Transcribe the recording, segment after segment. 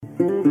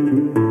Hello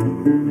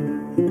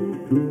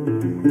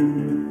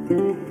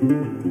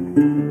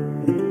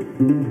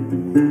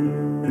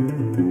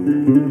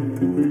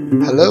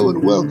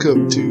and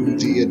welcome to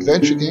the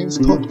Adventure Games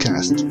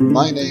podcast.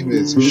 My name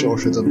is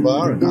Shorter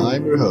Dunbar and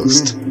I'm your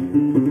host.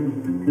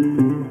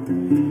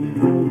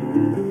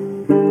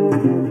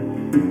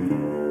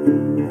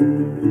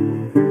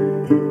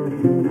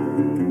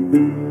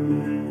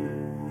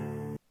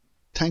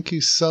 Thank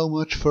you so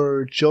much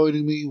for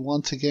joining me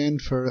once again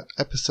for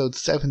episode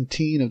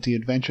 17 of the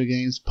Adventure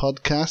Games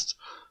podcast.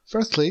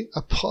 Firstly,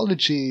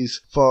 apologies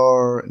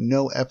for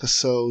no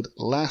episode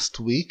last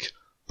week,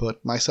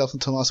 but myself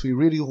and Tomas, we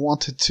really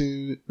wanted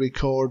to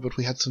record, but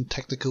we had some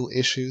technical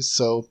issues,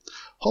 so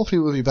hopefully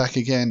we'll be back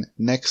again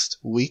next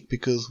week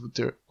because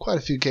there are quite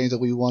a few games that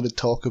we want to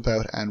talk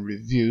about and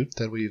review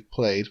that we've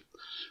played.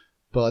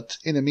 But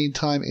in the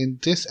meantime, in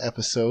this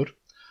episode,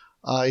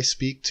 I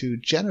speak to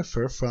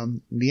Jennifer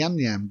from Nyam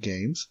Nyam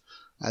Games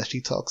as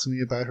she talks to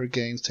me about her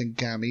games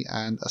Tengami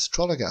and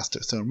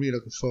Astrologaster. So I'm really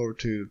looking forward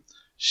to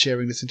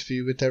sharing this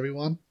interview with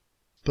everyone.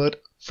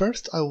 But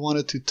first I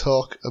wanted to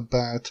talk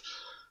about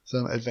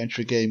some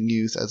adventure game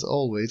news as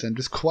always, and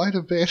there's quite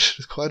a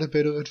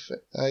bit of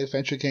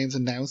adventure games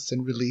announced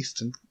and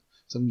released and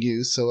some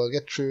news, so I'll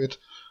get through it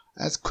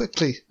as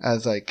quickly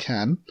as I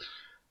can.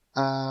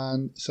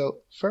 And so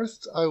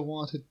first I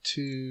wanted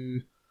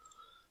to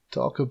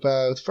talk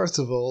about, first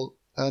of all,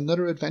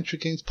 another Adventure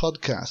Games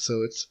podcast.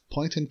 So it's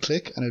Point and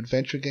Click, an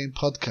adventure game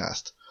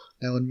podcast.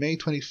 Now on May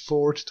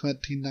 24th,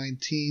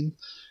 2019,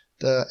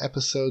 the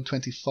episode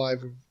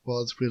 25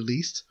 was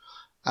released,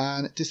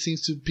 and this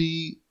seems to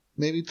be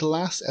maybe the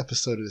last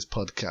episode of this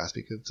podcast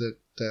because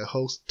the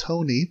host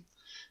Tony,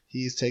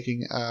 he's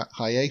taking a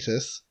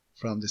hiatus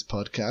from this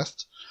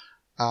podcast.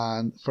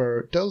 And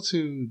for those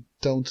who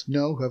don't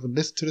know, who haven't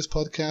listened to this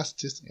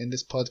podcast, in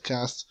this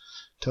podcast,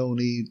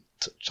 Tony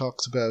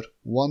talks about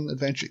one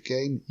adventure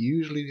game,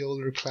 usually the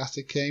older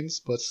classic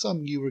games, but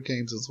some newer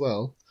games as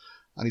well.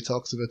 And he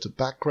talks about the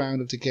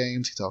background of the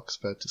games, he talks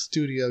about the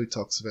studio, he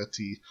talks about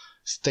the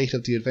state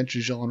of the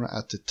adventure genre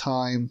at the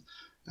time,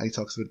 and he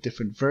talks about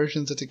different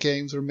versions that the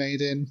games were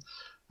made in,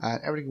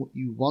 and everything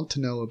you want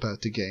to know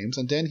about the games.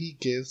 And then he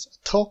gives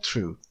a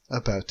talk-through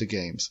about the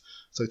games.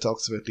 So he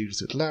talks about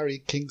Leaders with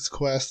Larry, King's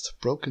Quest,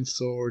 Broken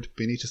Sword,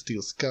 Beneath the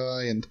Steel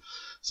Sky, and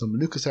some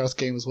LucasArts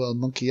game as well,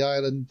 Monkey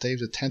Island, Dave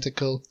the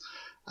Tentacle.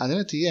 And then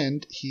at the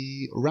end,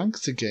 he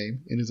ranks the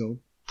game in his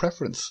own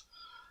preference.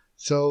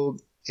 So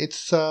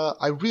it's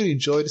I really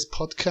enjoy this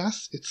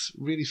podcast. It's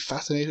really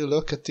fascinating to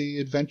look at the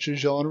adventure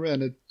genre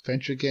and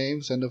adventure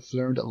games, and I've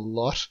learned a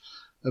lot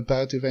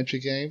about the adventure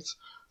games.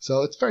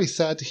 So it's very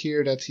sad to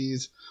hear that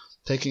he's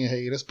taking a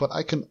hiatus, but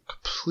I can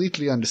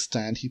completely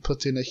understand. He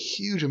puts in a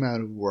huge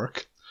amount of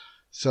work.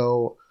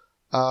 So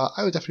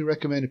I would definitely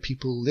recommend that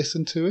people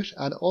listen to it,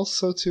 and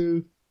also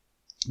to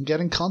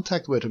get in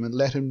contact with him and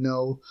let him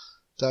know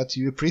that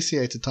you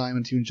appreciate the time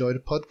and you enjoy the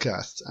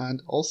podcast.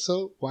 And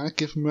also, why not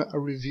give him a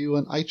review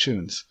on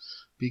iTunes?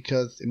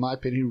 Because in my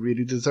opinion, he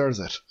really deserves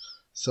it.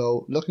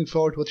 So looking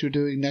forward to what you're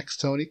doing next,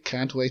 Tony.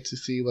 Can't wait to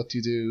see what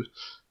you do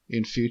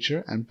in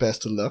future, and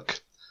best of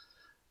luck.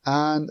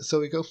 And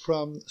so we go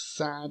from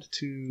sad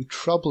to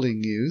troubling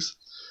news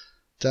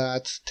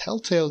that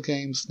Telltale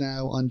games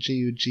now on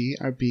GOG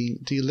are being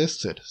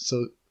delisted.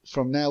 So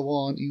from now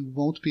on, you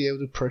won't be able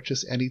to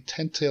purchase any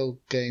Telltale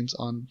games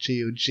on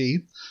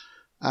GOG.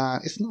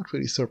 It's not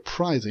really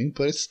surprising,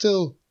 but it's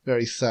still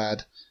very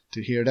sad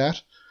to hear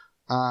that.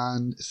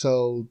 And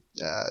so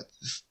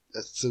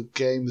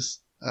games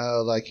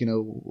like,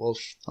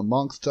 Wolf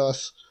Amongst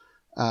Us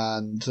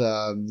and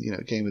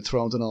Game of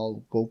Thrones and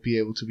all won't be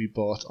able to be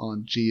bought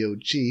on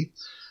GOG.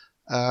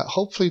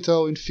 Hopefully,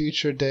 though, in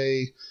future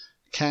they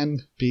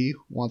can be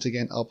once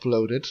again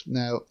uploaded.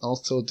 Now,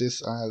 also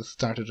this has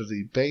started a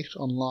debate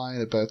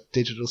online about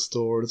digital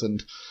stores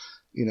and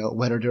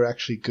whether they're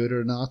actually good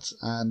or not.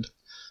 And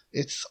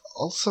it's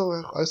also,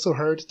 I also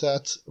heard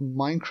that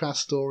Minecraft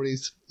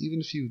Stories, even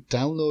if you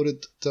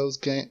downloaded those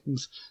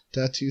games,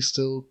 that you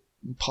still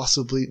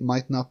possibly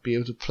might not be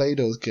able to play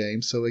those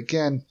games. So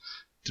again,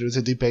 there's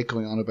a debate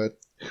going on about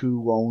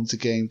who owns the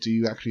game. Do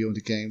you actually own the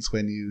games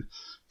when you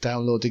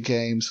download the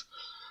games?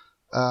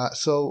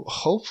 So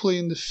hopefully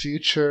in the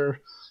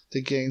future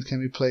the games can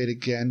be played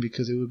again,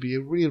 because it would be a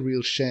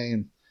real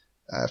shame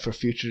for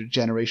future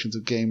generations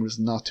of gamers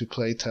not to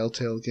play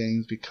Telltale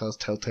games because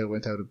Telltale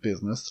went out of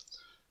business.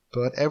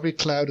 But every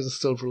cloud is a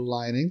silver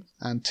lining,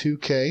 and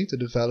 2K, the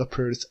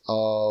developers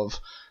of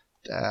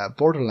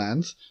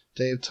Borderlands,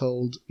 they have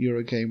told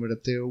Eurogamer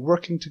that they are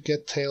working to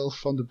get Tales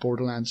from the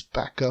Borderlands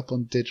back up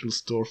on digital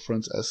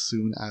storefronts as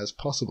soon as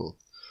possible.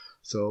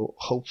 So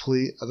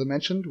hopefully, as I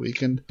mentioned, we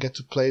can get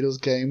to play those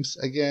games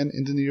again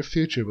in the near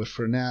future, but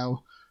for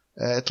now,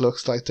 it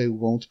looks like they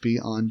won't be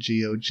on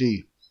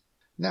GOG.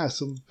 Now,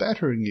 some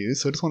better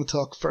news. So I just want to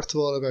talk first of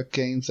all about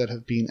games that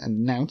have been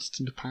announced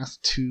in the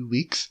past 2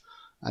 weeks.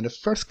 And the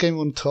first game I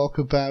want to talk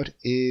about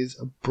is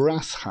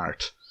Brass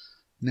Heart.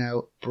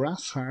 Now,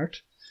 Brass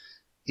Heart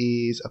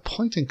is a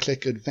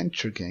point-and-click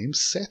adventure game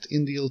set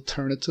in the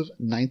alternative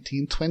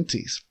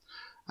 1920s.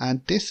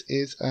 And this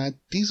is a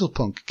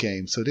Dieselpunk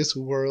game, so this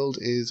world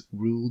is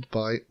ruled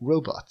by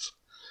robots.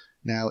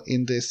 Now,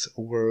 in this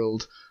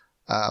world,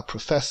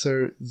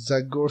 Professor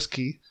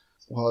Zagorski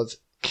was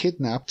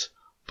kidnapped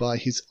by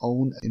his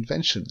own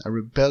invention, a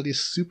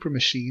rebellious super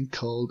machine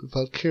called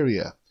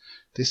Valkyria.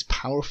 This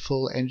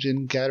powerful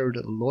engine gathered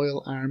a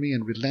loyal army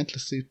and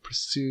relentlessly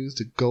pursues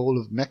the goal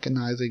of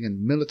mechanizing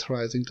and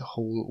militarizing the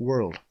whole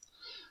world.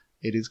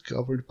 It is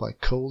governed by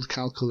cold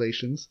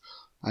calculations,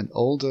 and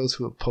all those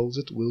who oppose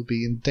it will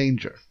be in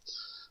danger.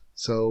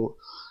 So,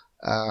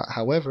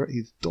 however,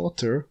 his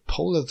daughter,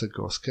 Pola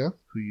Zagorska,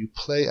 who you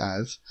play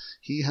as,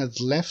 he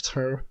has left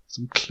her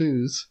some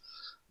clues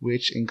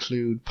which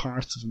include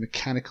parts of a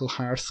mechanical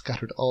heart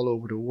scattered all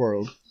over the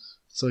world.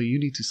 So you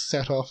need to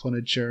set off on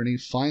a journey,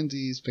 find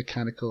these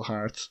mechanical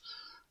hearts,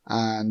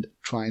 and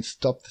try and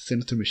stop the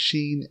sinister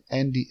machine,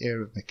 end the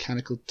era of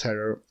mechanical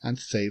terror, and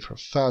save her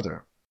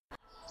father.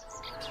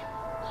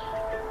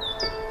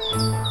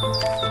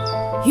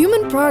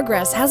 Human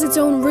progress has its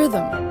own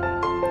rhythm.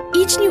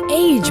 Each new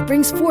age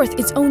brings forth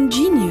its own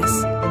genius.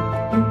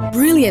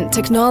 Brilliant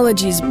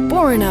technologies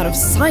born out of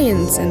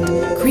science and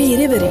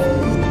creativity.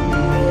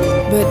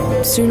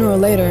 But sooner or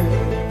later,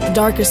 the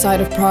darker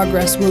side of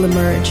progress will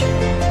emerge.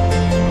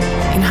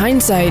 In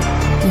hindsight,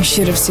 you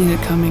should have seen it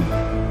coming.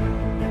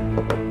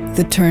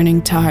 The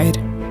turning tide.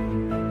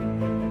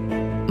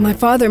 My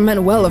father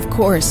meant well, of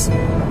course.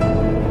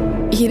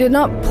 He did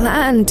not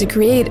plan to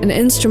create an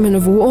instrument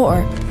of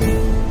war.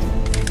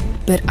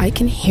 But I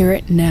can hear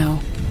it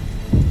now.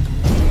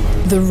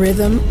 The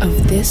rhythm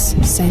of this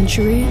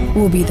century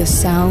will be the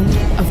sound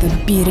of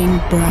the beating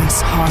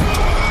brass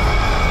heart.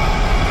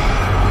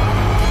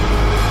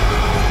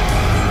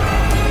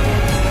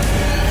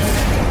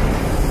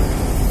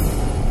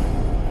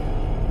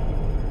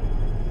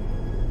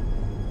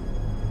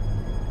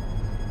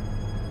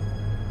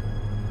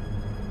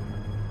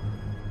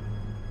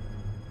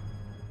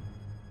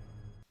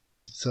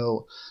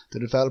 So the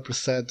developer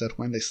said that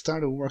when they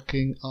started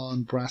working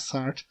on Brass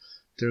Heart,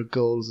 their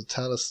goal was to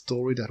tell a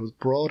story that was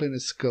broad in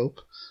its scope,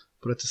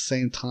 but at the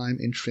same time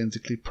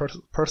intrinsically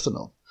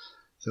personal.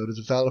 So the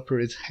developer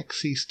is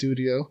Hexy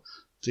Studio.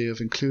 They have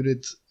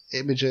included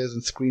images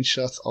and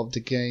screenshots of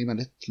the game, and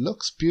it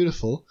looks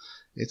beautiful.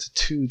 It's a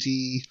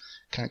 2D,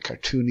 kind of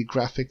cartoony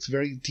graphics,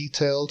 very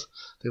detailed.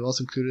 They've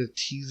also included a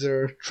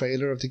teaser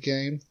trailer of the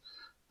game.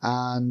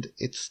 And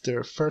it's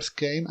their first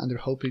game, and they're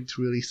hoping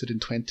to release it in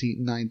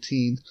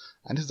 2019.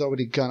 And this has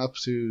already gone up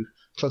to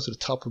close to the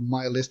top of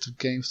my list of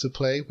games to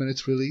play when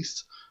it's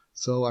released.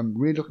 So I'm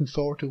really looking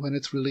forward to when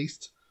it's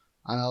released,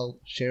 and I'll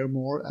share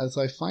more as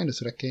I find it.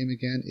 So that game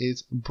again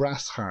is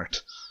Brass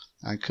Heart,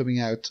 and coming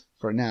out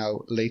for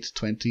now late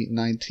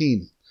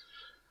 2019.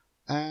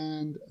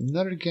 And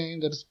another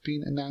game that has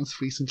been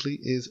announced recently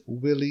is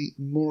Willie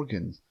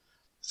Morgan.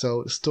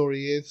 So the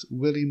story is,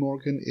 Willie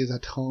Morgan is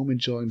at home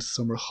enjoying the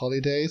summer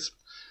holidays.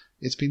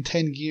 It's been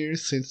 10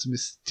 years since the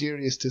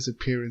mysterious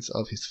disappearance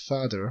of his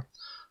father,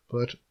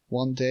 but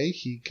one day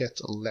he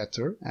gets a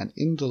letter, and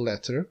in the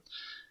letter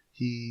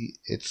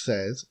it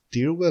says,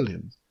 "Dear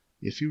William,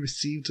 if you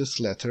receive this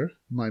letter,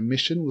 my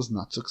mission was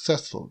not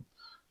successful.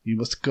 You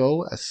must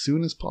go as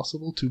soon as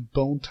possible to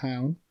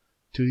Bonetown,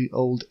 to the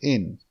old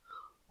inn.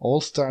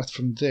 All starts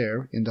from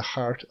there in the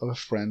heart of a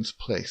friend's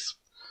place."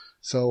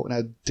 So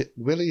now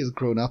Willie has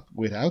grown up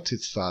without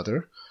his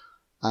father,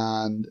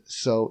 and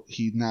so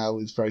he now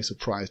is very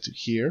surprised to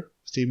hear,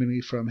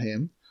 seemingly from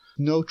him,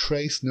 no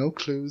trace, no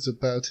clues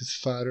about his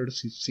father that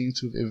he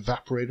seems to have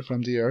evaporated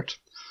from the earth.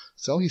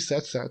 So he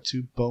sets out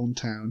to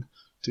Bonetown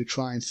to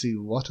try and see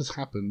what has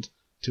happened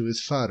to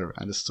his father,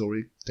 and the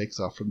story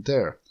takes off from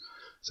there.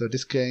 So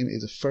this game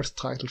is the first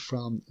title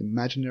from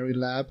Imaginary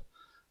Lab.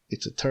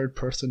 It's a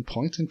third-person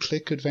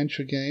point-and-click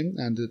adventure game,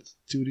 and the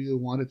studio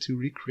wanted to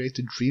recreate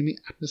the dreamy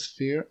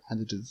atmosphere and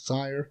the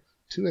desire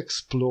to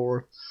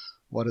explore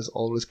what has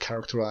always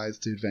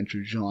characterized the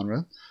adventure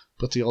genre,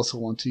 but they also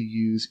want to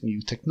use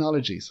new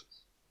technologies.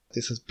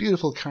 This has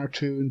beautiful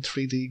cartoon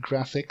 3D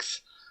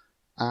graphics,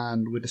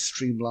 and with a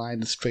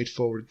streamlined and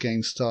straightforward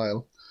game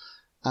style.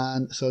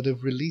 And so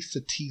they've released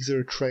a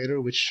teaser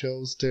trailer which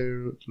shows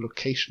their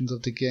locations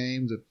of the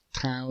game, the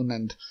town,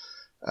 and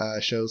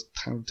shows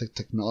the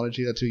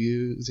technology that they're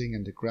using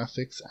and the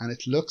graphics, and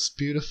it looks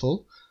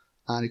beautiful.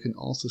 And you can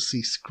also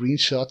see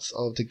screenshots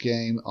of the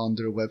game on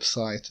their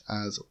website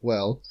as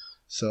well.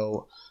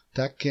 So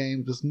that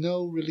game, there's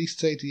no release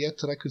date yet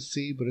that I could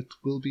see, but it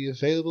will be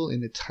available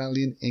in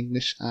Italian,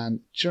 English and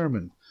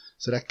German.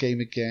 So that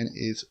game again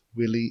is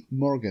Willie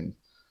Morgan.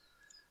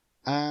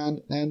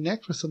 And now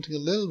next for something a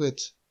little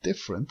bit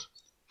different,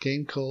 a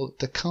game called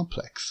The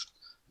Complex.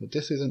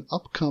 This is an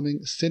upcoming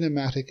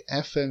cinematic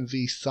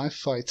FMV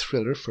sci-fi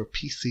thriller for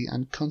PC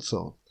and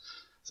console.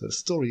 So the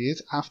story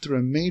is, after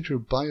a major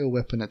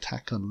bioweapon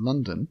attack on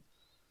London,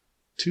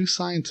 two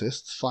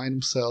scientists find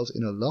themselves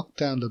in a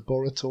lockdown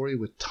laboratory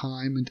with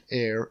time and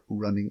air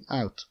running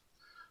out.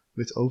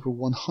 With over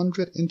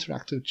 100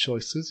 interactive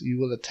choices, you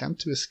will attempt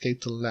to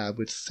escape the lab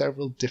with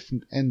several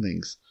different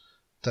endings.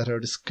 that are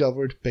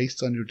discovered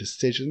based on your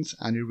decisions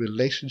and your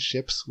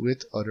relationships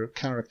with other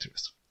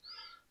characters.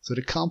 So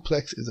The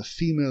Complex is a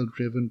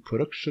female-driven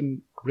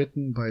production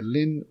written by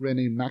Lynn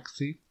Renee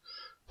Maxey,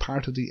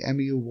 part of the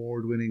Emmy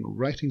Award-winning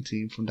writing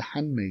team from The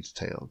Handmaid's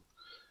Tale.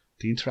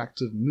 The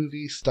interactive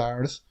movie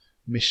stars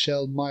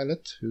Michelle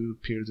Milot, who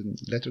appeared in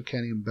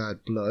Letterkenny and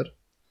Bad Blood,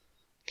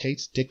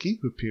 Kate Dickie,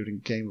 who appeared in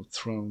Game of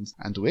Thrones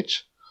and The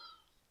Witch,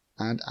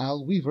 and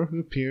Al Weaver, who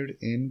appeared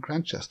in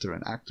Grantchester.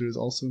 And actors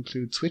also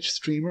include Twitch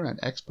streamer and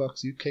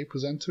Xbox UK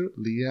presenter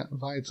Leah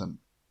Weizen.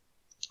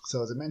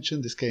 So as I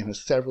mentioned, this game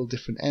has several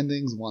different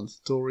endings. One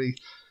story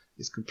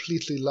is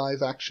completely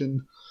live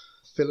action,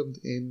 filmed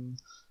in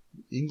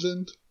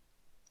England,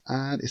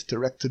 and it's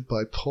directed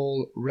by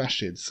Paul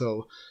Rashid.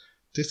 So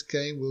this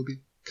game will be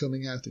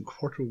coming out in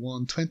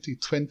Q1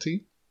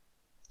 2020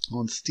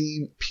 on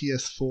Steam,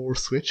 PS4,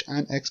 Switch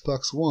and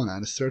Xbox One,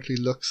 and it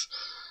certainly looks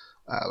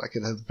like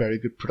it has very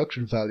good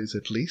production values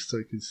at least. So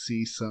you can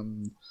see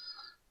some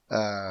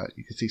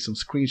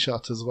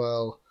screenshots as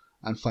well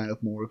and find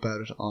out more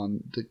about it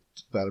on the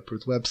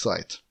developer's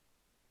website.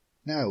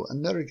 Now,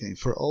 another game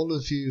for all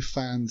of you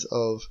fans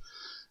of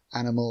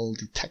animal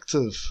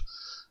detective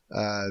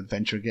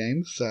adventure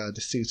games.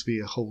 This seems to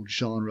be a whole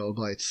genre all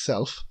by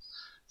itself.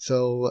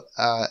 So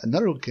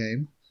another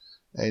game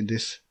in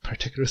this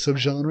particular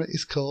subgenre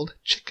is called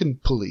Chicken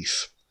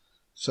Police.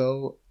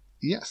 So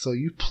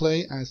you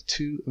play as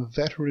two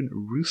veteran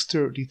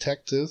rooster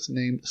detectives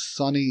named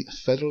Sonny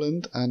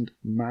Fetherland and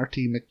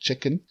Marty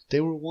McChicken.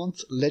 They were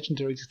once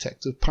legendary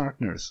detective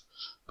partners,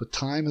 but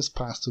time has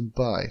passed them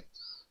by.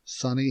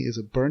 Sonny is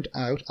a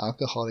burnt-out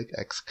alcoholic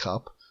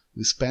ex-cop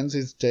who spends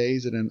his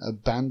days in an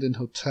abandoned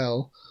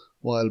hotel,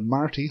 while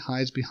Marty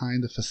hides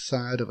behind the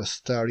facade of a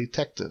star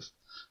detective.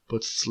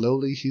 But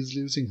slowly he's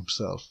losing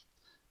himself.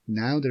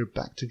 Now they're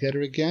back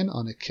together again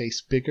on a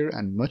case bigger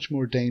and much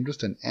more dangerous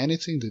than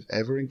anything they've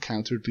ever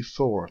encountered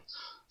before.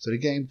 So the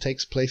game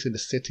takes place in the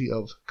city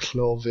of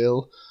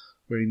Clawville,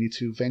 where you need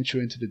to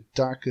venture into the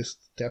darkest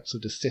depths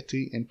of the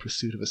city in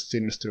pursuit of a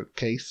sinister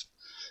case.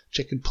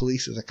 Chicken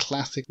Police is a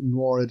classic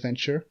noir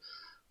adventure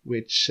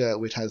which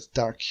has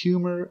dark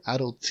humour,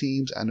 adult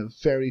themes and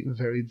very,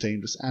 very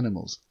dangerous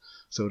animals.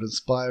 So it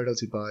inspired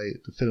obviously by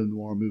the film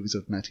noir movies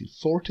of the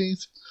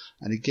 1940s,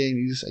 and the game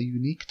uses a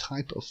unique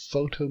type of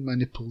photo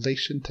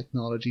manipulation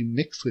technology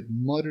mixed with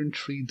modern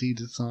 3D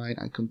design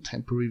and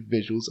contemporary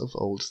visuals of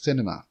old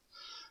cinema.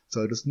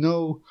 So there's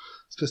no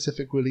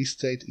specific release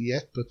date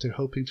yet, but they're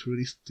hoping to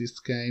release this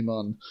game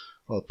on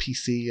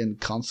PC and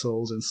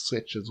consoles and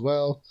Switch as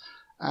well.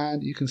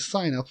 And you can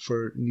sign up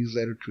for a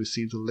newsletter to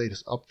receive the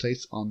latest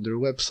updates on their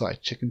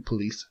website,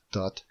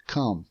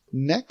 chickenpolice.com.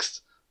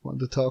 Next, I want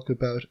to talk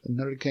about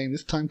another game,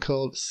 this time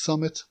called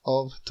Summit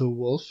of the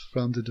Wolf,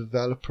 from the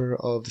developer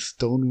of the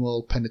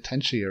Stonewall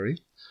Penitentiary.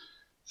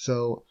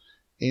 So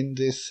in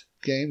this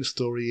game, the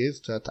story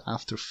is that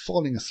after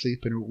falling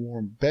asleep in her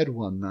warm bed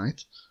one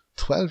night,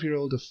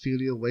 12-year-old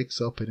Ophelia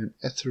wakes up in an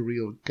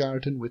ethereal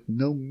garden with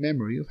no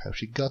memory of how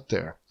she got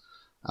there.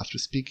 After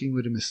speaking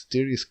with a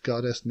mysterious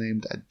goddess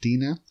named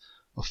Adina,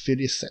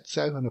 Ophelia sets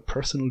out on a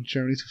personal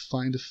journey to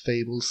find the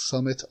fabled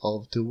Summit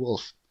of the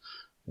Wolf,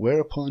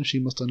 whereupon she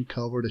must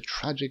uncover the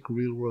tragic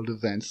real-world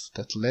events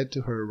that led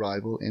to her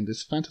arrival in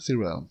this fantasy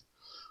realm.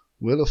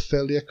 Will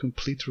Ophelia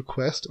complete her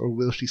quest, or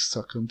will she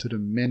succumb to the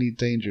many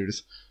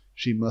dangers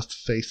she must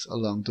face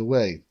along the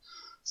way?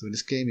 So in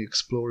this game you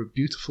explore a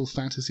beautiful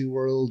fantasy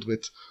world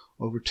with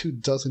over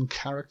 24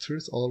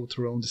 characters, all with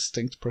their own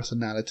distinct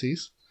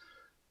personalities.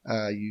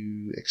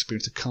 You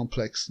experience a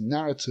complex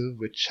narrative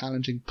with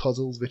challenging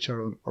puzzles which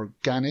are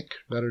organic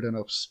rather than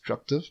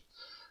obstructive.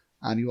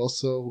 And you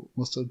also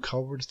must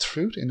uncover the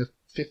truth in a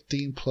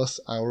 15+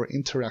 hour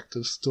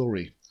interactive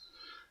story.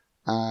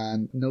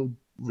 And no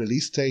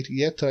release date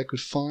yet that I could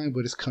find,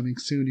 but it's coming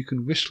soon. You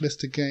can wishlist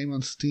the game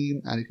on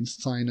Steam and you can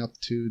sign up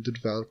to the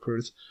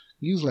developer's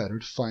newsletter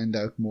to find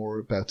out more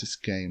about this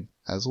game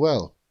as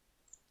well.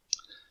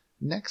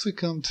 Next we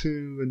come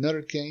to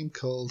another game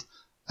called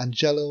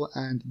Angelo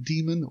and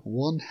Demon,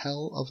 One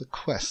Hell of a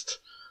Quest.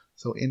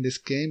 So in this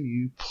game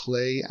you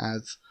play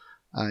as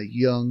a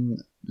young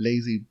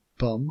lazy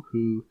bum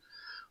who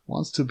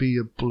wants to be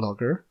a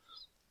blogger,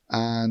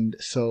 and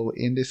so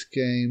in this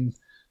game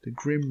the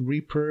Grim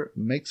Reaper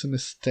makes a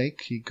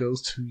mistake. He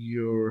goes to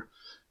your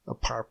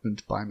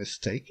apartment by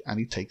mistake and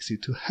he takes you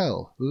to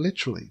hell,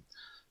 literally.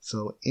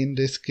 So in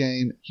this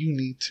game you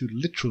need to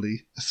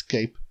literally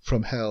escape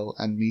from hell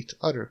and meet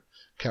other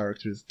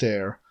characters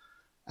there.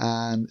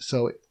 And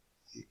so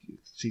you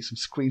see some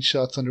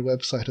screenshots on their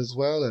website as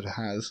well. It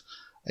has,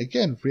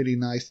 again, really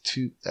nice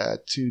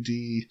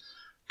 2D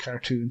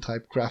cartoon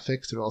type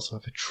graphics. They also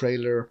have a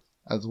trailer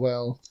as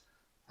well,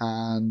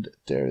 and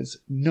there's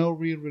no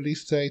real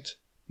release date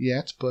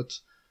yet, but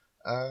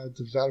the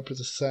developers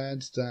have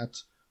said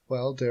that,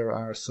 well, there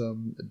are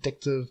some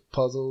addictive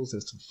puzzles,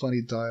 there's some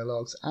funny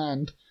dialogues,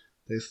 and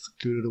they've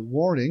included a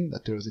warning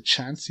that there is a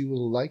chance you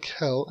will like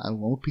hell and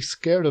won't be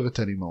scared of it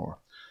anymore.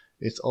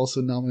 It's also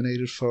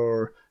nominated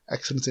for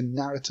Excellence in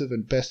Narrative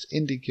and Best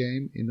Indie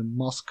Game in the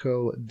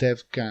Moscow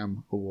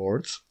DevGam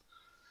Awards.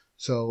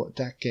 So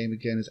that game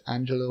again is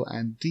Angelo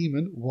and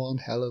Demon, one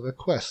hell of a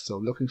quest. So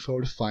looking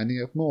forward to finding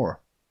out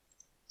more.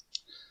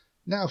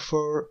 Now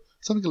for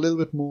something a little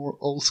bit more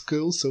old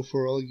school, so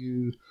for all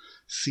you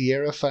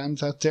Sierra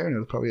fans out there, and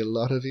there's probably a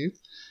lot of you,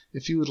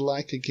 if you would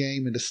like a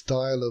game in the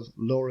style of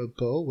Laura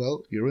Bow,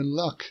 well, you're in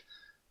luck,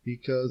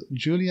 because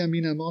Julia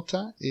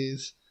Minamoto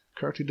is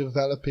currently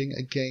developing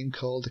a game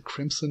called The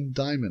Crimson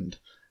Diamond,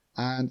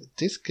 and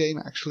this game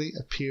actually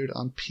appeared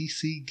on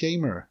PC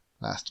Gamer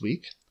last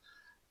week.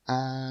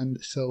 And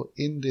so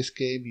in this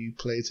game you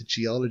play as a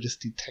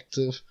geologist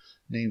detective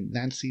named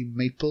Nancy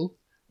Maple,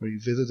 where you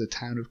visit the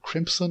town of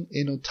Crimson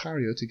in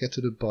Ontario to get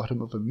to the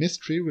bottom of a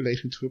mystery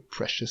relating to a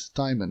precious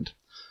diamond.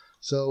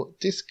 So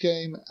this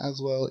game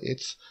as well,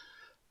 it's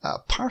a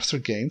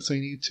parser game, so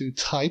you need to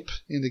type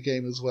in the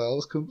game as well.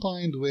 It's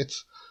combined with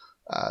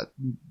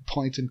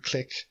point and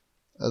click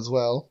as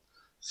well.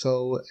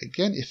 So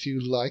again, if you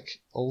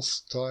like old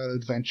style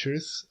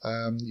adventures,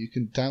 you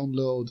can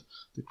download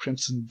the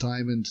Crimson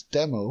Diamond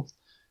demo,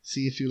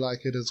 see if you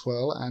like it as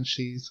well, and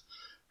she's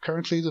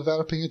currently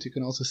developing it. You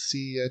can also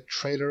see a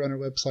trailer on her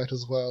website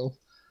as well.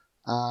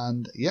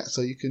 And yeah,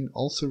 so you can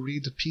also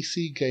read the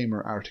PC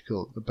Gamer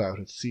article about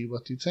it, see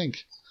what you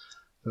think.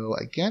 So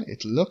again,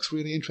 it looks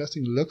really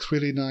interesting, looks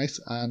really nice,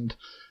 and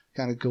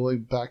kind of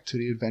going back to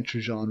the adventure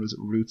genre's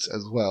roots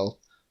as well.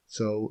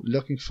 So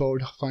looking forward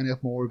to finding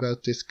out more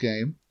about this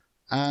game.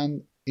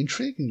 And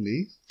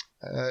intriguingly,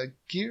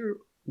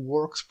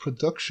 Gearworks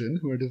Production,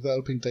 who are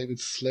developing David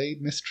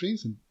Slade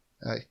Mysteries, and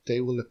they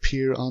will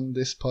appear on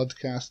this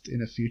podcast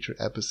in a future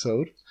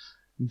episode,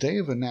 they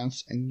have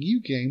announced a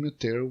new game that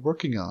they're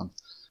working on.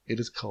 It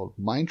is called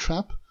Mind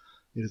Trap.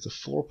 It is a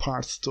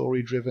 4-part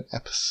story-driven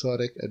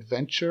episodic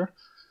adventure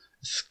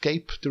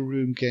escape the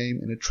room game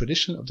in a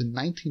tradition of the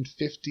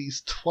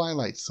 1950s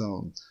Twilight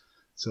Zone.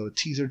 So a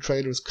teaser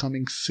trailer is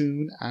coming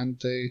soon, and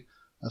they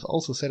have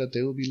also said that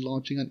they will be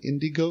launching on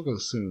Indiegogo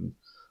soon.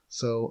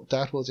 So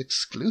that was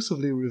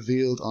exclusively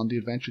revealed on the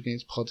Adventure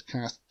Games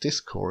Podcast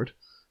Discord.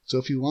 So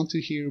if you want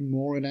to hear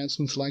more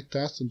announcements like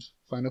that and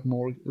find out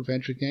more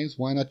adventure games,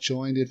 why not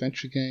join the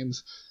Adventure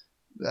Games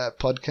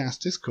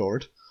Podcast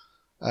Discord?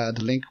 The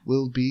link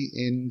will be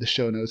in the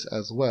show notes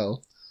as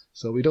well.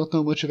 So we don't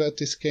know much about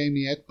this game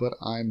yet, but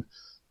I'm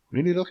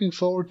really looking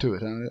forward to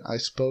it. And I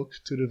spoke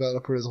to the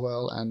developer as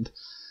well, and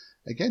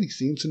again, he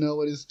seems to know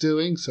what he's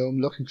doing, so I'm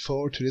looking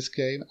forward to this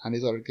game and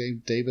his other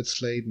game, David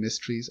Slade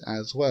Mysteries,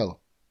 as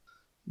well.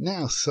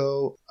 Now,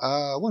 so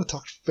I want to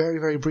talk very,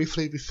 very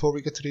briefly before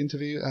we get to the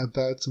interview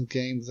about some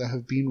games that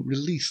have been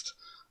released.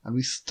 And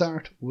we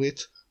start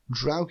with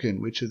Draugen,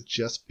 which has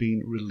just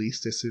been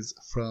released. This is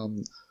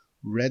from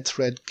Red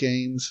Thread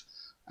Games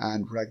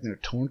and Ragnar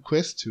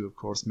Tornquist, who of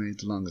course made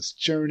The Longest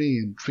Journey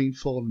and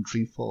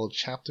Dreamfall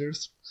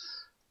Chapters.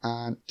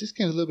 And this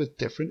game is a little bit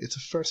different. It's a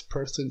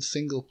first-person,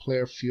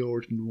 single-player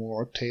fjord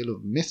noir tale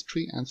of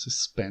mystery and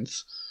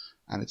suspense,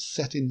 and it's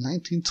set in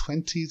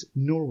 1920s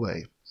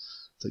Norway.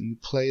 So you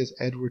play as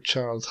Edward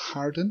Charles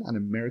Harden, an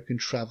American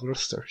traveller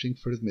searching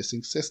for his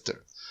missing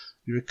sister.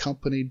 You're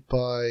accompanied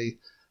by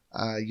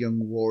a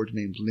young ward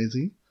named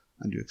Lizzie,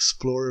 and you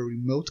explore a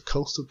remote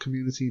coastal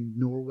community in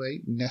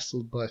Norway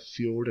nestled by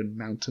fjord and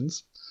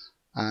mountains,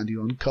 and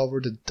you uncover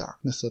the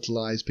darkness that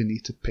lies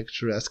beneath the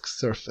picturesque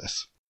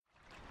surface.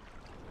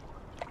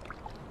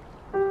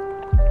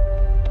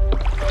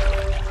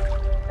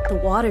 The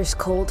water's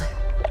cold.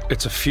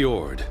 It's a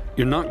fjord.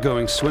 You're not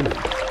going swimming.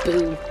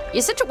 Boo.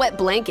 You're such a wet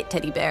blanket,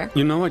 teddy bear.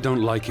 You know I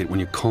don't like it when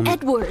you call me...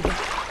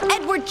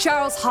 Edward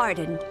Charles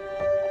Harden.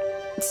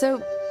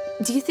 So,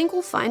 do you think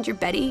we'll find your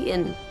Betty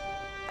in...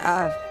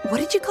 what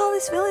did you call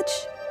this village?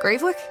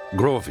 Gravewick?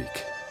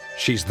 Grovik.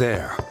 She's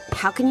there.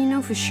 How can you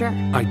know for sure?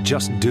 I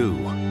just do.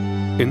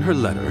 In her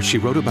letter, she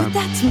wrote about...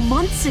 But that's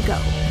months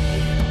ago.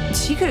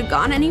 She could have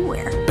gone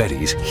anywhere.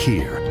 Betty's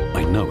here.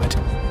 I know it.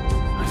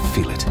 I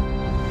feel it.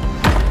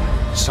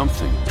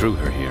 Something drew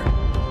her here.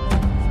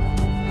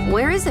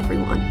 Where is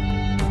everyone?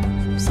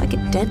 It's like a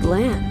dead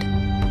land.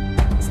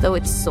 As though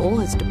its soul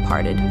has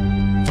departed.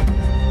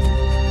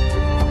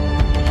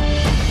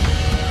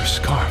 Her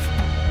scarf.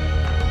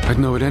 I'd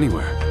know it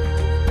anywhere.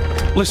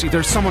 Lissy,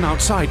 there's someone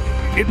outside.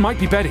 It might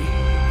be Betty.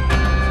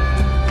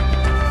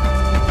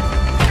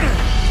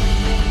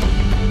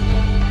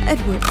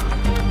 Edward,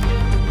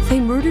 they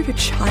murdered a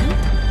child?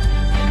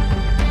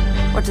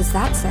 What does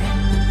that say?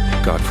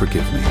 God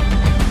forgive me.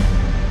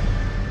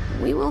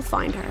 We will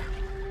find her.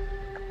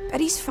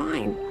 Betty's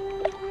fine.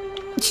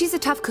 She's a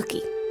tough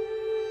cookie.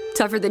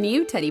 Tougher than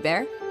you, teddy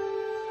bear.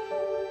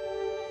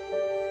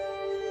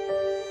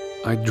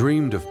 I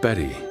dreamed of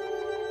Betty.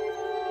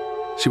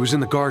 She was in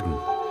the garden,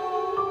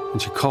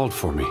 and she called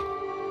for me.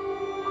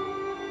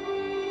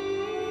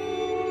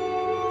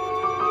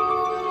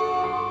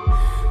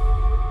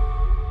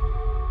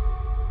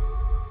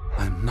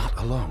 I'm not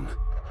alone.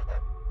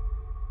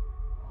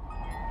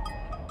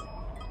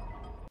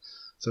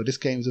 So this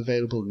game is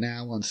available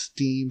now on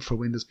Steam for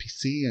Windows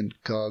PC and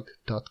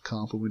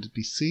GOG.com for Windows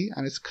PC,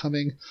 and it's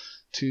coming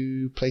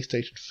to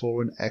PlayStation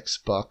 4 and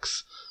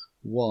Xbox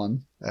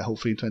One,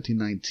 hopefully in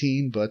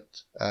 2019, but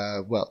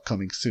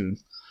coming soon.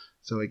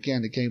 So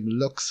again, the game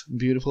looks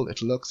beautiful,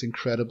 it looks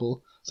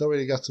incredible. It's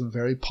already got some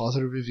very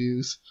positive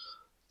reviews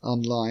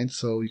online,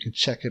 so you can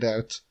check it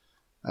out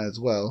as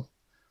well.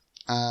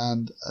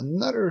 And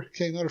another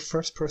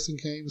first-person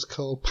game is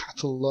called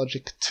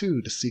Pathologic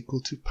 2, the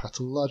sequel to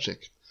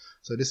Pathologic.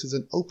 So this is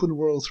an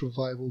open-world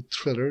survival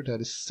thriller that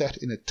is set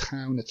in a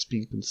town that's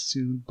being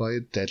consumed by a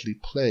deadly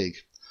plague.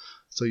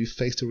 So you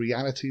face the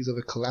realities of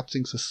a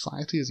collapsing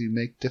society as you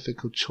make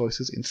difficult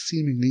choices in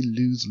seemingly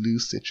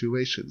lose-lose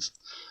situations.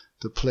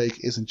 The plague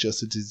isn't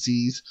just a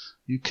disease,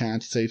 you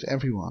can't save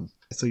everyone.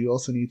 So you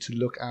also need to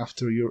look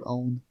after your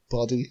own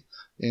body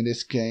in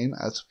this game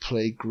as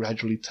plague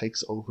gradually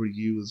takes over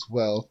you as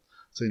well.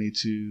 So you need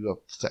to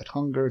upset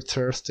hunger,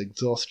 thirst,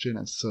 exhaustion,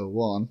 and so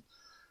on.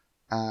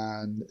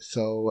 And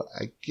so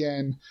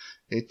again,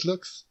 it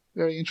looks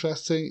very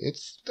interesting. It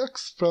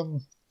looks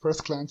from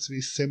first glance to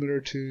be similar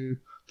to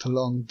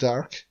Long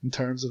Dark in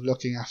terms of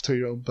looking after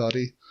your own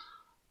body.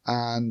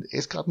 And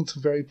it's gotten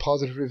some very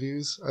positive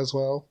reviews as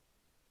well.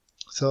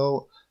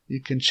 So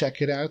you can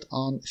check it out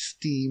on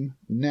Steam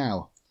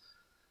now.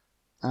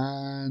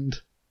 And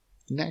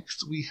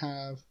next we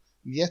have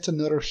yet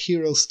another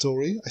hero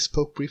story. I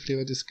spoke briefly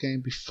about this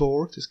game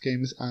before. This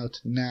game is out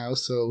now,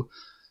 so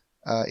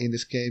in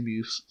this game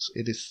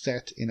it is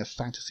set in a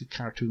fantasy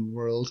cartoon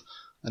world,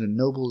 and a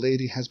noble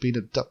lady has been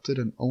abducted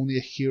and only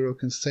a hero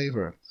can save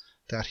her.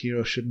 That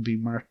hero shouldn't be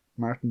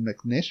Martin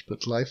McNish,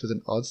 but life has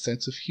an odd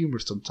sense of humour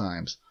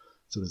sometimes.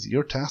 So it's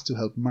your task to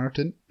help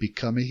Martin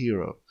become a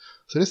hero.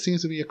 So this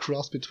seems to be a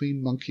cross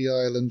between Monkey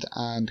Island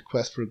and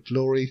Quest for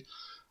Glory.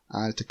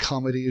 It's a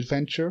comedy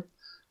adventure,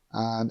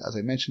 and as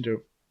I mentioned,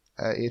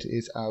 it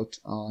is out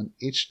on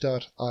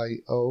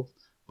itch.io,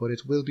 but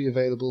it will be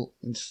available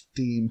in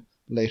Steam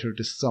later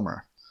this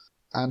summer.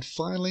 And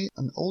finally,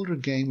 an older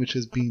game which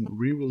has been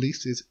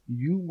re-released is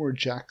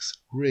Yumorjack's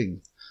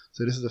Ring.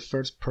 So this is a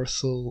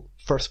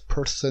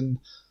first-person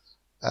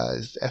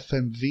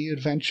FMV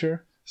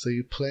adventure. So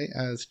you play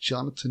as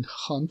Jonathan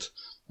Hunt,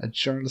 a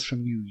journalist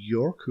from New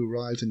York who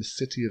arrives in the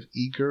city of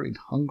Eger in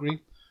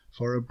Hungary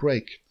for a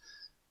break.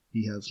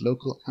 He has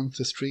local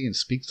ancestry and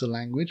speaks the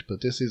language,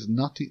 but this is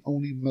not the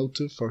only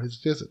motive for his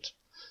visit.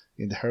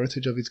 In the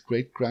heritage of his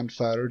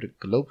great-grandfather, the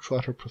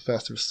globetrotter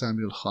Professor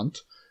Samuel Hunt,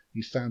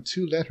 he found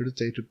 2 letters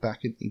dated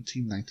back in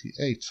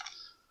 1898.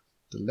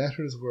 The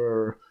letters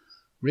were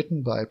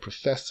written by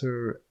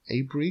Professor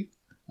Abry,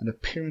 an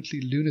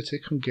apparently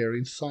lunatic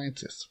Hungarian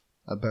scientist,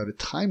 about a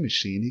time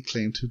machine he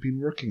claimed to have been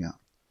working on.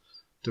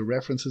 The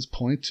references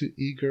point to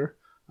Eger,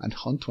 and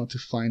Hunt want to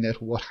find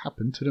out what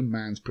happened to the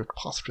man's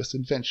preposterous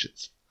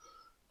inventions.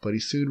 But he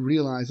soon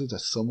realizes that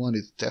someone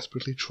is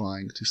desperately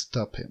trying to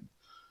stop him.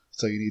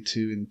 So you need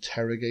to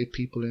interrogate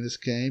people in this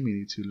game, you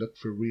need to look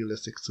for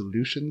realistic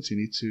solutions, you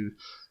need to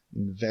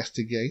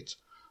investigate,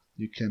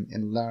 you can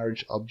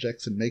enlarge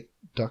objects and make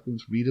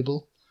documents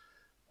readable,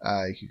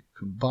 you can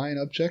combine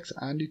objects,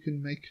 and you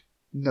can make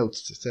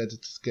notes. It said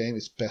that this game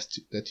is best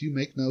that you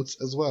make notes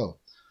as well.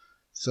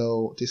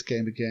 So this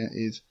game again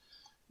is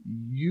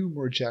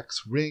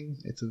Yumorjack's Ring.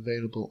 It's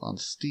available on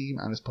Steam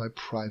and it's by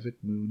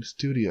Private Moon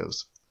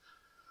Studios.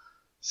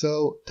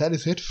 So that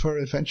is it for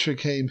adventure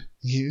game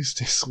news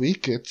this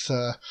week. It's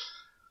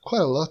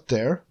quite a lot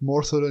there,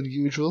 more so than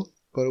usual,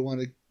 but I want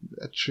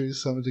to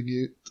choose some of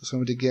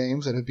the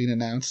games that have been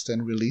announced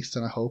and released,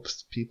 and I hope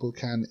people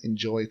can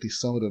enjoy at least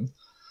some of them.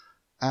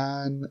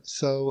 And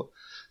so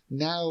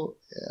now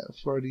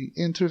for the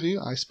interview,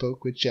 I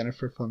spoke with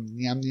Jennifer from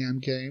Nyam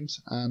Nyam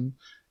Games, and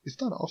it's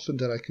not often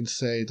that I can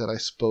say that I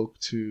spoke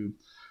to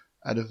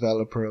a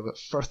developer of a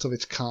first of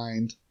its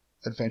kind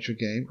adventure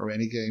game, or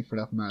any game for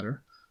that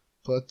matter.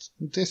 But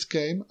this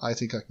game, I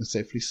think I can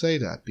safely say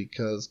that,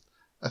 because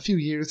a few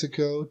years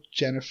ago,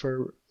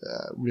 Jennifer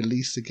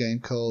released a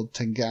game called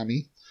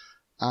Tengami,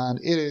 and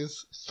it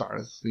is, as far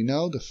as we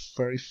know, the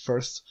very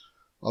first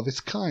of its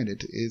kind.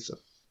 It is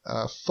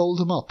a fold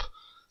 'em up.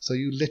 So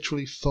you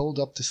literally fold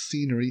up the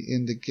scenery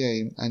in the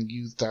game and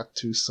use that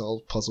to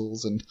solve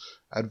puzzles and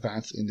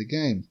advance in the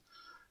game.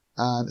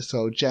 And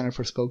so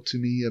Jennifer spoke to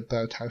me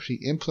about how she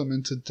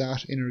implemented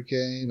that in her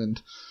game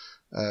and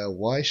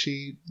why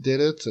she did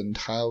it and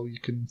how you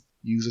can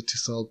use it to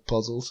solve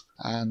puzzles.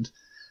 And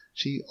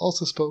she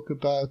also spoke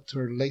about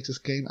her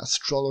latest game,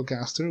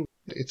 Astrologaster.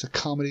 It's a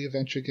comedy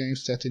adventure game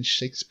set in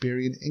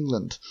Shakespearean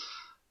England.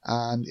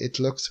 And it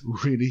looks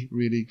really,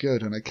 really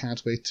good, and I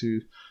can't wait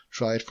to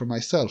try it for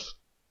myself.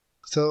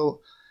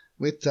 So,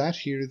 with that,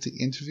 here is the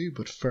interview,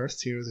 but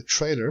first, here is a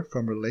trailer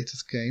from her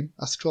latest game,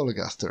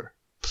 Astrologaster.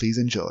 Please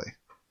enjoy.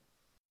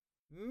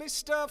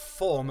 Mr.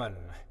 Foreman,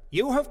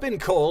 you have been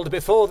called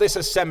before this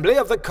assembly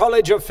of the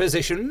College of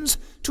Physicians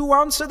to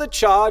answer the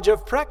charge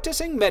of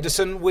practicing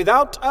medicine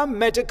without a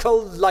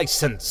medical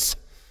license.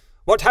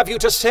 What have you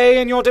to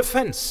say in your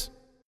defense?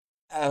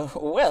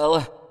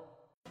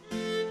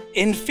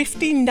 In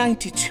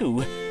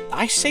 1592,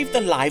 I saved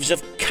the lives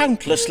of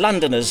countless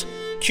Londoners,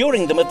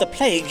 curing them of the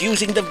plague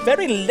using the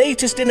very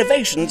latest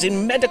innovations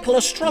in medical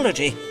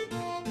astrology.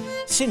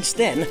 Since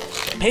then,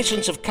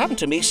 patients have come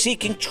to me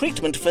seeking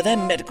treatment for their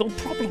medical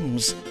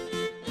problems.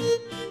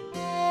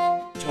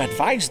 To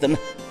advise them,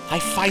 I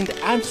find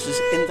answers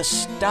in the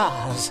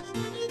stars.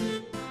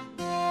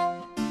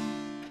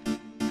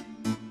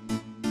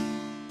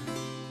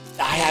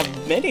 I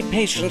have many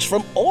patients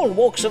from all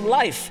walks of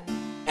life,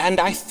 and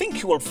I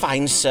think you will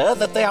find, sir,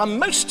 that they are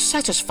most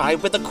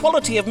satisfied with the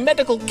quality of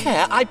medical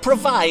care I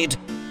provide.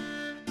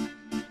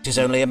 It is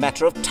only a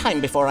matter of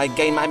time before I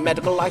gain my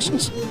medical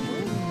license.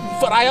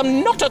 For I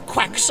am not a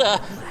quack, sir.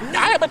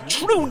 I am a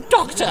true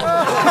doctor.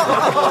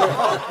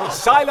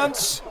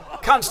 Silence!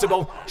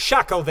 Constable,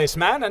 shackle this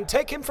man and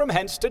take him from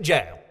hence to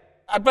jail.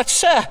 But,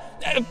 sir,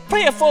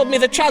 pray afford me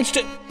the chance to...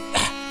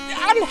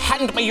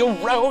 Unhand me, you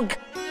rogue!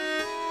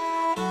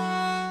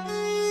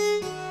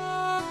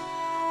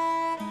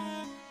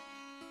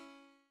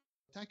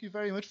 Thank you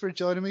very much for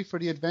joining me for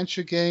the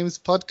Adventure Games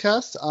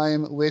podcast.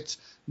 I'm with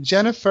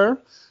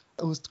Jennifer,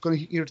 who's going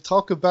to here to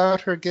talk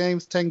about her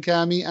games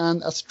Tengami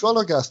and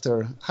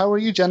Astrologaster. How are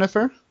you,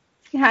 Jennifer?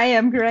 Hi,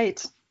 I'm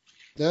great.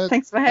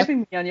 Thanks for having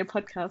me on your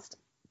podcast.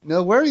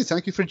 No worries.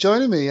 Thank you for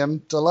joining me. I'm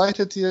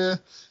delighted to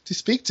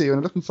speak to you, and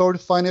I'm looking forward to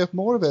finding out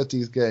more about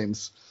these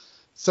games.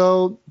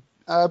 So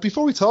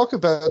before we talk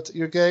about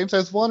your games, I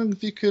was wondering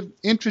if you could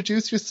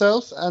introduce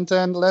yourself and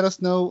then let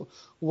us know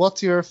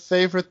what your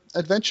favorite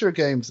adventure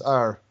games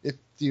are, if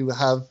you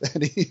have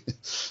any.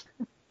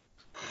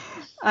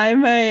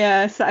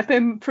 So I've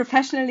been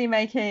professionally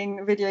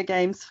making video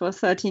games for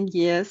 13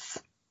 years.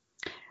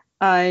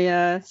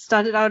 I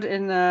started out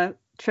in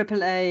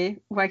AAA,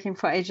 working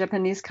for a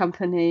Japanese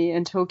company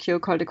in Tokyo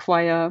called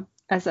Acquire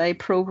as a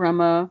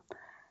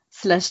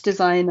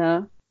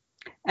programmer/designer.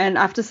 And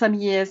after some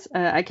years,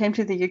 I came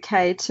to the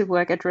UK to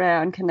work at Rare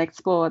on Connect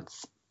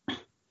Sports.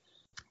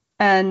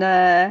 And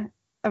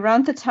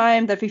around the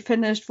time that we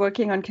finished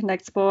working on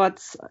Connect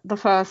Sports, the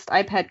first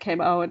iPad came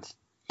out.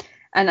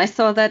 And I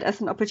saw that as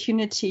an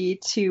opportunity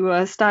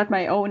to start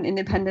my own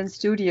independent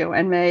studio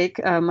and make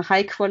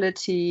high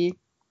quality,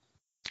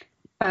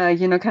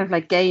 kind of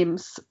like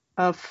games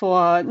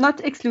for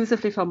not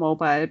exclusively for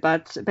mobile,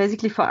 but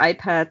basically for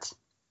iPad.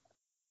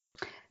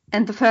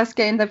 And the first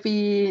game that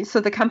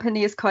the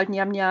company is called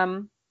Nyam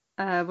Nyam,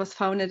 was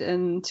founded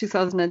in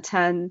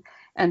 2010.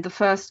 And our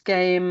first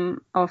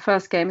game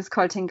is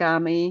called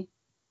Tengami.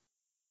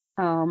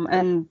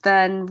 And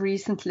then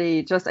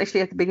recently, just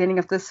actually at the beginning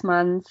of this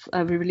month,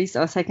 we released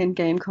our second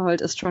game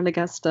called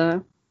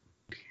Astrologaster.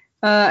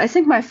 I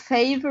think my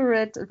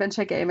favorite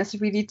adventure game is a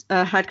really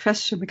hard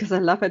question because I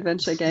love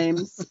adventure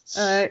games.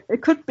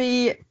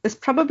 It's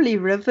probably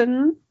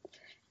Riven.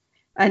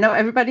 I know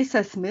everybody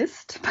says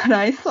Myst, but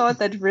I thought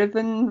that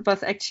Riven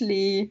was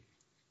actually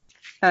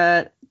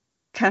kind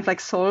of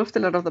like solved a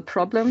lot of the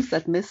problems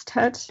that Myst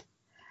had.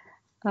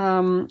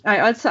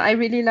 I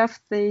really loved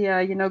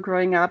the,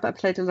 growing up, I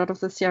played a lot of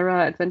the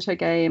Sierra adventure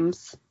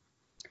games,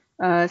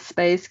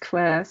 Space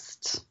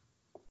Quest,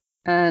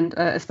 and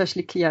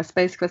especially,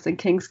 Space Quest and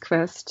King's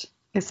Quest,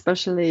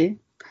 especially.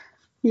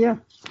 Yeah.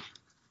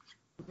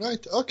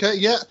 Right, okay,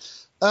 yeah.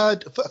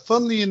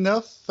 Funnily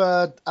enough,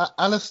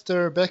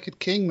 Alistair Beckett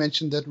King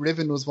mentioned that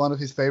Riven was one of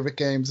his favourite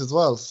games as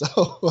well, so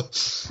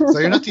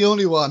you're not the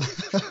only one.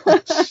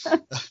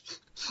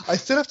 I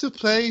still have to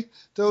play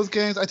those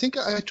games. I think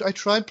I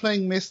tried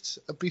playing Myst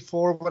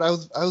before, but I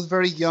was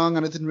very young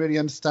and I didn't really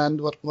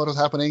understand what was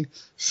happening.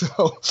 So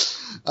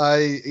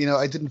I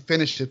didn't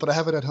finish it, but I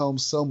have it at home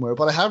somewhere.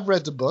 But I have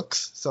read the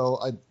books, so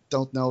I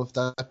don't know if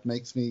that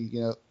makes me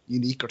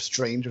unique or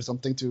strange or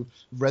something to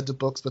have read the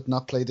books but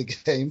not play the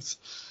games.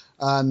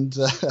 And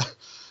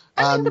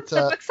the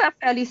books are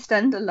fairly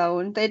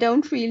standalone. They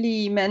don't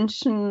really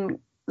mention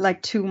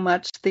like too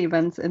much the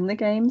events in the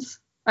games.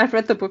 I've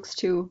read the books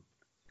too.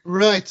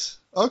 Right.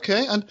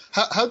 Okay. And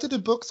how did the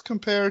books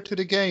compare to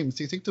the games?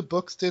 Do you think the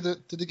books did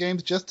the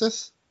games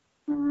justice?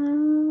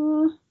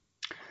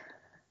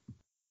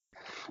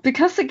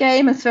 Because the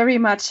game is very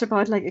much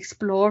about like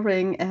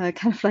exploring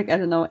kind of like, I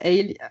don't know,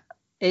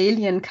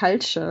 alien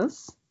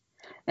cultures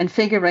and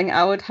figuring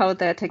out how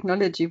their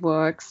technology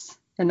works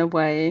in a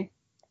way.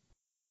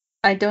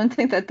 I don't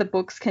think that the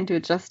books can do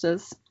it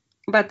justice.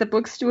 But the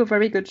books do a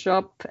very good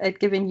job at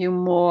giving you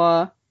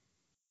more,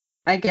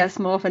 I guess,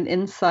 more of an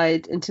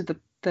insight into the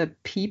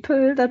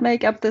people that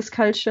make up this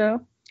culture,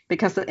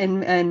 because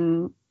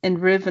in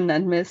Riven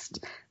and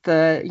Myst,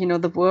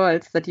 the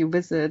worlds that you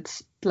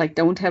visit like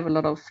don't have a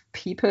lot of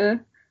people,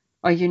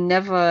 or you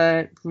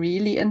never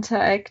really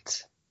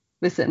interact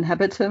with the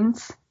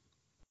inhabitants.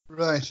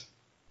 Right.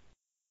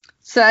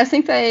 So I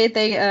think they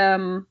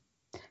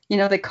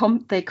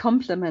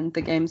complement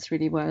the games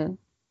really well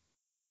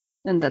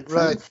in that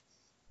sense.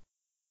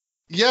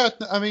 Yeah,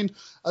 I mean,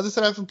 as I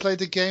said, I haven't played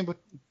the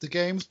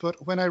games,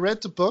 but when I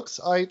read the books,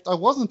 I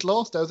wasn't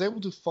lost. I was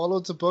able to follow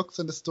the books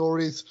and the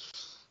stories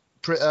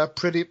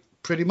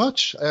pretty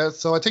much.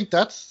 So I think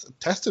that's a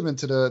testament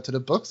to the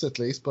books at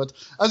least. But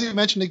as you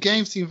mentioned, the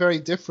games seem very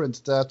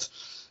different. That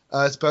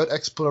It's about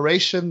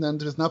exploration, and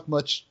there's not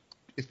much,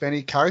 if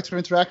any, character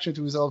interaction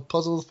to resolve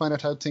puzzles, find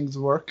out how things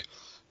work.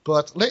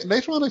 But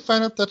later on, I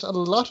found out that a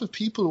lot of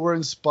people were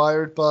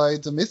inspired by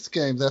the Myst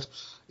game, that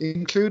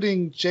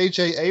including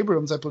J.J.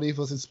 Abrams, I believe,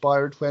 was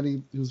inspired when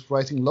he was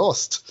writing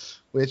Lost,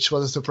 which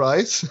was a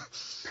surprise.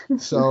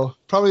 So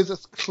probably the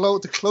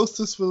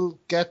closest we'll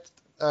get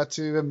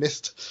to a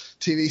Myst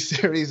TV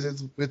series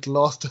is with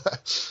Lost,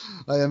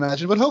 I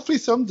imagine. But hopefully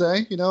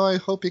someday, I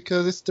hope,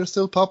 because they're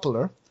still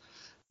popular.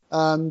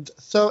 And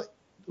so,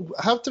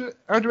 are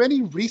there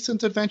any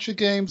recent adventure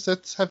games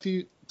that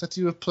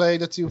you have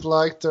played that you've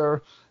liked,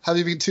 or have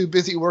you been too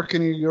busy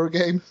working in your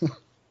game?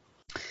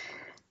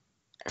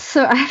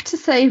 So I have to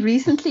say,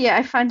 recently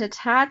I find it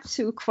hard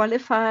to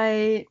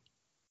qualify,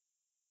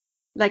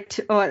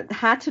 or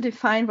hard to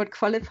define what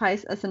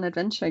qualifies as an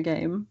adventure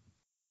game.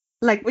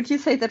 Like, would you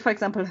say that, for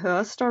example,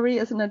 Her Story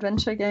is an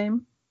adventure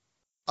game?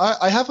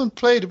 I haven't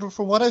played it, but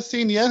from what I've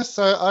seen, yes,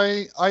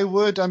 I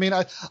would. I mean,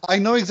 I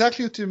know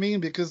exactly what you mean,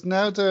 because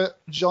now the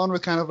genre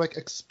kind of like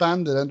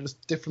expanded and there's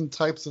different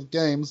types of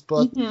games,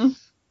 but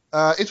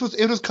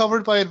it was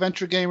covered by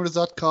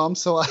AdventureGamers.com,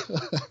 so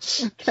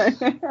Okay.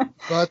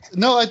 But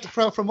no,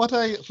 from what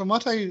I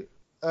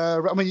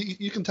mean,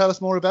 you can tell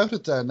us more about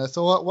it then.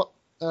 So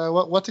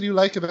what did you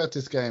like about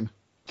this game?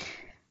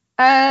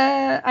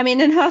 I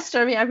mean, in Her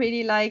Story, I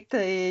really like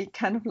the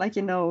kind of like,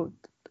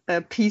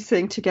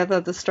 piecing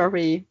together the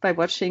story by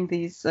watching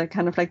these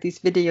kind of like these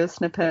video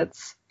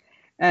snippets,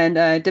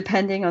 and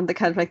depending on the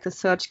kind of like the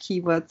search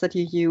keywords that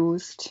you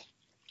used,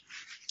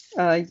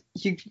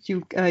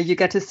 you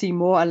get to see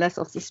more or less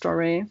of the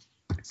story.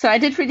 So I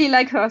did really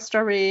like Her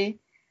Story.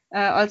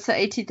 Also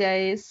 80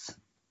 Days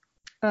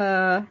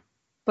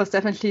was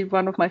definitely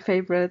one of my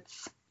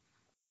favorites.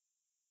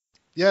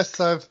 Yes,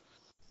 I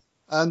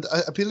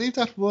believe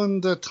that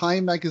won the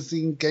Time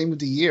Magazine Game of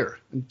the Year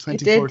in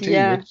 2014. It did,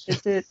 yeah,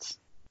 it did.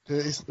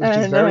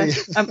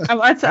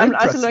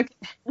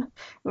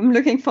 I'm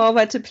looking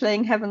forward to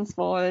playing Heaven's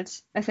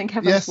Vault. I think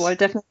Heaven's Vault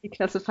definitely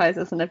classifies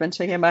as an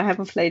adventure game. I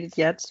haven't played it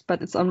yet,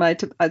 but it's on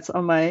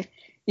my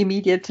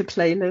immediate to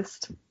play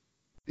list.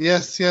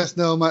 Yes,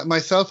 no,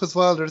 myself as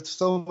well. There's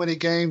so many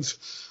games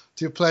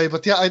to play,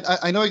 but yeah,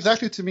 I know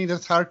exactly what you mean.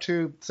 It's hard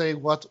to say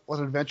what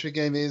an adventure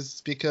game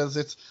is,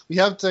 because we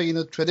have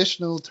the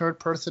traditional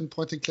third-person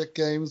point-and-click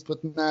games,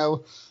 but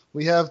now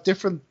we have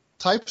different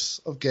types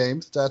of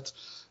games that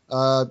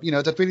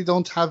that really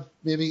don't have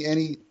maybe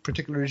any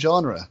particular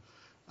genre,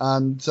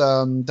 and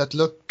that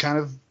look kind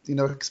of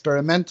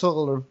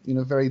experimental, or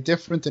very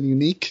different and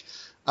unique.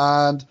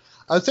 And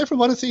I'd say from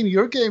what I've seen,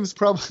 your games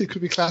probably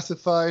could be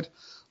classified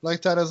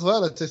like that as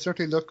well. They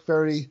certainly look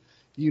very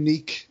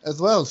unique as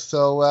well.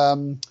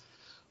 So,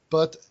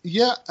 but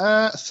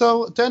yeah.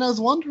 So then I was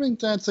wondering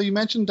then. So you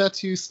mentioned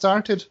that you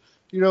started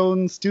your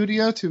own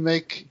studio to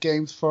make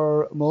games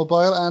for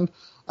mobile, and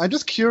I'm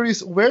just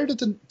curious, where did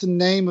the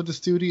name of the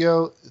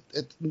studio,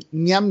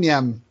 Nyam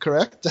Nyam,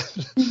 correct?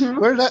 Mm-hmm.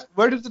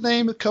 Where did the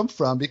name come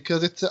from?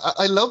 Because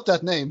I love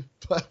that name,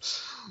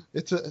 but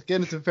it's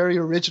a very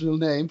original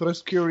name. But I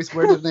was curious,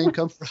 where did the name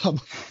come from?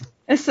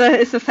 It's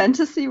a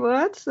fantasy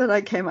word that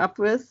I came up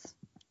with.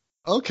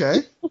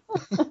 Okay.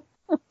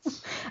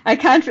 I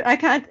can't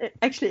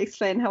actually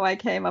explain how I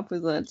came up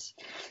with it,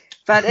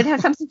 but it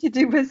has something to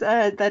do with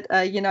that.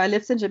 I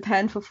lived in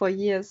Japan for 4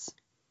 years.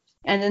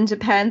 And in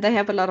Japan, they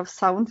have a lot of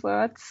sound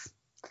words.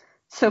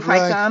 So, for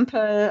example,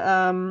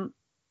 nyan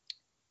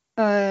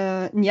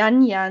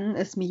nyan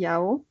is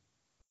meow.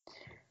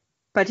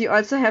 But you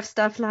also have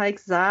stuff like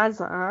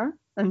zaza.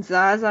 And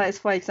zaza is,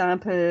 for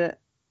example,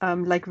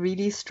 like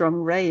really strong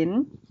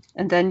rain.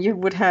 And then you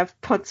would have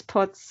pots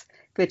pots,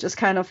 which is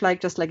kind of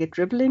like just like a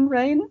dribbling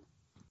rain.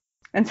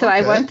 And so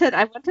I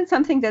wanted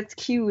something that's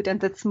cute and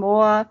that's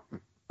more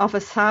of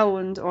a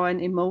sound or an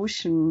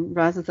emotion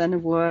rather than a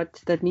word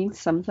that means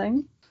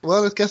something.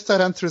 Well, I guess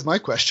that answers my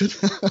question.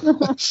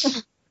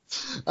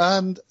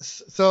 And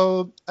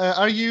so,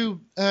 are you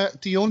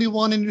the only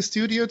one in your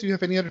studio? Do you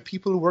have any other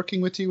people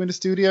working with you in the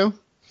studio?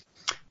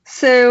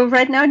 So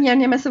right now, Nyam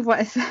Nyam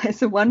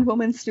is a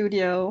one-woman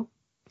studio,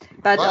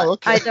 but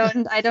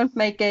I don't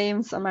make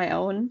games on my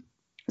own.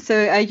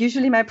 So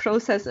usually my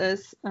process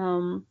is,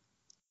 I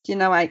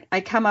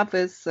come up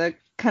with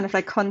kind of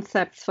like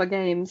concepts for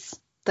games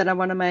that I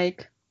want to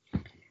make.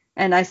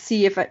 And I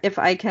see if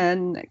I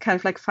can kind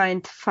of like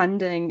find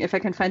funding, if I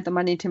can find the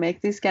money to make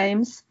these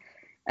games.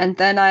 And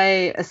then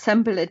I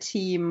assemble a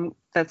team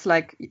that's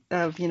like,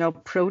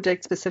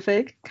 project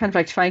specific, kind of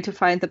like trying to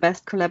find the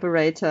best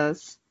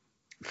collaborators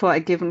for a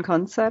given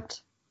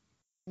concept.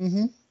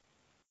 Mm-hmm.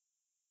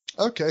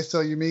 Okay, so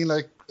you mean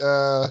like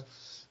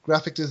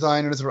graphic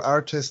designers or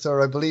artists,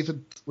 or I believe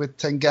with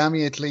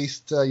Tengami at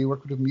least, you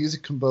work with a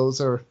music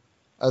composer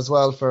as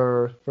well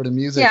for the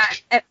music.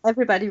 Yeah,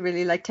 everybody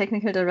really, like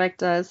technical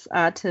directors,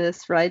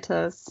 artists,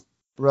 writers.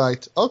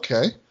 Right,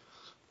 okay.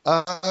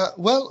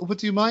 Well,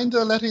 would you mind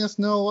letting us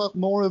know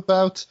more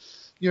about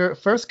your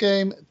first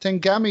game,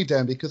 Tengami,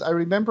 then? Because I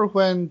remember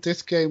when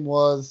this game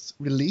was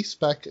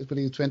released back, I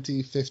believe,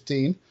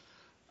 2015.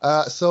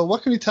 So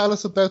what can you tell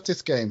us about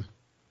this game?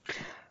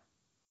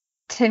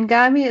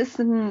 Tengami is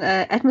an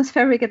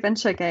atmospheric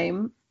adventure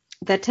game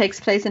that takes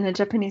place in a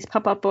Japanese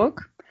pop-up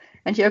book,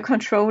 and you're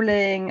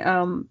controlling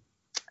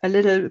a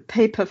little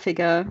paper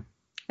figure,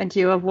 and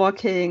you are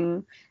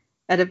walking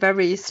at a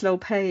very slow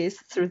pace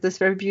through this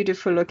very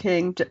beautiful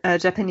looking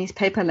Japanese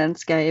paper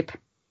landscape.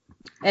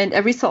 And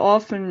every so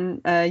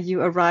often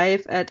you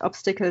arrive at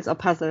obstacles or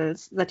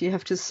puzzles that you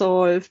have to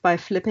solve by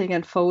flipping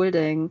and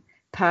folding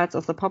parts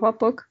of the pop-up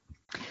book.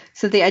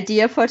 So the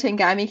idea for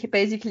Tengami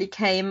basically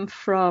came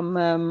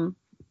from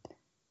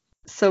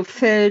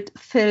Phil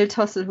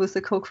Tossell, who's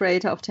the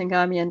co-creator of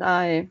Tengami, and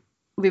I.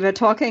 We were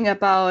talking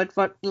about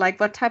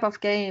what type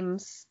of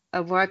games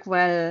work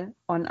well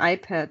on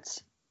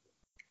iPad.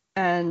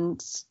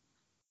 And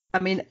I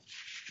mean,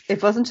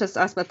 it wasn't just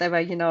us, but there were,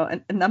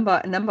 a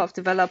number of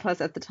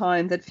developers at the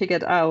time that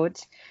figured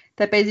out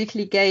that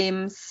basically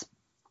games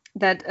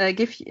that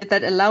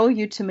that allow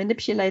you to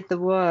manipulate the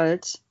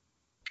world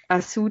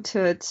are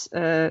suited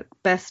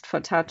best for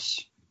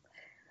touch.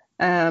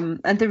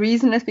 And the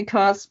reason is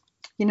because,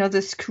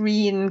 the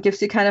screen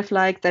gives you kind of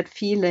like that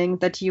feeling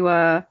that you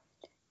are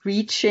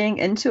reaching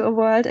into a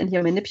world and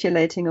you're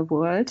manipulating a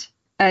world.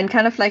 And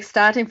kind of like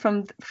starting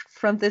from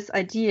this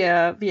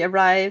idea, we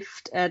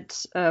arrived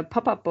at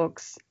pop-up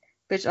books,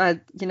 which are,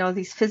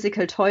 these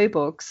physical toy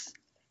books.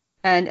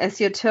 And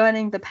as you're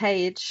turning the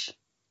page,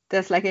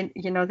 there's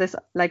there's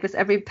like with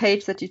every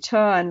page that you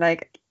turn,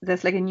 like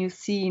there's like a new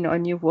scene or a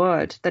new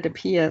world that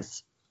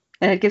appears.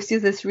 And it gives you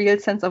this real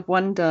sense of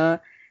wonder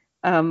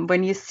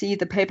when you see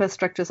the paper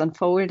structures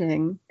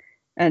unfolding.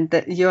 And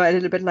that you're a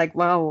little bit like,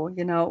 wow,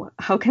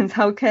 how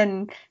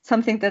can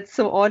something that's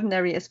so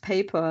ordinary as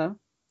paper,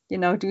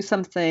 do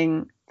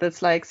something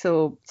that's like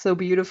so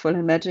beautiful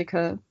and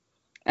magical.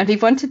 And we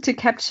wanted to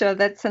capture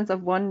that sense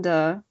of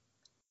wonder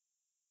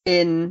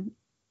in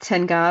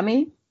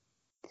Tengami.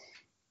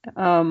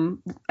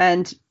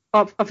 And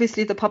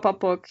obviously the pop-up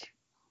book,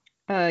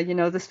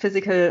 this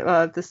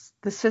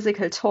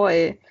physical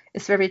toy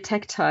is very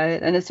tactile,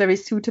 and it's very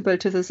suitable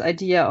to this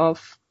idea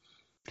of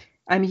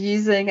I'm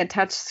using a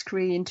touch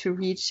screen to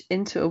reach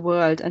into a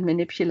world and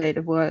manipulate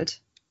a world.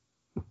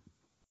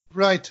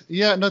 Right.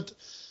 Yeah.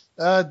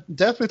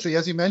 Definitely.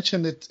 As you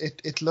mentioned,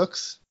 it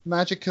looks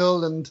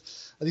magical, and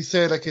as you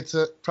say, like it's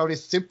probably a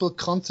simple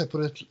concept,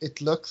 but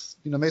it looks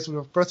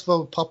amazing. First of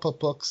all, pop-up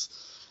books,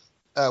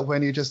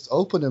 when you just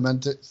open them,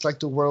 and it's like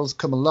the worlds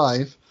come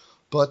alive.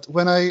 But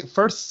when I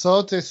first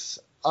saw this,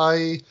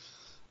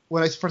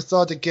 when I first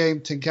saw the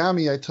game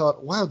Tengami, I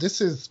thought, wow,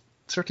 this is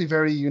certainly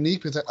very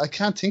unique, because I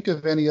can't think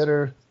of any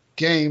other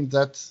game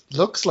that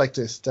looks like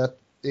this, that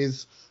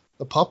is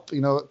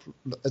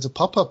as a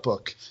pop-up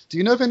book. Do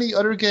you know of any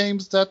other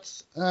games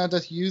that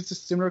use a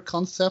similar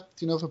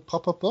concept, of a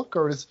pop-up book,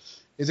 or is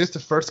this the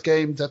first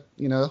game that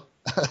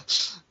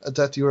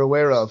that you're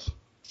aware of?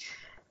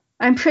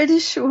 I'm pretty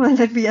sure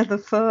that we are the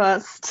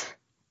first,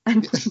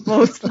 and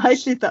most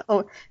likely the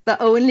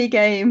only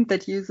game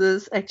that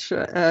uses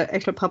actual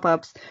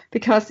pop-ups,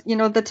 because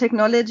the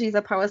technology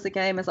that powers the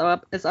game is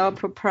our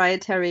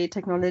proprietary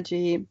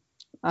technology.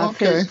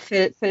 Okay.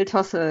 Phil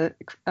Tossell,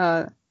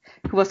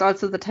 who was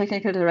also the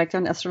technical director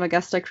on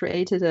Astromagaster,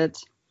 created it,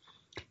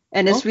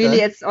 and it's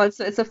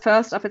it's a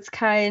first of its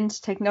kind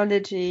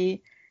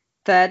technology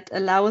that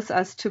allows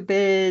us to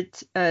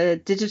build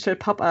digital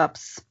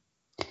pop-ups.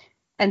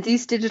 And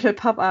these digital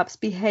pop-ups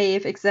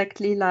behave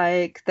exactly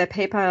like their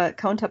paper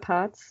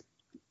counterparts.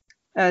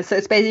 So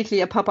it's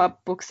basically a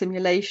pop-up book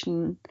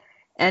simulation.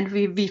 And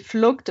we've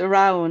looked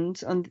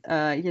around on,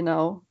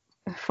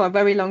 for a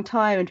very long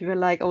time, and we were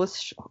like, oh,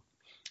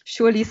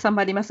 surely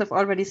somebody must have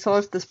already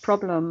solved this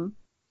problem.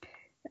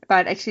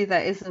 But actually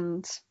there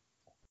isn't.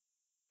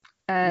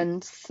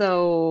 And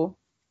so,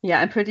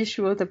 yeah, I'm pretty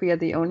sure that we are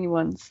the only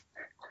ones.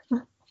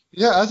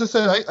 Yeah, as I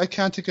said, I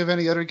can't think of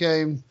any other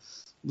game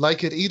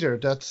like it either.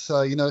 That's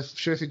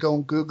sure, if you go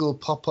and Google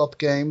pop-up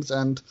games,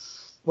 and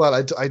well,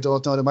 I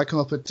don't know, they might come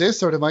up with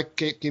this, or they might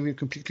give you a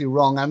completely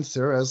wrong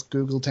answer, as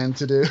Google tends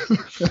to do.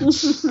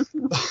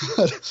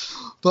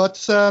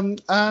 But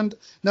and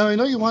now I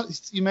know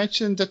you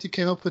mentioned that you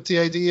came up with the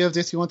idea of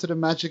this. You wanted a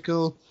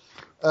magical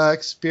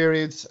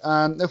experience,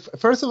 and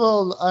first of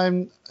all,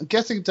 I'm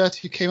guessing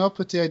that you came up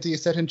with the idea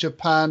set in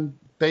Japan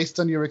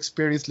based on your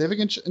experience living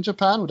in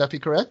Japan. Would that be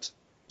correct?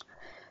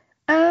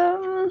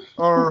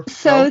 Or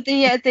so no?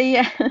 the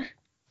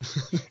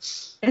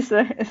it's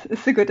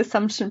a good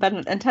assumption, but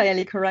not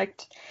entirely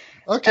correct.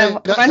 Okay,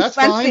 that's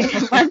fine.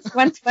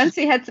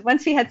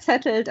 Once we had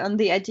settled on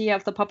the idea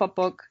of the pop-up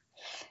book,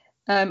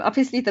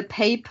 obviously the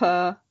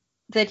paper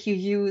that you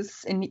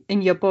use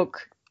in your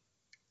book,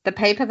 the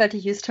paper that you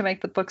use to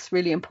make the book's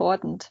really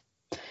important.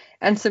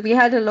 And so we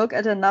had a look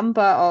at a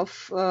number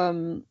of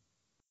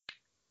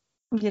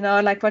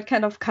like what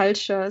kind of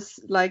cultures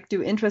like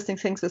do interesting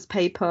things with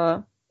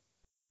paper.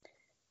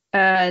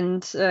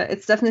 And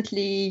it's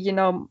definitely,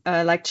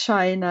 like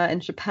China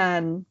and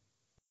Japan,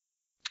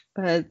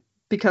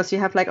 because you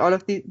have like all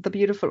of the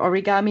beautiful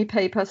origami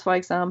papers, for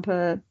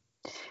example.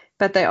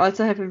 But they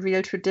also have a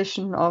real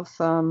tradition of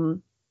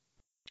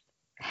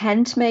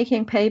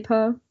hand-making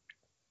paper.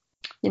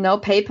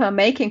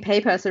 making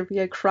paper is a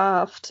real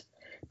craft,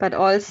 but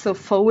also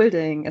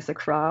folding is a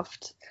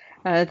craft.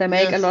 They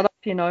make a lot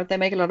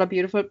of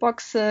beautiful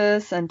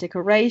boxes and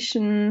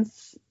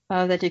decorations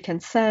that you can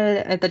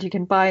sell, that you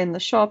can buy in the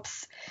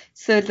shops.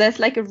 So there's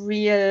like a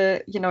real,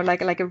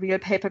 like a real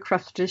paper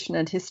craft tradition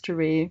and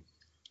history.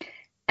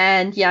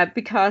 And yeah,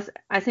 because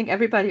I think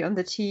everybody on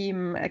the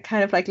team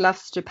kind of like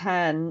loves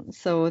Japan.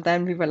 So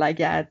then we were like,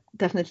 yeah,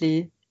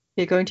 definitely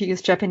we're going to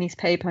use Japanese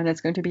paper, and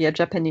it's going to be a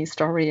Japanese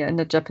story and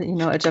a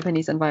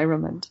Japanese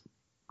environment.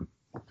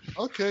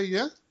 Okay,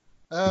 yeah.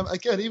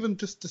 Again, even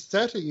just the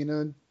setting,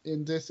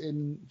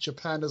 in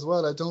Japan as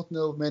well. I don't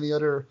know of many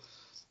other,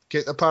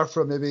 apart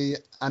from maybe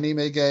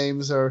anime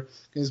games or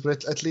games,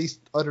 but at least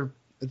other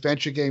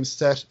adventure games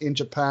set in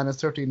Japan, and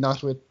certainly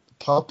not with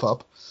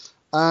pop-up.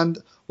 And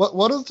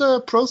what is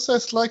the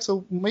process like?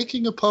 So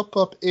making a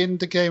pop-up in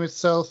the game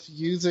itself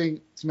using,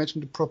 you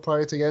mentioned the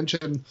proprietary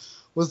engine,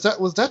 was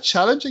that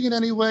challenging in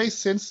any way,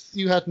 since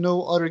you had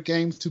no other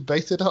games to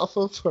base it off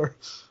of,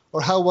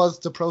 or how was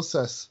the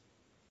process?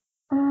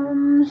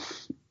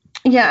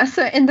 Yeah,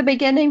 so in the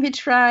beginning we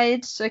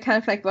tried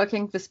kind of like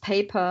working with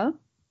paper,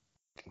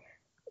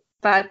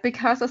 but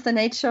because of the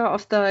nature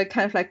of the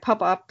kind of like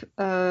pop-up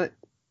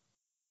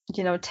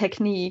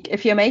technique,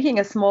 if you're making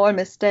a small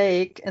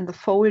mistake in the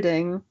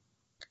folding,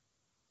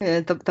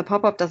 the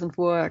pop-up doesn't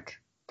work.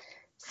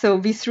 So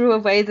we threw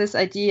away this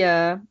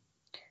idea,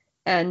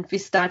 and we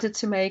started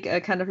to make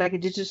a kind of like a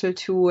digital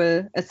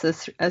tool.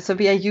 So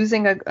we are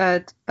using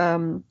a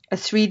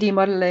 3D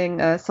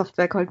modeling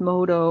software called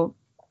Modo,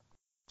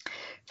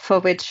 for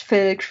which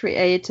Phil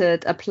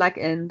created a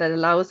plugin that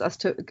allows us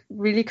to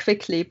really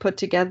quickly put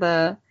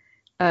together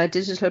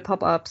digital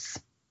pop-ups.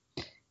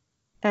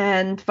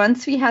 And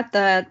once we had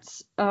that,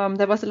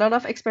 there was a lot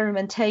of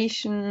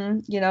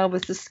experimentation,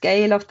 with the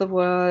scale of the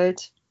world,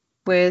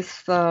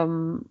 with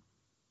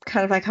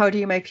kind of like how do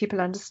you make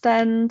people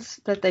understand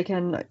that they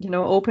can,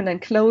 open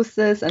and close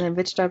this, and in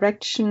which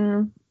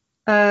direction.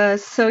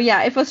 So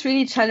yeah, it was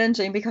really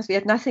challenging because we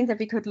had nothing that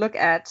we could look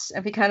at,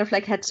 and we kind of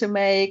like had to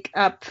make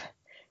up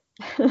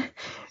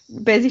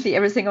basically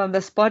everything on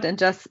the spot, and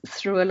just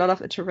through a lot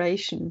of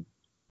iteration.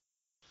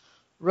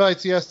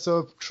 Right, yes.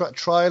 So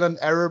trial and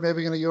error,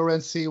 maybe in your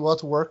end, see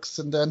what works,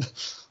 and then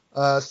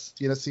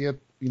see it,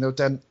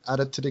 then add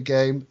it to the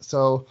game.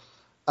 So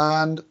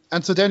and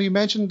so then you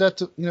mentioned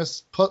that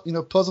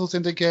puzzles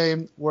in the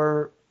game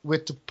were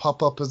with the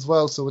pop-up as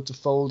well, so with the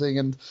folding,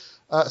 and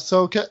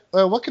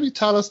what can you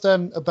tell us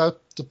then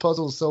about the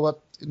puzzles? So what,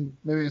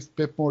 maybe a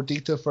bit more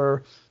detail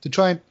for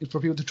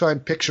people to try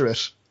and picture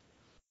it.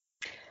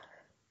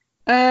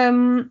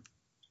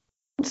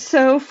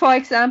 So for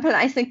example,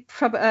 I think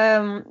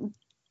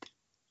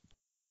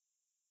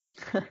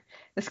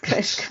it's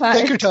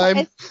take your time.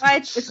 It's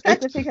quite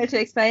difficult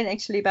to explain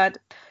actually, but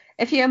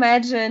if you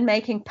imagine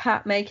making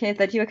it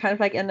that you're kind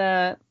of like in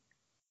a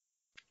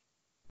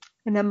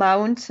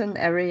mountain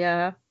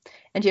area,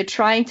 and you're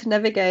trying to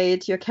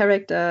navigate your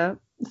character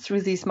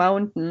through these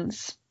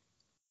mountains,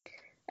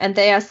 and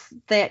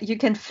you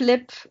can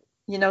flip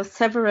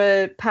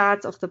several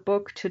parts of the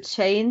book to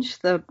change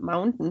the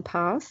mountain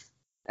path,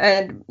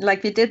 and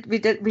like we did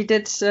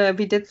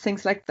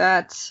things like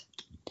that.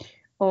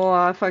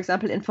 Or for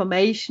example,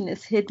 information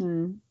is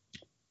hidden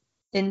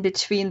in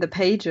between the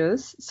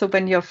pages, so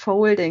when you're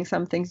folding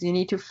some things, you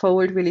need to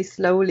fold really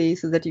slowly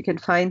so that you can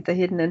find the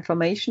hidden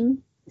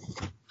information,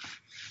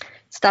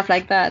 stuff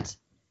like that.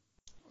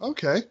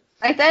 Okay.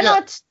 Like they're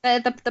not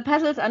the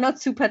puzzles are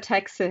not super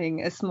taxing.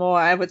 It's more,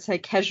 I would say,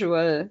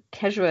 casual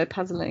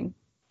puzzling.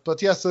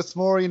 But yes, it's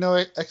more,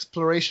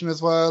 exploration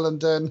as well, and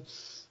then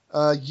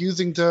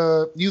using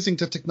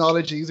the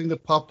technology, using the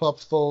pop-up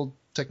fold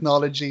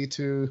technology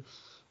to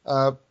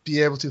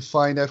be able to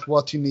find out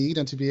what you need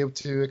and to be able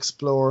to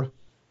explore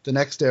the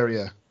next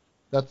area.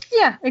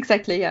 Yeah,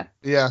 exactly. Yeah.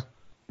 Yeah.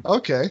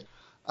 Okay.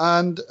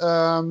 And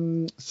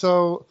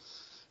so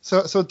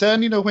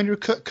then when you're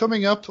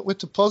coming up with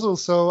the puzzle,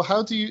 so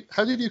how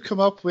did you come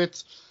up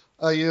with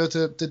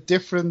the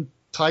different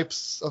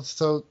types of,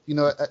 so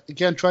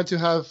again, trying to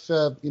have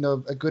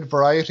a good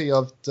variety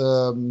of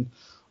the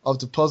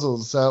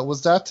puzzles.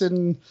 Was that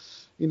in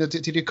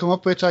did you come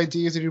up with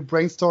ideas? Did you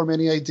brainstorm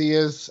any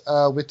ideas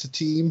with the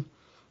team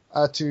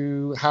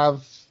to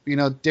have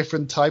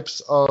different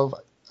types of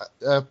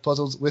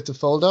puzzles with the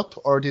fold up,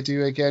 or did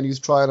you again use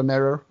trial and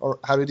error, or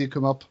how did you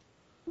come up?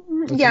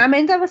 Yeah, I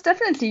mean, there was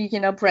definitely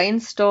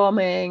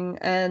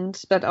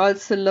brainstorming, but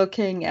also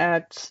looking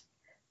at,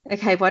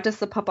 okay, what is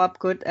the pop-up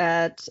good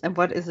at, and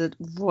what is it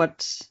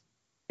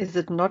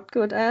not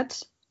good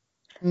at?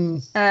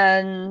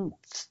 And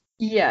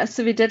yeah,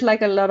 so we did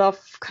like a lot of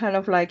kind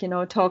of like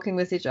talking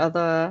with each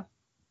other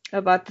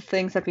about the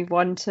things that we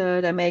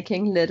wanted, and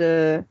making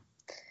little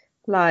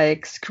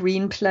like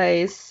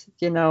screenplays,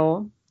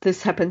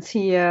 this happens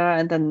here,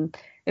 and then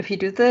if you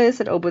do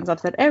this, it opens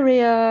up that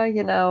area,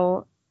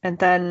 and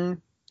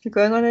then you're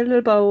going on a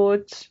little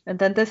boat, and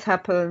then this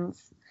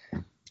happens.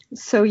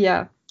 So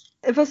yeah,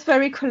 it was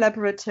very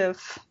collaborative.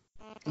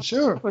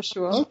 Sure. For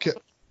sure.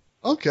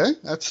 Okay.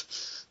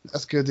 That's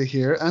That's good to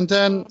hear. And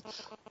then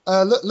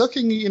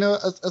looking,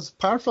 as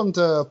apart from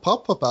the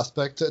pop-up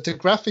aspect, the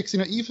graphics,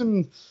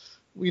 even,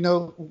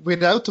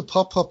 without the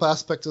pop-up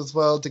aspect as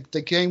well,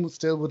 the game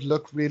still would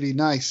look really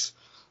nice.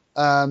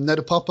 Now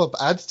the pop-up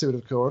adds to it,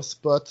 of course,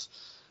 but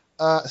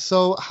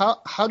so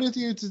how did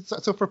you?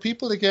 So for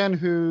people again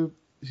who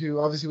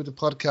obviously with the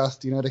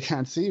podcast, they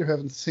can't see or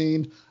haven't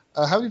seen,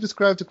 how do you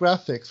describe the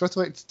graphics? First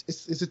of all,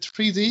 is it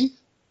 3D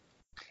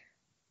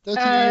that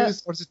you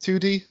use, or is it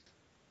 2D?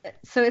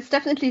 So it's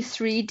definitely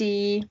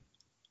 3D,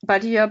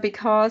 but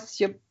because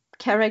your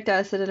character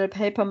is a little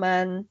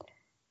paperman,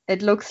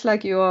 it looks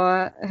like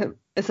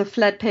it's a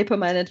flat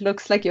paperman. It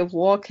looks like you're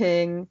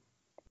walking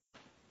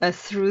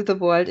through the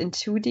world in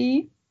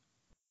 2D.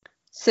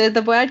 So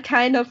the world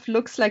kind of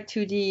looks like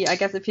 2D, I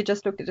guess, if you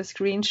just look at a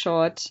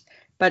screenshot.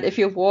 But if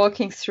you're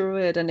walking through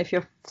it and if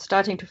you're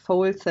starting to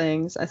fold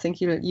things, I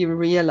think you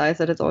realize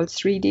that it's all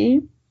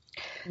 3D.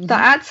 Mm-hmm. The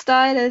art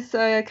style is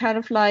kind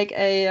of like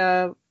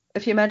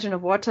if you imagine a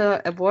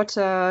watercolor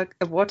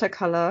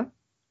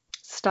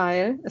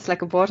style. It's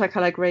like a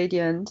watercolor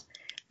gradient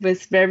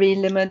with very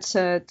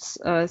limited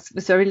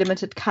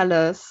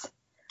colors.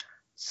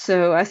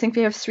 So I think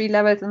we have 3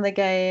 levels in the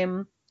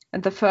game,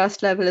 and the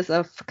first level is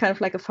kind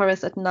of like a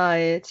forest at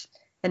night,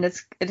 and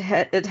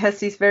it has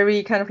these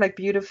very kind of like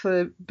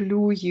beautiful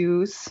blue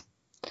hues,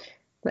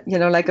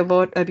 like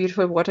a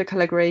beautiful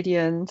watercolor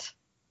gradient.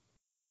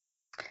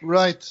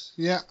 Right.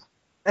 Yeah.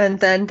 And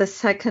then the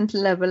second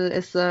level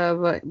is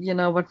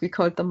what we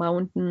call the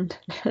mountain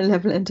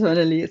level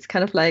internally. It's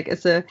kind of like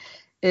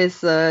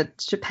is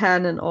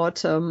Japan in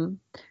autumn,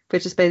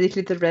 which is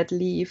basically the red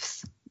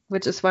leaves,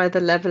 which is why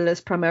the level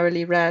is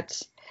primarily red.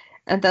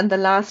 And then the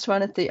last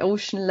one is the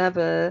ocean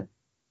level,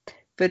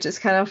 which is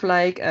kind of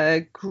like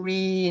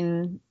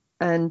green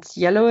and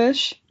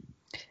yellowish.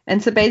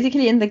 And so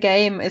basically in the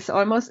game, it's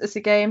a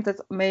game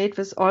that's made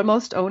with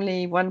almost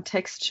only one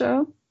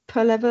texture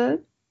per level.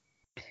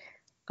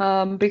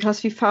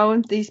 Because we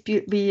found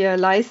we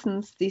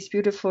licensed these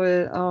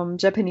beautiful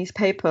Japanese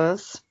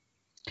papers,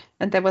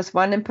 and there was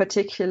one in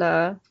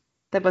particular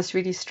that was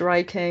really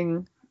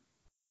striking,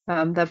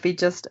 that we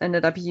just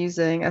ended up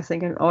using, I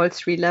think, in all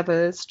 3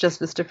 levels,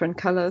 just with different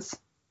colors.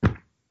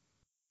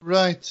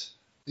 Right.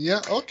 Yeah.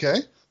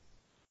 Okay.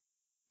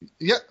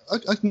 Yeah.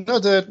 I know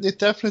that it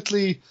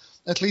definitely,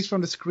 at least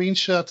from the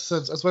screenshots,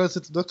 as well as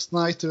it looks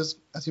nice. There's,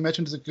 as you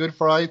mentioned, there's a good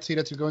variety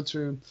that you're going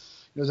through.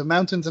 The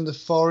mountains and the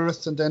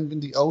forest, and then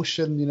in the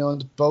ocean, and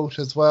the boat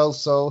as well.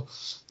 So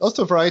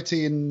also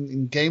variety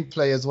in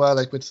gameplay as well,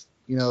 like with,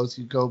 as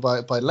you go by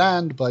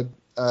land, by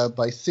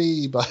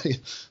sea,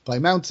 by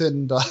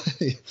mountain,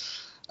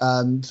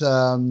 and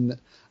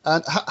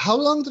how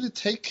long did it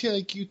take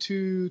you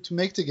to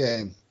make the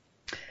game?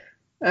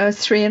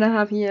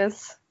 3.5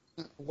 years.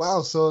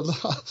 Wow, so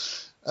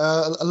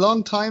a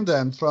long time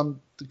then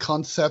from the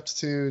concept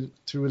to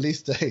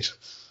release date.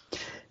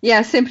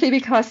 Yeah, simply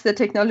because the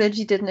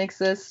technology didn't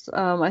exist.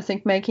 I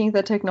think making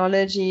the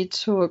technology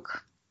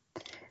took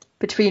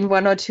between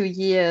 1 or 2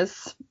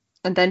 years.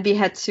 And then we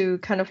had to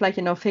kind of like,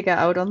 figure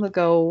out on the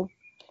go,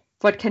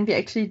 what can we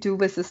actually do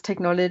with this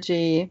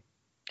technology,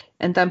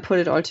 and then put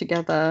it all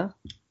together.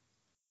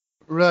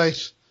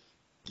 Right.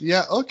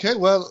 Yeah. Okay.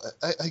 Well,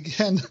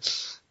 again,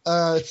 it's,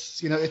 I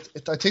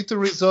think the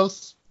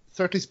results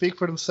certainly speak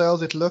for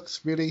themselves. It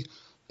looks really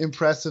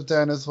impressive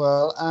then as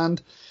well.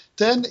 And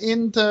then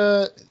in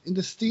the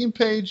Steam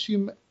page,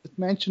 you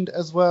mentioned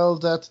as well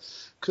that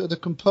the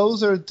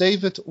composer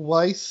David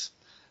Weiss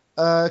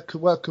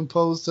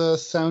composed the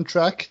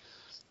soundtrack.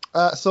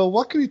 So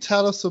what can you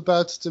tell us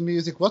about the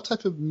music? What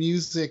type of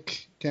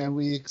music can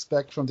we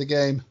expect from the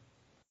game?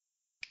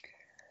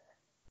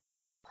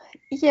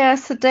 Yeah,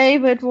 so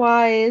David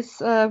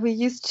Weiss, we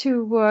used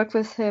to work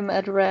with him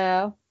at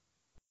Rare,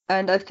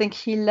 and I think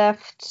he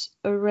left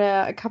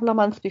Rare a couple of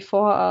months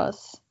before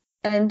us.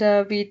 And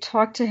we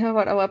talked to him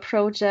about our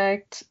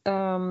project,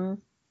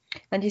 and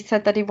he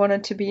said that he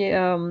wanted to be,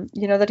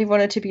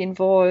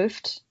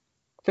 involved,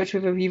 which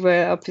we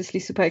were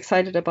obviously super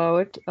excited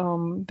about,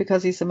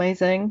 because he's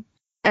amazing.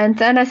 And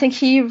then I think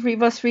he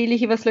was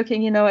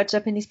looking, at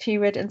Japanese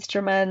period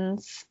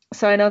instruments.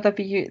 So I know that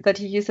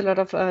he used a lot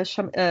of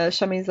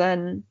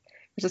shamisen,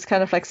 which is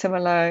kind of like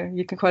similar.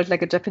 You can call it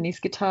like a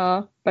Japanese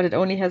guitar, but it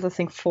only has, I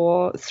think,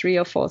 3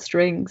 or 4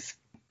 strings.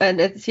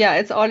 And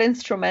it's all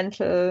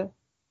instrumental.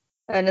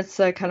 And it's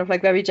kind of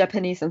like very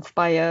Japanese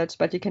inspired,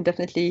 but you can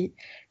definitely,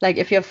 like,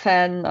 if you're a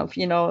fan of,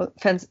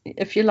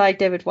 if you like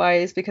David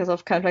Weiss because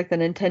of kind of like the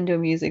Nintendo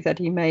music that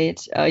he made,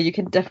 you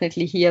can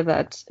definitely hear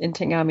that in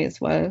Tengami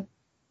as well.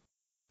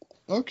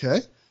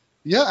 Okay.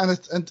 Yeah,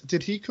 and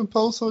did he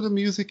compose all the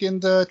music in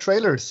the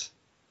trailers?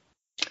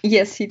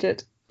 Yes, he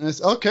did.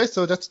 Okay,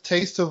 so that's a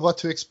taste of what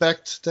to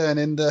expect then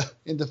in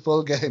the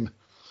full game.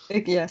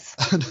 Yes.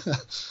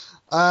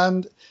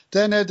 And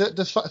then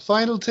the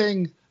final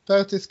thing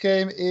about this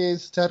game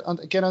is that on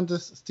the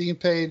Steam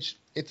page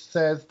it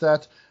says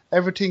that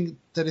everything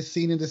that is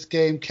seen in this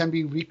game can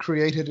be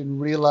recreated in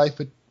real life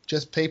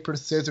just paper,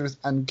 scissors,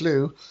 and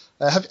glue.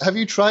 Have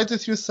you tried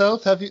this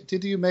yourself?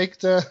 Did you make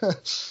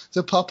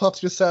the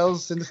pop-ups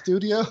yourselves in the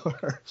studio?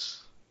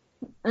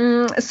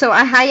 So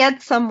I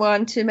hired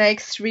someone to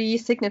make 3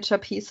 signature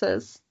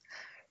pieces.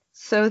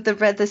 So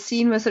the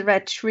scene with the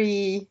red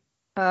tree,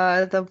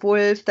 the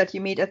wolf that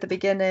you meet at the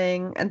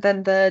beginning, and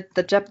then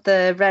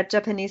the red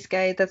Japanese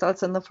gate that's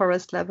also in the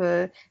forest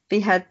level. We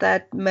had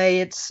that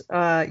made,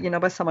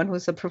 by someone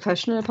who's a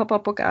professional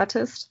pop-up book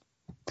artist.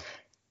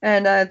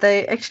 And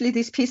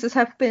these pieces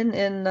have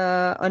been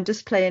on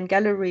display in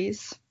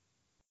galleries.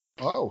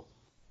 Oh.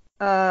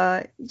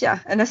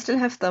 And I still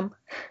have them.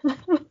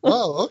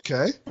 Oh,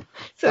 okay.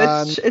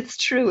 So it's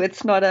true.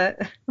 It's not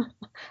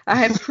I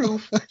have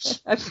proof.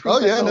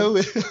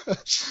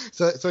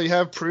 So you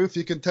have proof.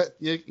 You can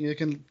you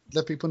can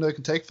let people know you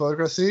can take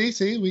photographs.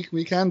 See,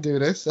 we can do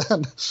this.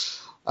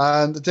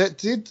 And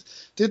did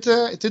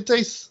they?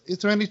 Is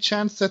there any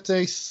chance that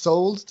they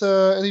sold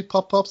any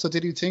pop-ups, or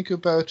did you think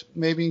about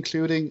maybe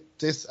including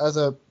this as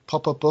a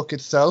pop-up book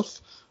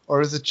itself,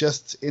 or is it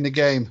just in a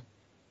game?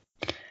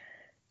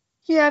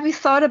 Yeah, we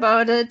thought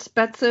about it,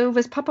 but so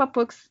with pop-up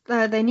books,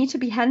 they need to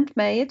be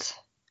handmade,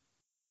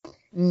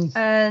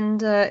 and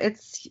there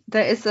is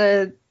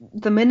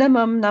the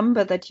minimum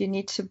number that you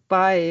need to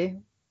buy.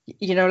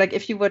 Like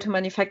if you were to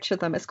manufacture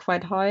them, is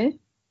quite high,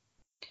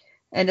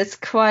 and it's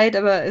quite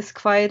a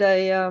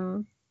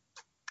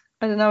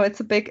I don't know. It's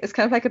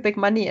kind of like a big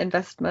money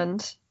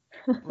investment.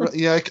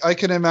 Yeah, I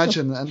can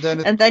imagine.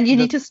 And then you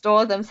need to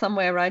store them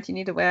somewhere, right? You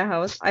need a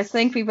warehouse. I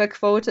think we were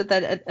quoted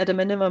that at a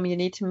minimum you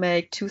need to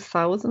make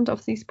 2,000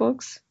 of these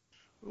books.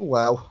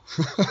 Wow.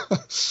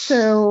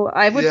 So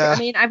I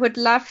would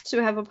love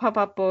to have a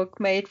pop-up book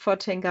made for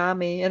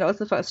Tengami and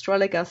also for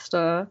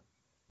Astrologaster,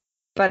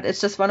 but it's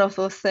just one of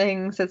those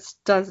things that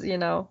does,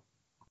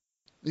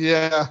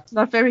 Yeah.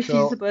 Not very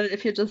feasible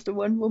if you're just a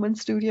one-woman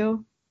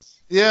studio.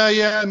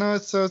 Yeah, no.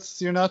 So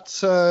you're not,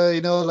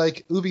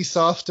 like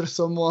Ubisoft or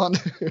someone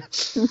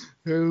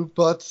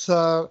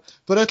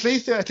but at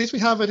least we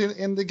have it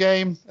in the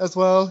game as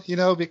well,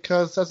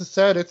 because as I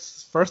said,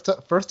 it's first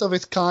of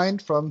its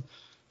kind from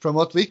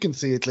what we can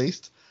see at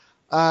least.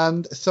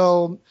 And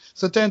so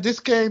then this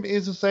game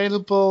is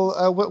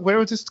available. Where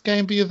would this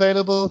game be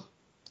available?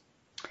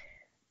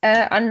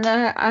 On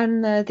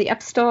the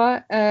App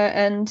Store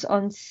and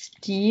on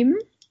Steam.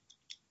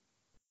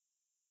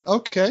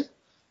 Okay.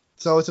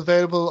 So it's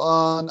available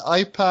on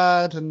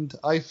iPad and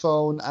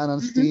iPhone and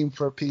on Steam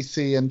for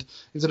PC. And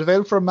is it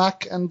available for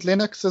Mac and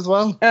Linux as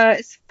well?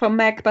 It's for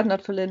Mac, but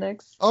not for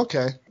Linux.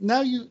 Okay.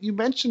 Now, you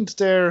mentioned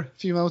there a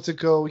few moments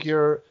ago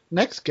your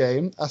next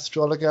game,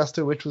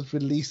 Astrologaster, which was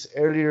released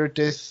earlier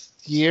this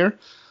year.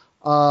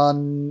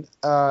 And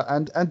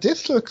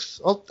this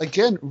looks,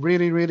 again,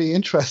 really, really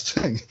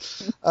interesting.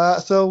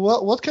 So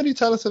what can you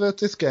tell us about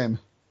this game?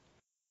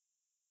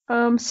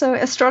 So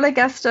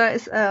Astrologaster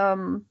is...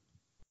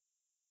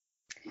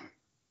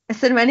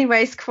 it's in many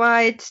ways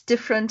quite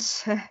different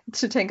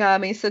to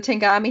Tengami. So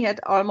Tengami had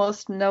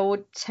almost no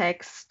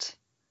text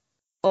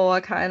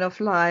or kind of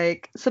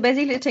like... So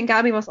basically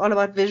Tengami was all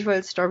about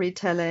visual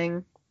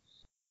storytelling.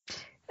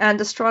 And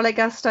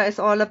Astrologaster is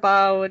all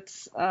about,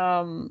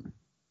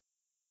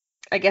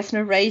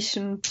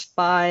 narration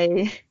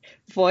by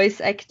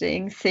voice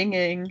acting,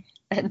 singing,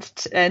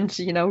 and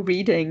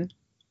reading.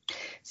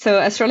 So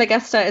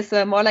Astrologaster is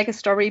more like a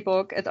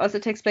storybook. It also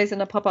takes place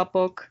in a pop-up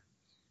book.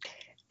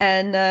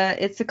 And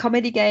it's a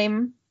comedy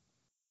game.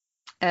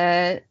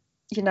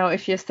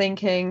 If you're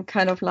thinking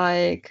kind of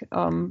like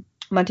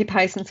Monty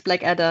Python's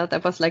Blackadder,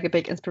 that was like a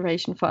big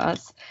inspiration for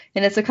us.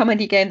 And it's a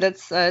comedy game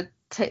that's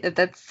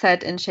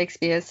set in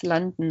Shakespeare's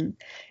London.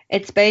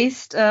 It's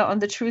based on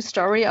the true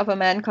story of a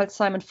man called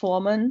Simon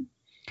Foreman.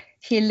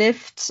 He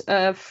lived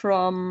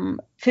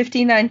from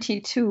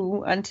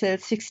 1592 until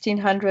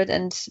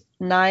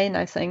 1609,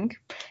 I think,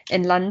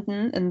 in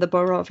London, in the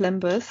borough of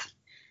Lambeth.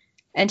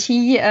 And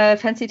he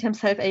fancied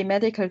himself a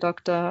medical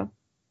doctor,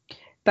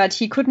 but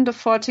he couldn't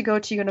afford to go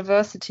to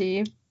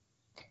university.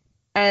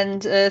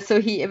 And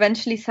so he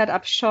eventually set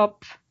up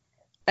shop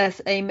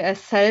as a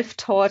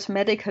self-taught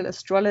medical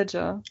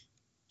astrologer.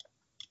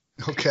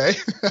 Okay,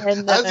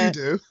 and, as you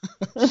do.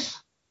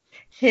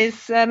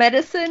 His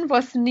medicine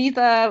was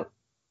neither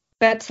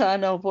better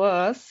nor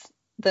worse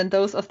than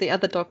those of the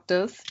other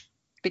doctors,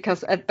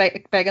 because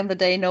back in the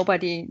day,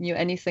 nobody knew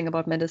anything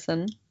about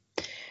medicine.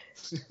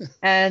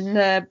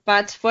 And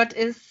but what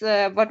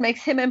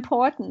makes him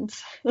important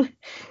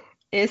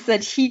is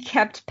that he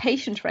kept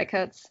patient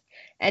records,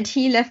 and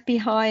he left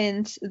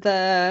behind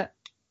the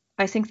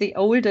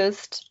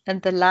oldest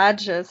and the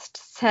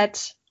largest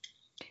set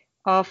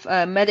of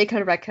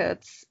medical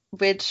records,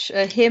 which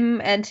him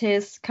and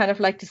his kind of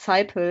like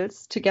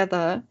disciples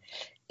together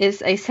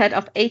is a set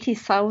of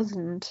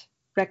 80,000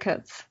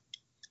 records.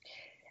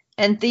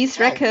 And these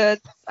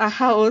records are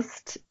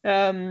housed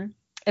in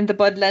the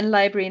Bodleian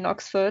Library in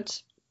Oxford.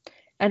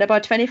 And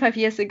about 25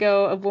 years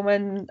ago, a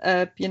woman,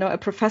 a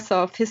professor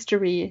of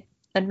history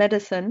and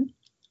medicine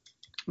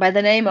by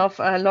the name of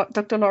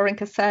Dr. Lauren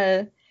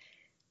Cassell,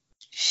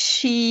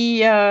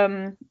 she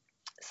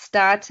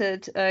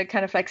started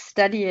kind of like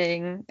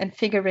studying and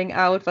figuring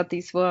out what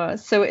these were.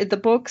 So in the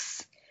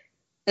books,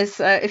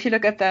 if you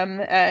look at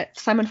them,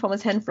 Simon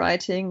Forman's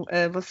handwriting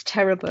was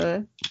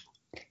terrible.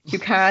 You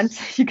can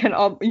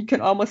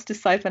almost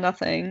decipher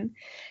nothing,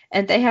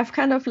 and they have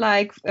kind of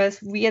like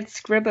weird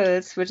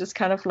scribbles, which is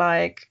kind of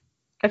like,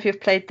 if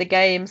you've played the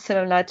game,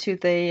 similar to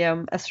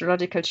the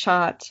astrological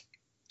chart.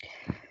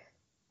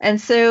 And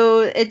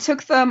so it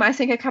took them, I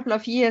think, a couple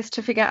of years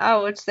to figure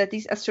out that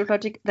these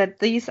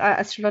are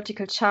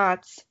astrological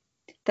charts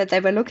that they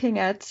were looking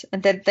at,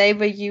 and that they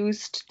were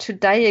used to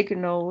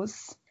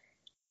diagnose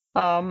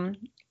a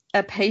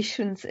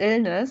patient's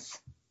illness,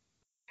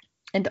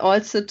 and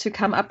also to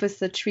come up with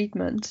the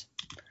treatment.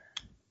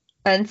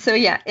 And so,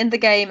 yeah, in the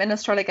game, in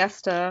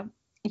Astrologaster,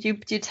 you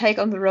take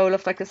on the role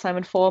of Dr.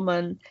 Simon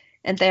Forman,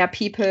 and there are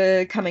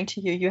people coming to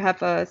you. You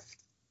have, I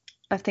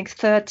think,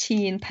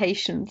 13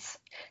 patients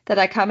that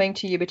are coming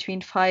to you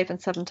between 5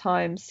 and 7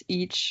 times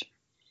each.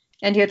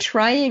 And you're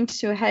trying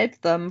to help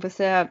them with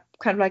their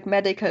kind of like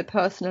medical,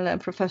 personal,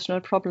 and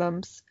professional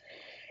problems.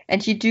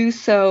 And you do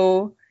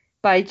so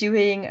by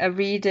doing a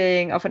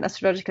reading of an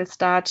astrological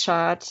star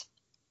chart,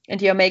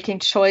 and you're making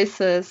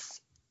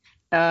choices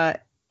in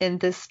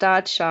this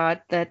star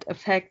chart that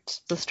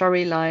affect the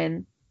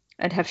storyline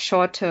and have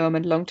short-term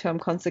and long-term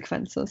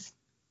consequences.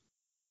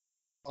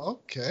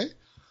 Okay.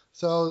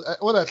 So,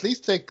 well, at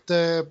least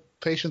the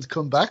patients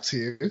come back to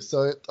you.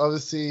 So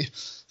obviously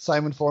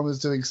Simon Forman is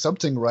doing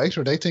something right,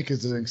 or they think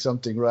he's doing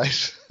something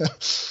right.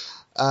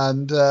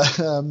 And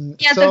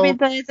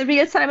the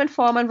real Simon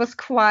Forman was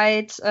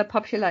quite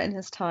popular in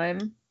his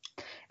time,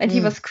 and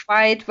he was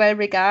quite well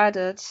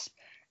regarded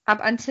up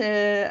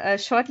until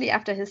shortly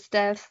after his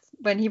death,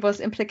 when he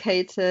was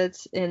implicated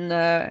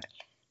in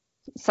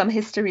some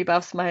history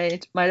buffs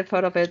might have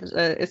heard of it.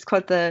 It's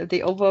called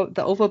the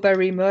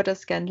Overbury murder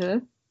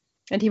scandal,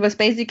 and he was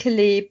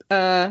basically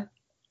after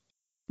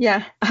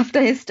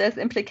his death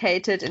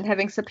implicated in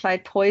having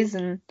supplied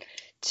poison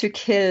to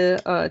kill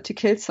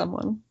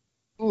someone.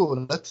 Oh,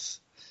 that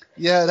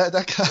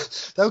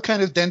would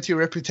kind of dent your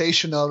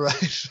reputation, all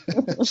right.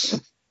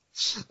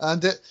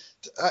 And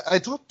I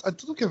don't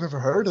think I've ever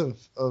heard of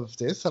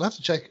this. I'll have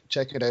to check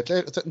it out.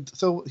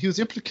 So he was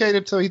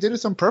implicated. So he did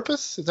it on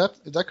purpose. Is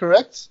that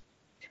correct?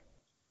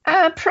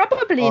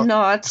 Probably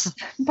not.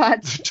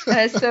 But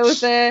so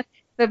the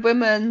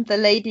women, the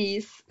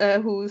ladies,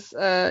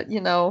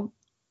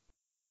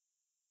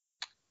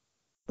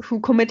 who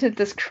committed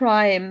this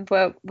crime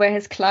were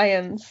his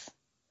clients,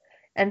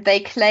 and they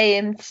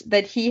claimed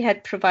that he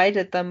had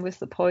provided them with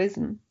the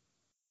poison.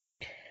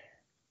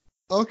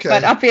 Okay.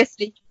 But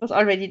obviously he was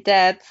already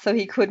dead, so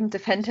he couldn't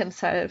defend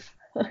himself.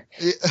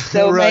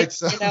 So right.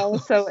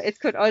 So it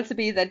could also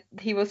be that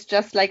he was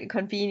just like a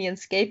convenient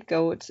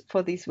scapegoat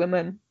for these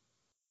women.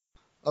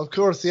 Of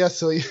course, yeah.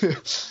 So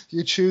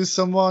you choose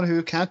someone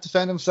who can't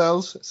defend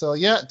themselves. So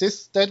yeah,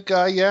 this dead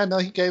guy, yeah, no,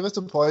 he gave us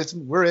the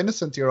poison. We're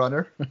innocent, Your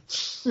Honor.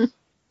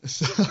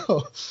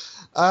 So,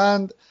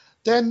 and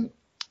then,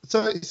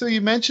 so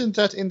you mentioned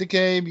that in the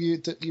game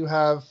you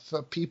have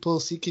people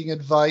seeking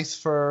advice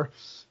for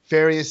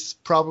various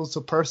problems,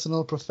 so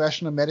personal,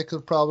 professional,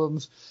 medical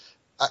problems.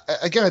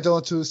 Again, I don't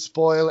want to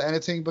spoil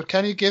anything, but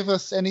can you give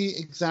us any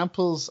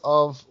examples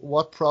of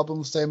what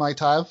problems they might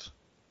have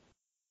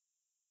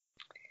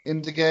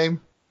in the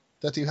game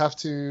that you have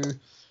to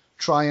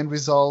try and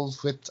resolve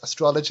with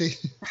astrology?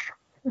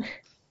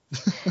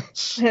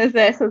 So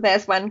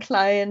there's one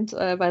client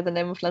by the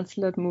name of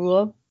Lancelot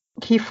Moore.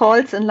 He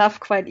falls in love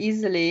quite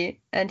easily,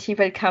 and he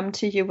will come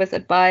to you with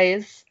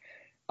advice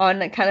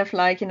on kind of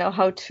like,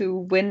 how to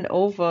win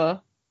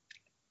over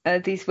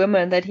these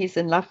women that he's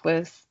in love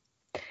with.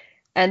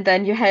 And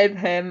then you help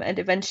him, and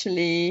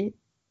eventually,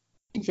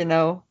 he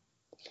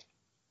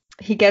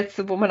gets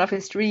the woman of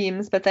his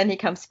dreams, but then he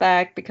comes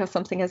back because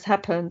something has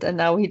happened, and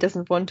now he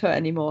doesn't want her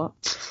anymore.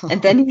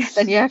 And then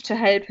you have to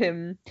help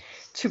him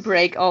to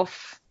break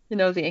off,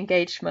 the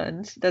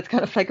engagement. That's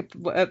kind of like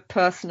a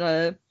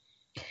personal,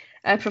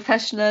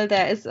 professional.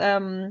 There is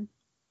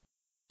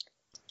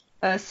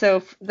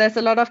so there's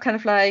a lot of kind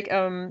of like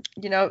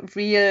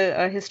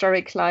real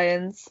historic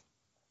clients.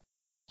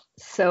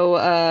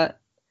 So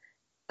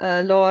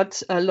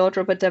Lord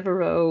Robert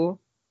Devereux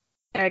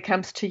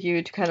comes to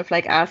you to kind of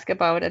like ask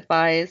about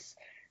advice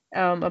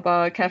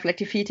about kind of like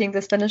defeating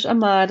the Spanish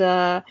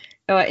Armada,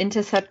 or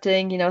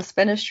intercepting,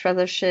 Spanish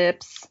treasure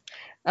ships,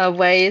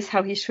 ways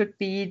how he should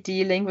be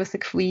dealing with the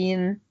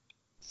Queen.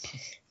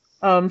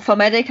 For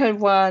medical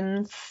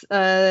ones,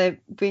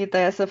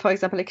 there's, for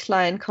example, a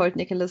client called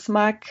Nicholas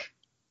Mack,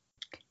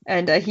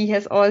 and he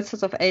has all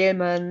sorts of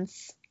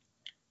ailments.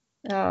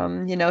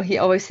 He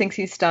always thinks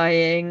he's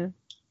dying,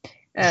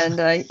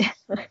 and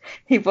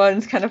he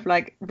wants kind of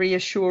like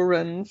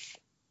reassurance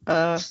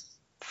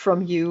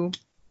from you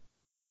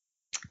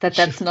that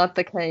that's not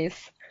the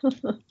case.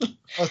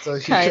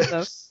 Kind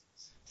of.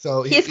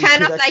 So he's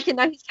kind of like, he's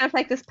kind of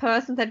like this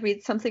person that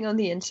reads something on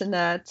the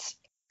internet,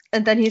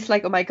 and then he's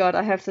like, "Oh my God,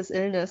 I have this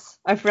illness.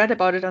 I've read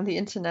about it on the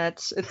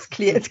internet. It's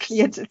clear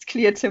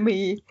to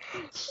me."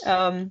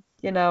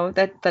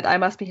 that I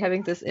must be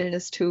having this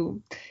illness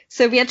too.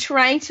 So we are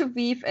trying to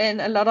weave in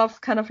a lot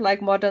of kind of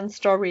like modern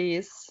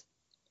stories,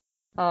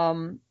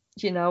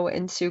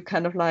 into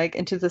kind of like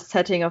into the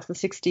setting of the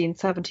 16th,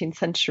 17th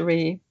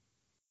century,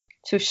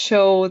 to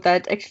show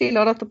that actually a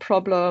lot of the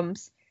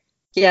problems,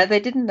 they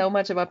didn't know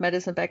much about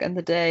medicine back in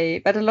the day,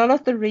 but a lot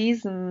of the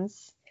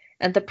reasons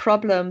and the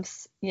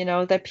problems,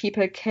 that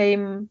people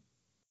came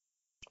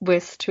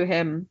with to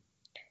him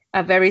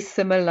are very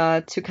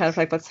similar to kind of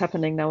like what's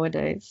happening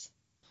nowadays.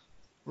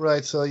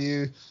 Right, so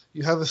you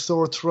have a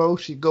sore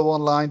throat, you go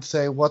online,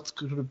 say what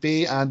could it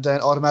be, and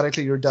then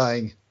automatically you're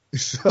dying.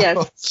 So,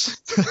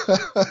 yes.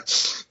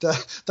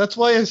 That's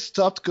why I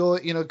stopped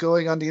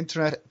going on the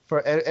internet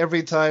for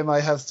every time I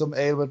have some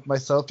ailment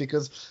myself,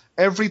 because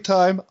every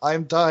time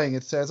I'm dying,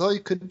 it says, "Oh,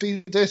 it could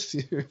be this.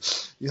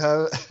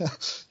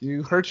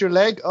 You hurt your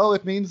leg. Oh,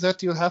 it means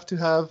that you have to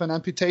have an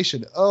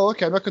amputation. Oh,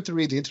 okay, I'm not going to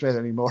read the internet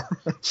anymore."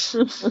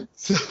 So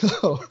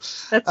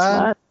that's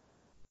smart.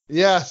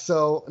 Yeah,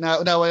 so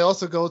now I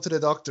also go to the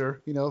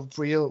doctor,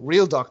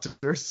 real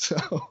doctors,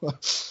 so,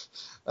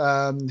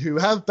 who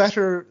have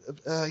better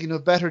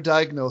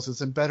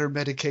diagnosis and better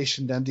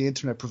medication than the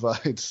internet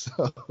provides.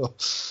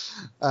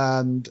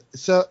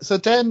 So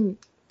then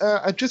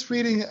I'm just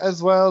reading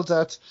as well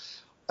that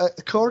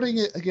according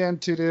again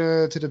to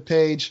the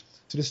page,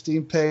 to the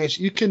Steam page,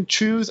 you can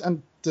choose,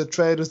 and the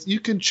traders,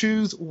 you can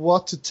choose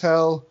what to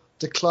tell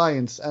the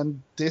clients,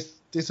 and this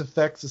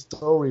affects the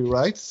story,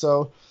 right?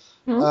 So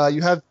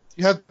you have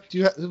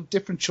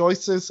different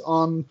choices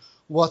on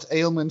what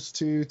ailments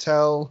to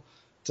tell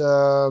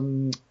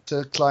the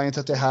client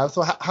that they have.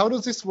 So how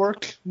does this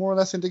work more or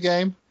less in the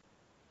game?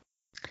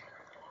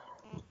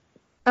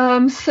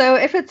 So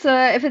if it's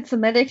a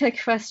medical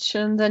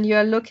question, then you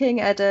are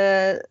looking at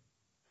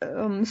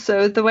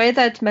so the way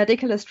that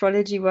medical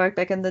astrology worked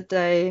back in the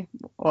day,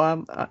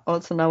 or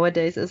also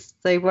nowadays, is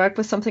they work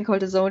with something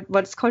called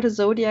what's called a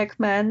zodiac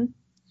man.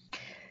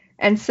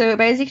 And so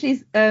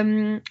basically,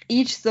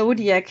 each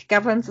zodiac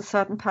governs a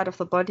certain part of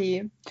the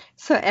body.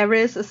 So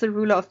Aries is the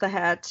ruler of the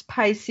head,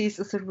 Pisces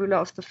is the ruler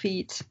of the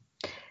feet.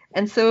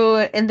 And so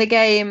in the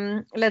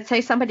game, let's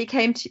say somebody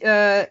came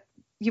to,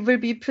 you will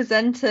be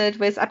presented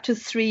with up to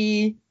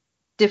 3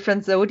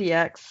 different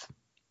zodiacs.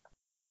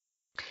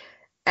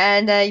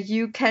 And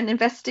you can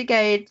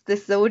investigate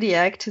this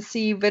zodiac to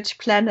see which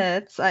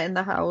planets are in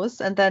the house.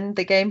 And then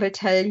the game will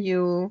tell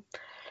you,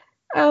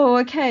 oh,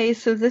 okay,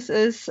 so this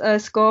is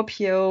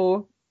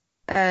Scorpio,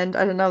 and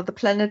I don't know, the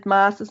planet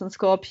Mars is in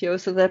Scorpio,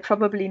 so that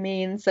probably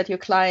means that your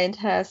client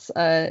has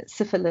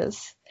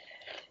syphilis.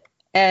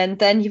 And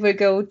then you will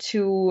go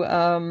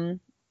to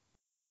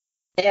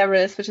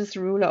Aries, which is the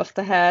ruler of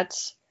the head,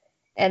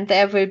 and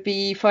there will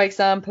be, for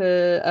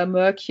example, a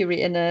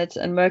Mercury in it,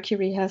 and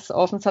Mercury has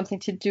often something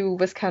to do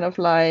with kind of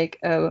like,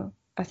 I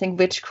think,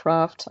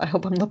 witchcraft. I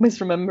hope I'm not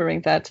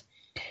misremembering that.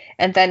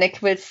 And then it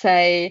will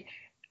say,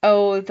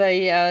 oh,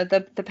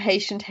 the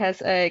patient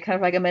has a kind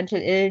of like a mental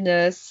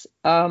illness,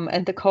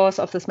 and the cause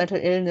of this mental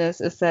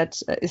illness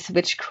is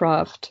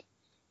witchcraft.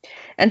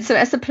 And so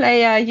as a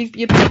player,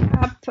 you pick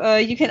up,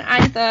 you can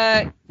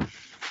either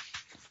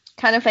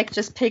kind of like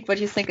just pick what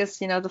you think is,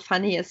 the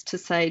funniest to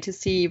say, to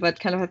see what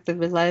kind of like the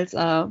results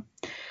are.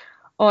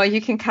 Or you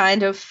can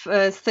kind of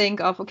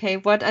think of, okay,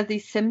 what are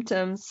these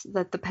symptoms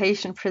that the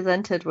patient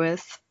presented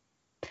with?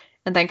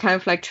 And then kind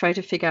of like try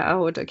to figure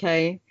out,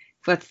 okay,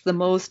 what's the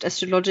most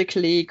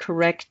astrologically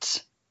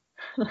correct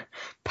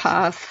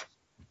path.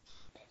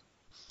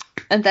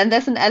 And then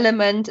there's an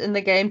element in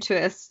the game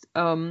to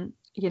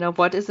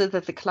what is it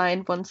that the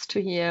client wants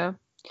to hear?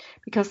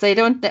 Because they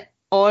don't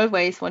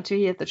always want to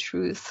hear the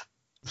truth.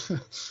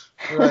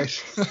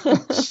 Right.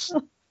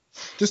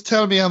 Just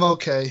tell me I'm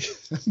okay.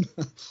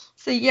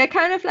 So you're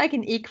kind of like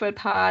in equal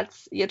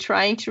parts. You're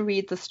trying to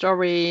read the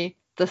story,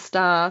 the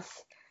stars,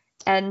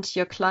 and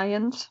your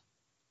client.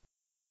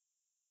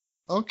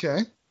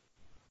 Okay.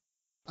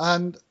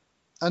 And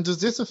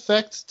does this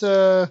affect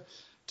the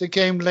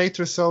game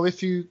later? So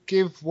if you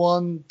give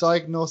one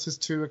diagnosis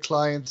to a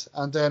client,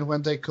 and then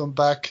when they come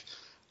back,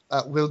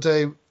 will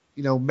they,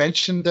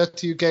 mention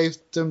that you gave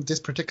them this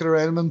particular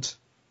ailment?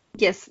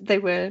 Yes, they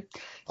will.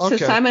 Okay.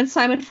 So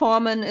Simon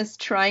Foreman is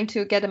trying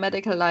to get a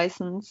medical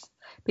license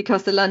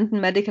because the London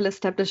medical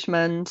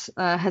establishment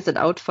has it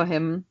out for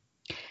him.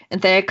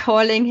 And they're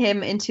calling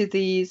him into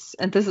these,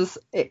 and this is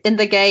in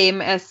the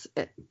game as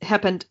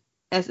happened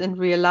as in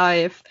real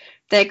life.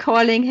 They're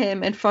calling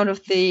him in front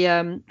of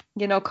the,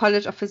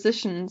 College of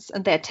Physicians,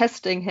 and they're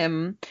testing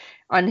him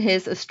on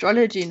his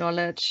astrology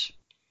knowledge.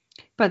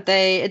 But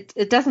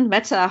it doesn't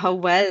matter how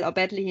well or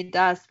badly he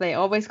does. They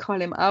always call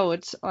him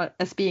out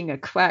as being a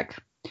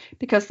quack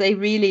because they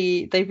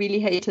really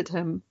hated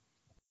him.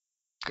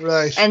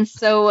 Right. And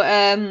so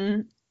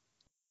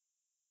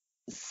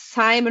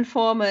Simon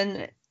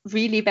Foreman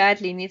really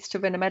badly needs to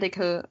win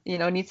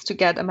needs to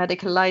get a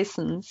medical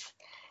license.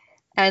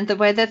 And the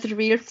way that the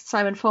real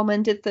Simon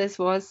Foreman did this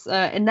was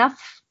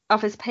enough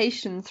of his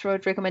patients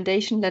wrote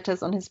recommendation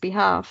letters on his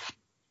behalf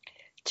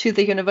to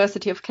the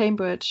University of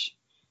Cambridge.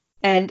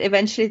 And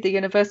eventually the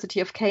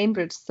University of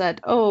Cambridge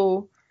said,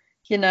 oh,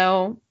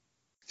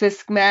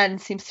 this man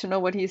seems to know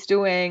what he's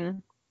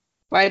doing.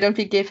 Why don't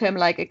we give him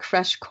like a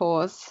crash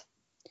course?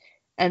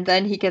 And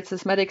then he gets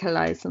his medical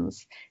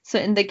license. So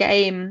in the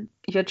game,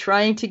 you're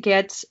trying to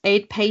get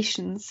 8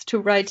 patients to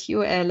write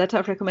you a letter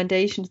of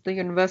recommendation to the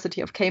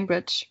University of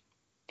Cambridge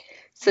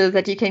so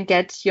that you can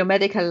get your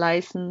medical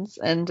license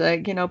and,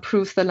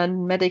 prove the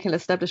London medical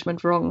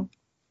establishment wrong.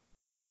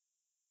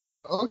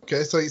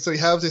 Okay, so you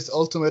have this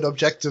ultimate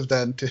objective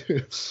then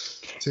to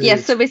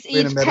so with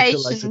win a each medical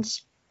patient,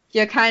 license.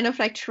 You're kind of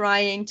like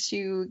trying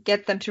to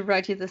get them to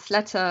write you this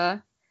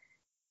letter,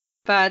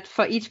 but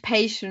for each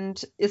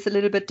patient is a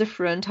little bit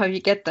different how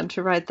you get them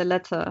to write the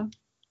letter,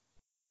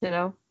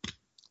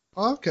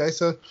 Okay,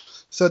 so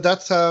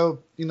that's how,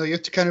 you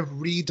have to kind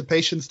of read the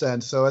patients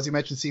then. So as you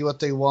mentioned, see what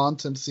they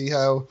want and see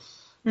how.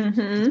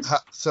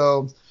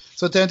 So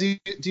then do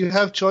you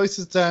have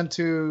choices then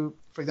to,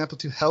 for example,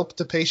 to help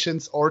the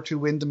patients or to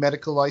win the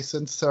medical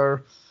license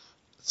or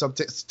some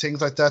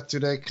things like that? Do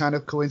they kind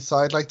of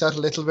coincide like that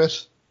a little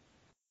bit?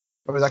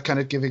 Or is that kind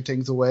of giving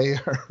things away?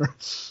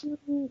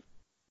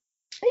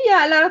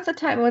 Yeah, a lot of the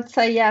time I would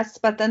say yes,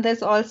 but then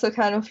there's also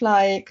kind of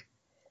like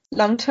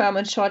long-term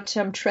and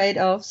short-term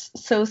trade-offs.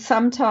 So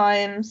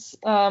sometimes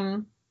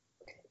in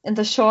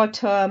the short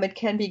term, it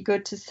can be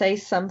good to say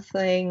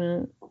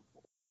something,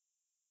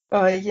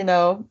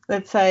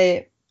 let's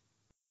say,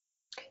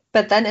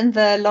 but then in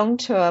the long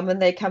term, when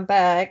they come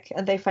back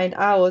and they find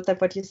out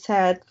that what you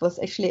said was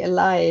actually a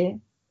lie,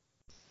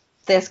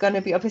 there's going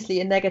to be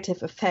obviously a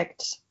negative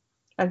effect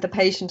and the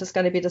patient is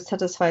going to be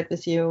dissatisfied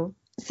with you.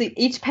 So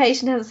each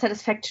patient has a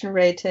satisfaction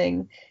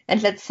rating.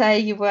 And let's say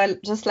you were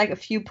just like a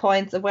few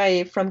points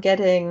away from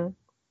getting,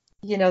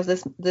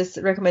 this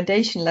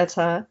recommendation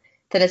letter,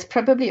 then it's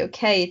probably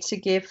okay to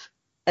give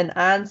an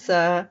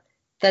answer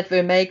that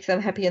will make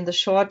them happy in the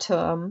short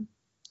term,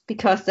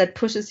 because that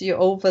pushes you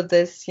over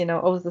this,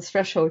 over the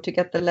threshold to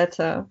get the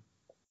letter,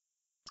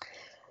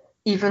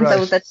 even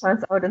though that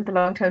turns out in the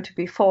long term to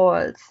be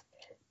false.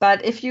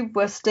 But if you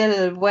were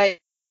still way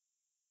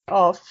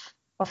off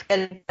of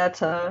getting the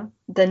letter,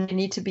 then you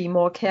need to be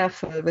more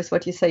careful with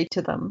what you say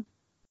to them.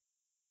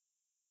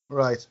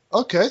 Right.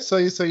 Okay. So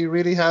you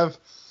really have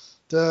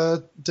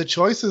the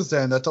choices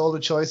then. That all the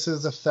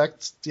choices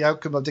affect the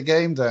outcome of the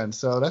game then.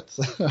 So that's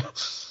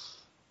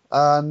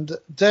and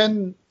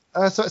then.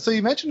 So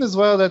you mentioned as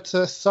well that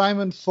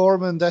Simon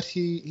Forman, that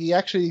he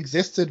actually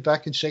existed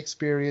back in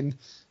Shakespearean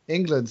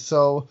England.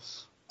 So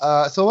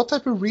what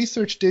type of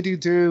research did you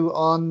do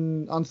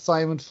on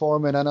Simon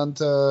Forman and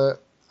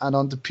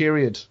on the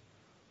period?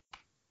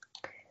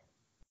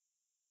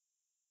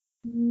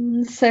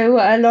 So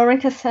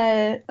Lauren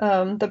Cassell,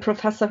 the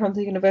professor from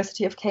the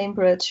University of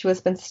Cambridge, who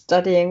has been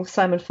studying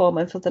Simon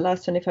Forman for the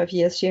last 25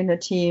 years, she and her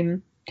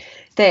team,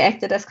 they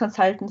acted as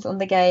consultants on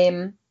the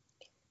game.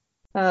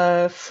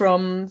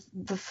 From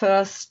the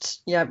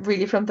first,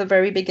 really from the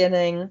very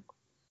beginning.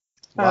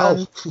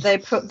 Wow.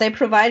 They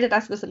provided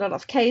us with a lot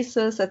of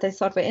cases that they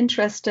thought were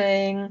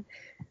interesting,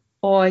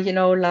 or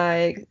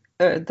they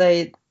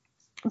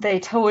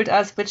told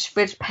us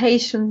which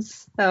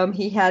patients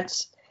he had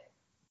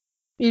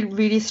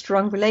really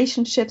strong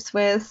relationships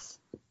with.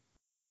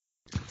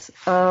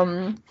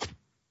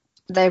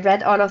 They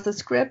read all of the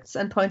scripts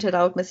and pointed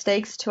out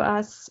mistakes to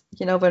us.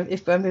 When we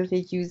were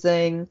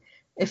using,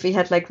 if we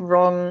had like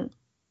wrong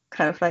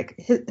kind of like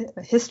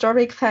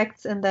historic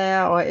facts in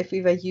there, or if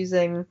we were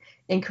using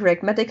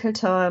incorrect medical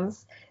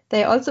terms.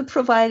 They also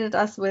provided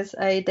us with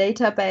a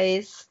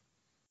database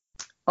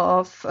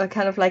of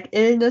kind of like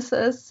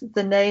illnesses,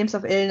 the names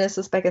of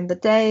illnesses back in the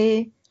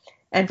day,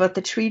 and what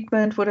the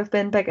treatment would have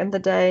been back in the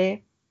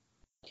day.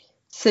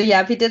 So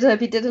we did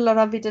a lot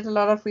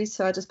of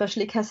research,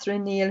 especially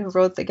Catherine Neal, who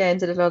wrote the game,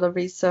 did a lot of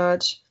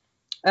research.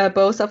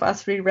 Both of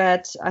us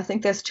reread, I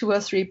think there's 2 or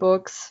 3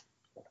 books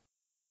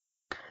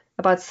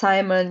about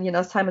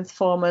Simon, Simon's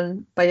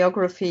Forman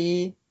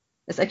biography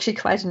is actually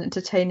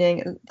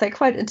they're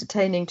quite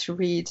entertaining to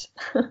read.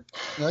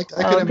 I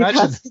can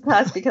imagine.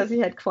 Because he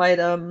had quite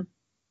an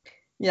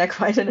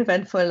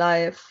eventful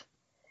life.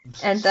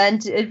 And then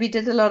we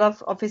did a lot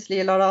of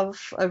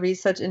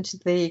research into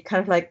the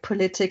kind of like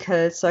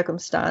political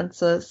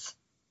circumstances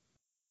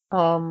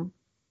of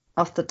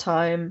the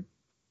time,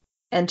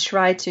 and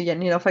try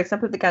to, for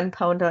example, the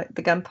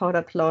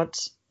gunpowder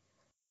plot,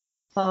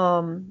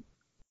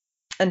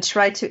 and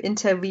try to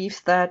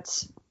interweave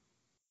that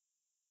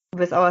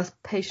with our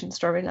patient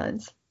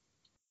storylines.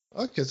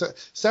 Okay, so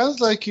sounds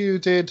like you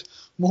did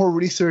more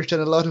research than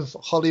a lot of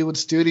Hollywood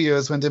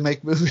studios when they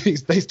make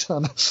movies based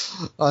on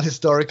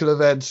historical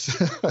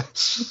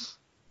events.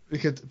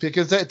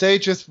 because they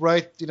just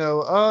write,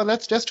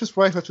 let's just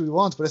write what we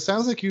want. But it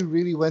sounds like you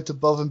really went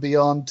above and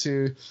beyond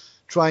to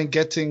try and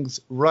get things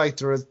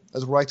right, or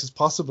as right as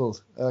possible,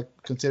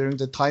 considering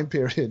the time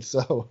period.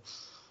 So.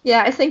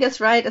 Yeah, I think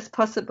as right as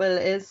possible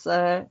is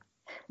the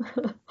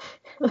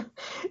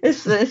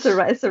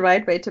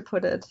right way to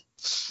put it.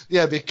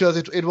 Yeah, because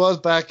it was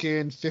back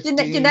in 15.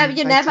 You never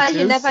get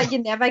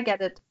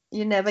it.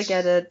 You never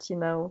get it.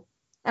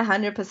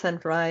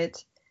 100%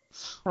 right.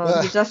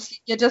 Well,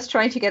 You're just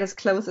trying to get as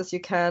close as you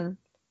can.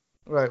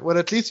 right. Well,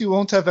 at least you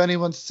won't have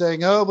anyone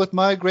saying, "Oh, but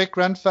my great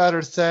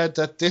grandfather said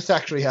that this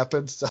actually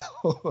happened." So,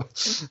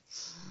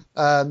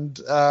 and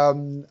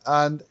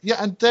yeah,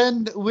 and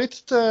then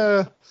with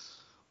the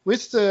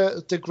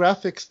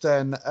graphics,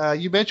 then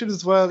you mentioned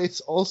as well,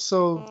 it's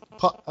also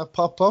a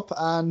pop up,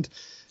 and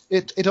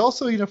it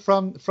also,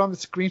 from the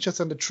screenshots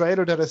and the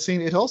trailer that I've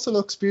seen, it also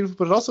looks beautiful,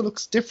 but it also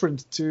looks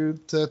different to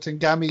the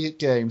Tengami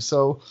game.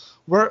 So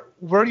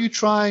were you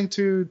trying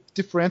to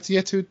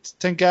differentiate to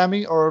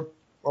Tengami, or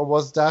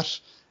was that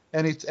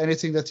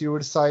anything that you were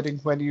deciding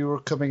when you were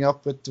coming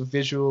up with the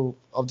visual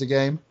of the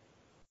game?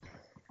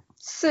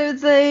 So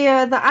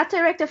the art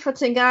director for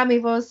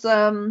Tengami was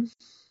Ryo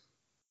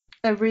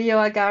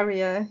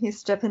Agaria.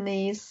 He's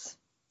Japanese.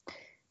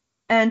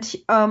 And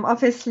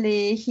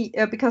obviously, he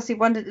because he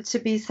wanted it to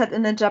be set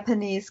in a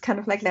Japanese kind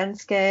of like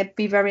landscape,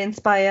 be very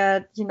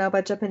inspired,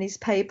 by Japanese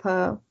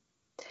paper.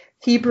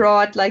 He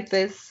brought like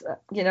this,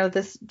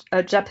 this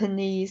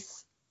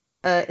Japanese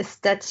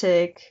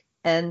aesthetic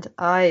and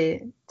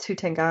eye to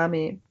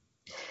Tengami.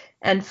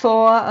 And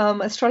for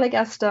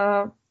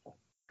Astrologaster,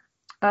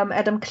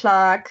 Adam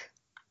Clark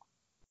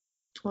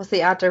was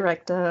the art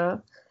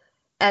director.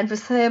 And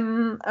with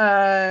him,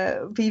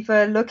 we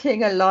were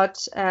looking a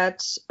lot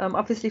at,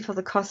 obviously for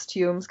the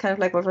costumes, kind of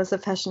like what was the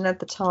fashion at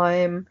the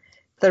time,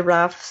 the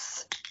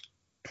ruffs.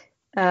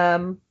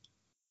 But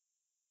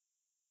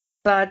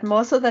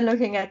more so than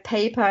looking at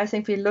paper, I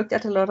think we looked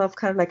at a lot of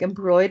kind of like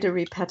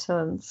embroidery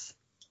patterns.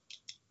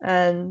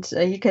 And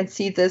you can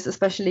see this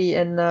especially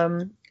in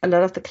a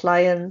lot of the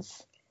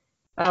clients.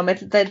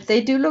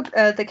 They do look,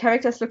 the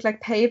characters look like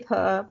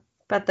paper,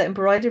 but the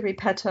embroidery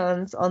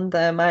patterns on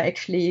them are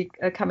actually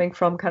coming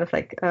from kind of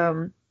like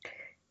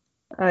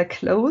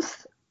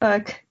cloth,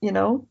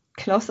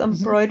 cloth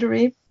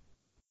embroidery.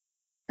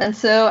 And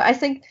so I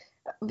think,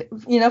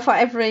 for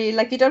every,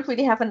 like, we don't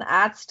really have an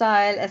art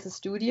style as a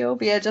studio.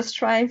 We are just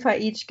trying for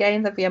each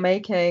game that we are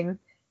making,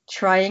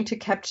 trying to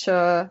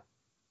capture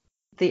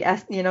the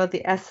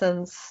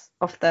essence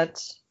of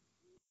that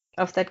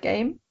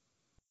game.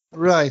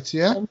 Right.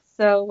 Yeah. And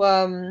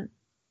so,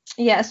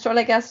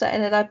 Astrologaster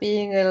ended up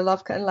being a lot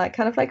of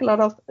kind of like a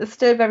lot of,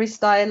 still very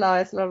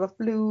stylized, a lot of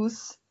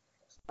blues,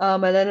 a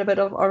little bit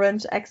of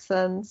orange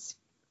accents,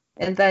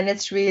 and then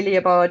it's really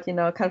about kind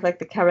of like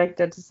the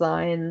character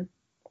design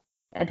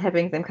and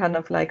having them kind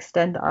of like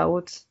stand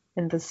out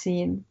in the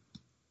scene.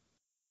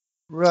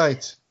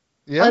 Right.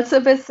 Yeah.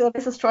 Also with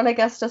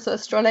Astrologaster,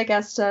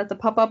 the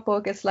pop-up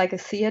book is like a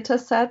theater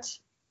set.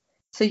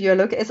 So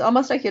it's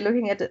almost like you're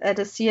looking at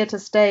a theater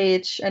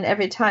stage, and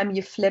every time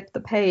you flip the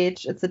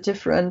page, it's a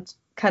different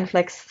kind of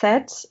like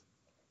set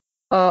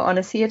on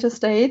a theater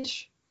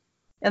stage.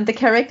 And the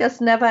characters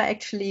never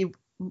actually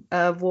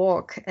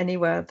walk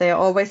anywhere. They're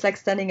always like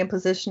standing in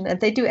position, and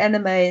they do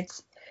animate,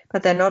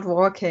 but they're not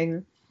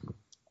walking.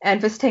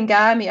 And with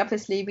Tengami,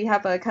 obviously, we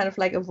have a kind of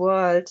like a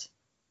world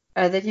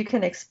that you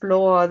can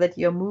explore, that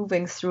you're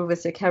moving through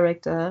with your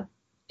character.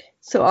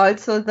 So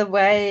also the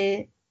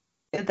way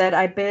that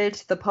I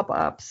built the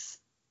pop-ups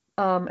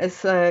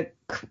is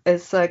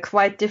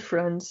quite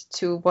different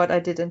to what I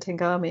did in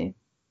Tengami.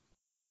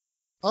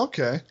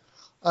 Okay.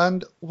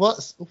 And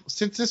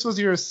since this was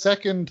your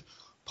second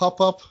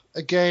pop-up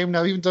game,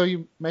 now even though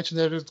you mentioned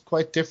that it was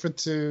quite different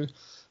to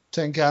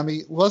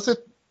Tengami, was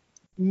it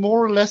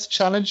more or less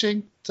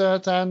challenging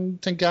than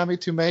Tengami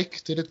to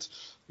make? Did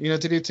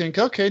you think,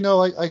 okay,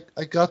 no,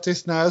 I got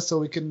this now, so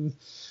we can,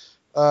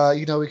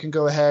 we can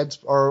go ahead,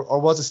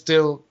 or was it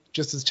still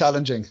just as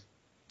challenging?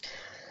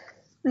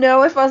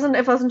 No, it wasn't.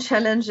 It wasn't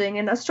challenging.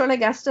 In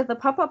Astrologaster, the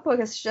pop-up book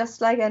is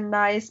just like a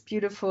nice,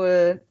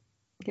 beautiful,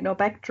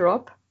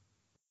 backdrop.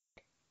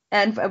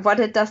 And what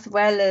it does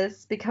well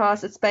is,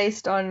 because it's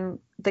based on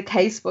the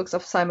case books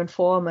of Simon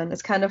Forman,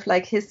 it's kind of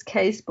like his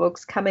case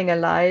books coming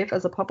alive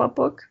as a pop-up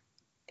book.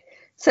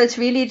 So it's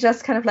really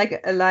just kind of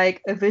like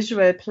a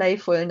visual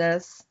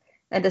playfulness,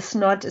 and it's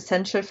not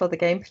essential for the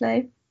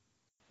gameplay.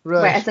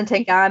 Right. Whereas in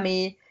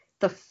Tengami,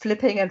 the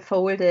flipping and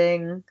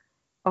folding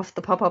of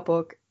the pop-up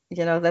book,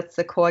 that's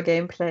the core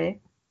gameplay.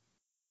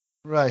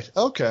 Right.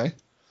 Okay.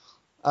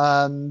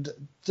 And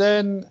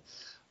then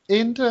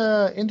in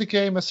the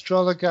game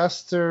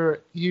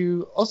Astrologaster,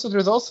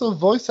 there's also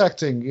voice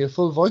acting,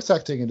 full voice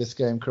acting in this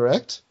game,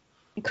 correct?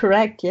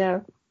 Correct.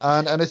 Yeah.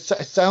 And it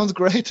sounds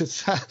great. It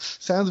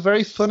sounds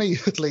very funny,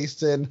 at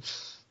least in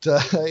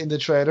the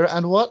trailer.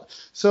 And what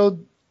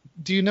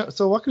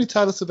can you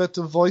tell us about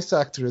the voice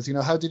actors?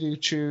 How did you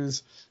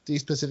choose these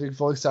specific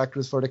voice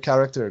actors for the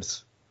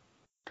characters?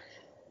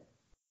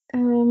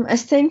 I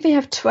think we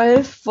have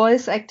 12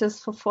 voice actors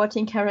for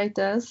 14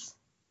 characters,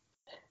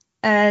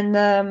 and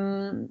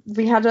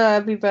we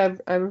were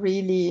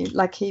really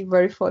lucky,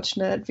 very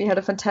fortunate. We had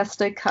a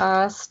fantastic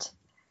cast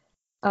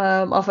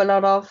of a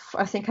lot of,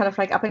 I think, kind of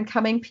like up and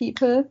coming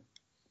people.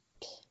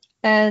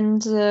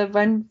 And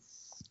when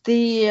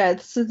the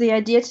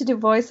idea to do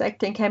voice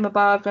acting came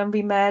about when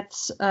we met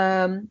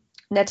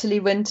Natalie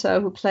Winter,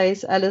 who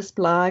plays Alice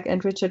Black,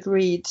 and Richard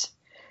Reed,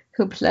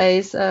 who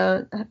plays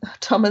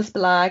Thomas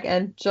Black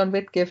and John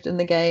Whitgift in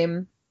the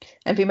game.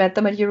 And we met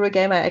them at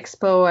Eurogamer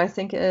Expo, I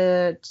think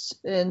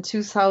in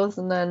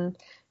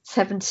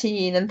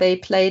 2017, and they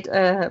played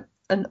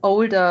an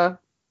older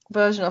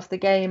version of the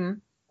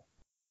game.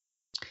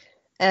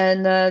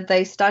 And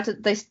they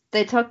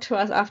talked to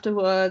us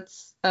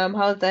afterwards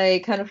how they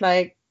kind of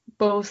like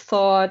both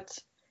thought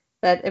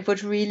that it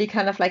would really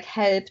kind of like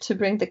help to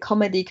bring the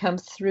comedy come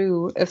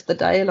through if the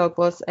dialogue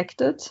was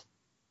acted.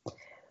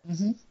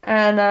 Mm-hmm.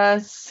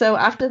 And so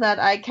after that,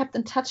 I kept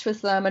in touch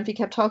with them, and we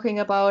kept talking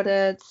about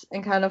it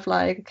and kind of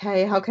like,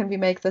 okay, how can we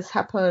make this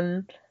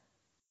happen?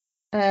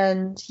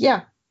 And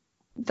yeah,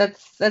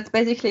 that's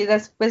basically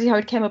how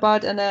it came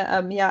about.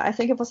 And yeah, I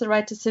think it was the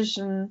right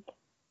decision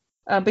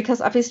because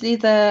obviously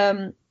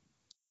the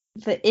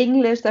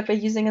English that we're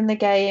using in the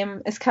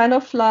game is kind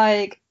of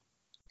like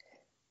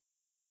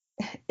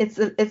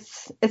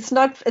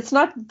it's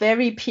not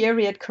very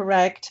period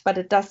correct, but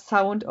it does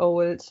sound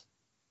old.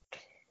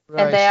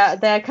 Right. And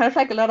there are kind of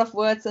like a lot of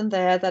words in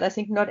there that I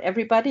think not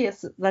everybody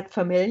is that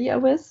familiar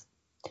with.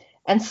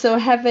 And so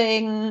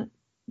having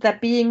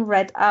that being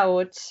read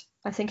out,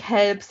 I think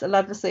helps a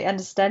lot with the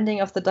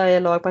understanding of the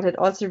dialogue, but it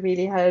also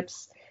really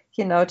helps,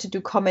 to do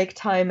comic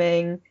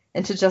timing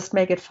and to just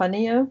make it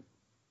funnier.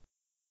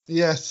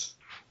 Yes.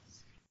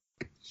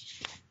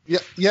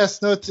 Yeah.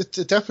 Yes. No.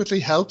 It definitely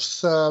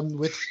helps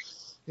with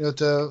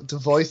the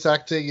voice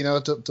acting.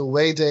 The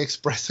way they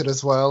express it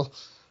as well,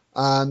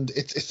 and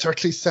it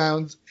certainly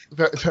sounds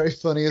very, very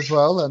funny as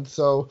well. And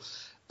so,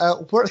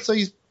 so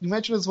you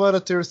mentioned as well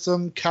that there are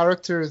some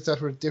characters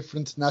that were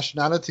different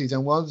nationalities,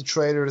 and one of the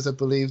trailers, I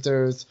believe,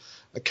 there's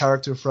a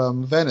character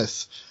from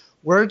Venice.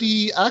 Were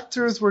the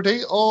actors, were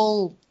they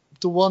all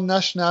the one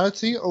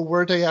nationality, or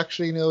were they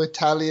actually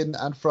Italian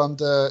and from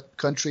the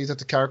countries that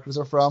the characters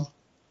are from?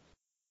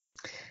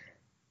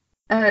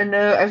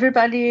 No,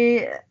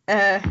 everybody.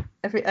 I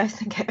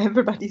think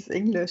everybody's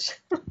English.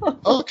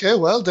 Okay,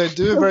 well, they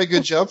do a very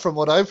good job from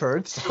what I've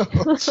heard. So.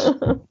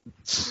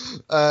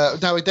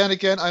 Now, then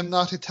again, I'm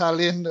not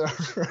Italian,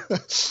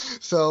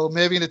 so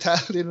maybe an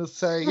Italian will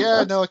say,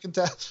 "Yeah, no, I can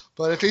tell."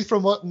 But at least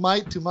from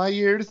to my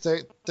ears,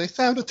 they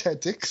sound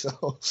authentic.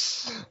 So,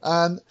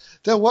 and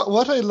then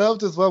what I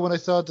loved as well when I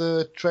saw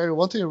the trailer,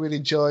 one thing I really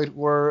enjoyed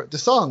were the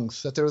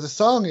songs. That there was a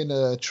song in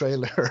a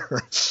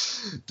trailer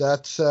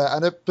that,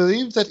 and I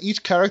believe that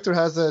each character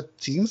has a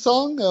theme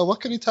song.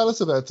 What can you tell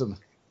us about them?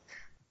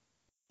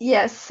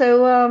 Yes,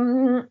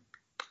 so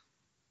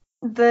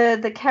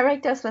the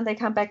characters, when they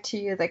come back to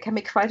you, there can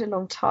be quite a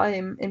long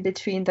time in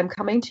between them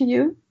coming to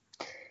you.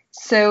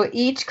 So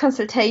each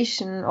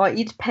consultation or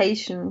each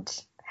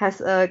patient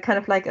has a kind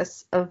of like a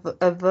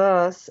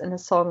verse in a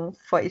song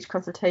for each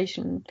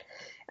consultation,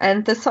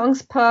 and the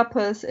song's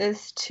purpose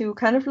is to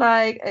kind of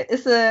like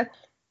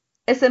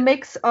it's a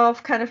mix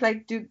of kind of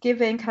like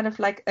giving kind of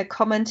like a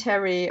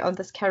commentary on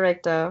this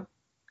character,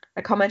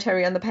 a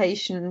commentary on the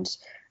patient,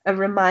 a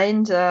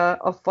reminder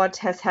of what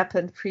has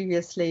happened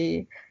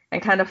previously,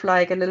 and kind of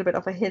like a little bit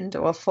of a hint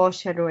or a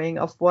foreshadowing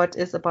of what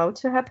is about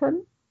to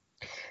happen.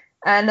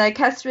 And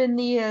Catherine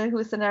Neal, who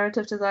is the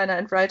narrative designer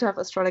and writer of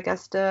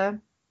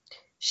Astrologaster,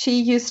 she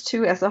used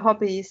to, as a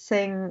hobby,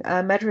 sing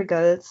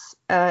madrigals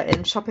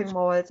in shopping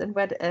malls and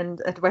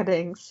at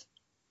weddings.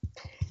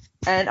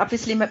 And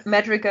obviously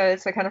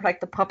madrigals were kind of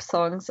like the pop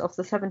songs of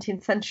the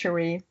 17th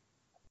century.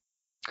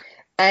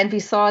 And we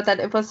saw that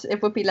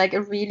it would be like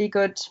a really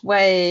good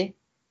way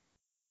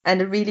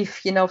and a really,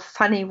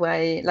 funny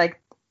way. Like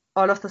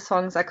all of the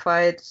songs are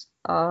quite,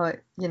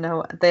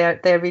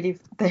 they're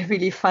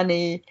really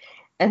funny,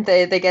 and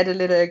they get a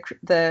little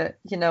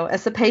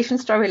as the patient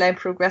storyline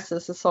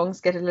progresses, the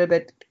songs get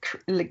a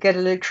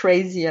little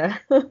crazier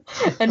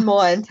and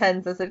more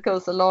intense as it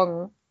goes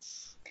along.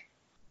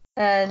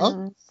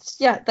 And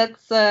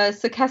that's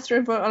so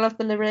Catherine wrote all of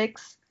the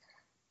lyrics,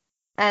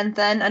 and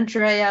then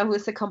Andrea, who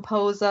is the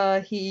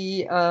composer,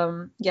 he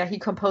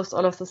composed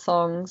all of the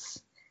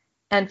songs.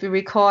 And we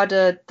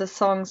recorded the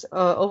songs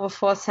over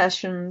 4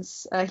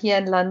 sessions here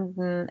in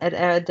London at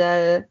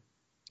Airedale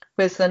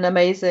with an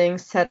amazing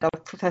set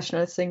of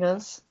professional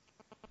singers.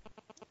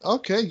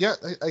 Okay, yeah.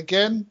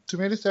 Again, to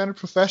me, it sounded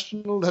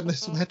professional, and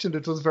as you mentioned,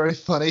 it was very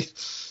funny.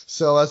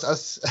 So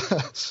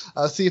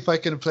I'll see if I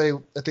can play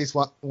at least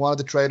one of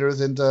the trailers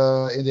in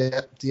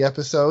the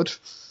episode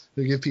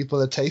to give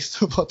people a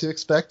taste of what to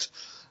expect.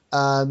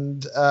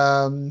 And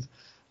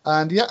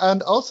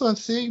also I'm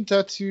seeing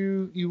that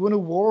you won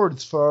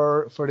awards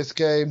for this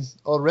game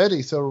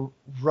already. So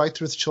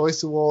Writer's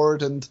Choice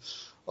Award and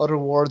other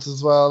awards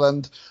as well.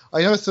 And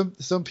I know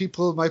some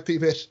people might be a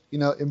bit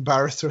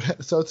embarrassed or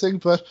something,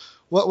 but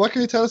what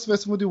can you tell us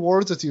about some of the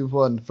awards that you've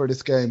won for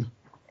this game?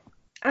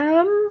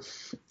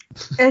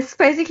 It's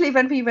basically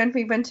when we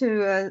went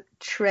to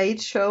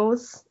trade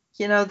shows.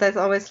 There's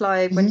always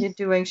like when you're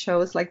doing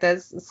shows, like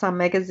there's some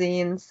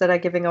magazines that are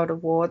giving out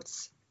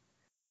awards.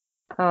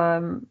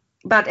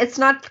 But it's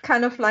not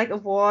kind of like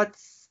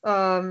awards.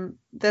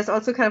 There's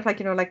also kind of like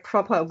like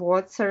proper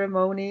award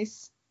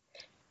ceremonies.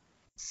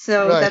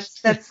 So right.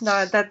 that's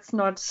not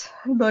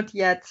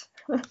yet.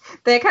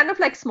 They're kind of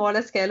like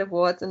smaller scale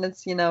awards, and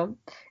it's it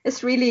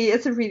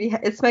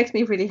makes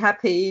me really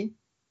happy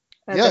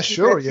that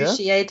people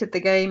appreciated the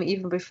game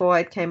even before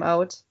it came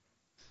out.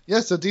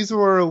 Yeah, so these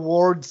were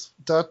awards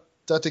that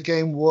the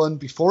game won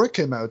before it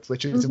came out,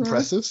 which is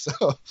impressive. So,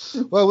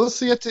 well, we'll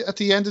see at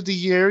the end of the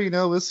year.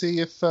 We'll see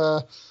if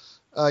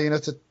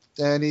it's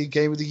any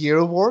Game of the Year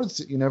awards.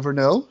 You never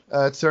know.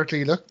 It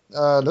certainly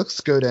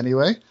looks good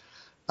anyway.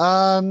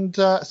 And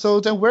so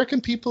then, where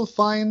can people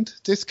find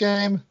this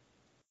game?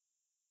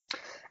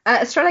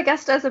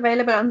 Astrologaster is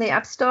available on the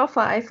App Store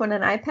for iPhone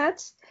and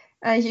iPad.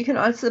 You can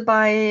also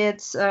buy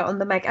it on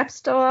the Mac App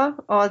Store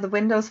or the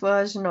Windows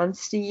version on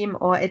Steam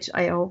or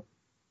itch.io.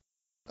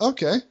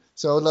 Okay,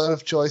 so a lot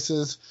of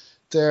choices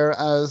there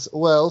as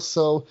well.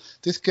 So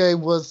this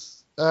game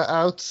was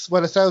out.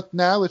 Well, it's out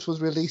now. It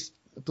was released,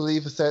 I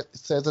believe it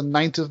says on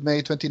 9th of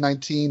May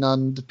 2019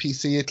 on the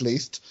PC at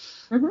least.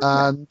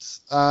 And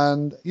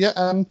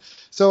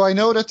so I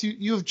know that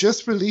you've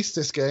just released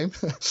this game.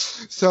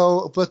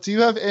 But do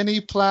you have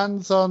any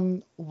plans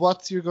on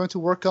what you're going to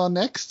work on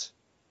next?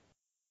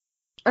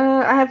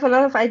 I have a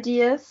lot of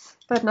ideas,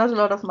 but not a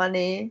lot of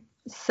money.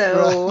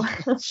 So,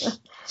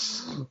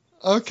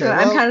 okay. So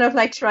I'm kind of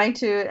like trying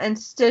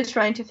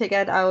to figure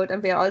it out,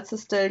 and we're also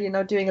still,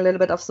 doing a little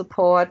bit of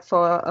support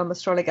for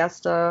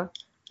Astrologaster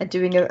and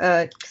doing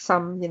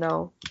some,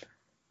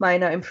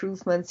 minor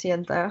improvements here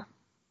and there.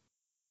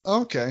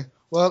 Okay.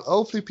 Well,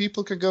 hopefully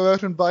people can go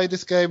out and buy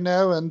this game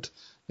now, and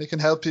they can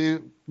help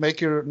you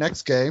make your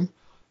next game.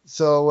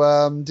 So,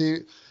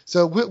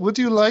 would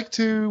you like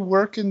to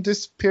work in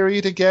this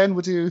period again?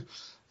 Would you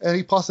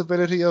any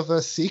possibility of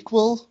a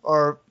sequel,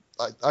 or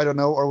I don't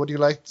know, or would you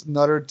like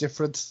another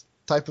different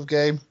type of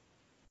game?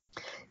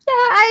 Yeah,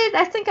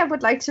 I think I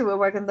would like to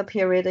work in the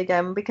period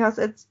again because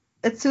it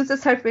suits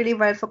itself really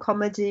well for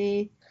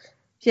comedy.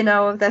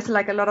 There's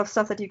like a lot of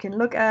stuff that you can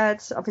look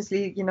at.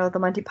 Obviously, the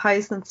Monty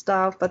Python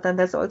stuff, but then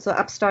there's also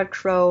Upstart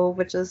Crow,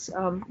 which is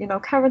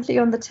currently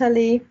on the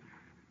telly.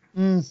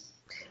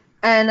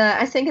 And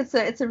I think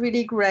it's a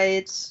really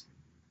great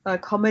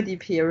comedy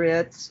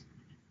period.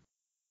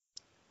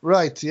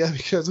 Right, yeah,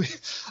 because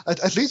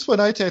at least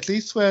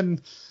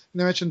when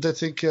you mentioned, I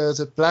think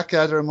the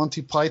Blackadder and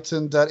Monty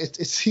Python, that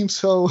it seems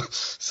so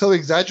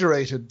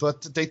exaggerated,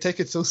 but they take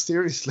it so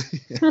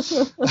seriously.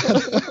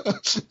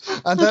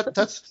 And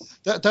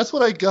that's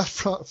what I got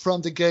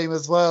from the game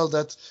as well.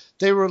 That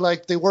they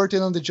weren't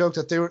in on the joke,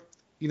 that they were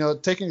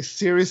taking it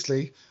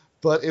seriously,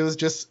 but it was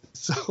just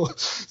so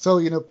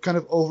kind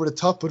of over the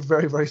top, but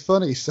very, very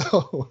funny.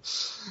 So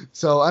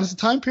and it's a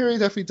time period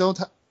that we don't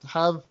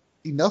have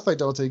enough, I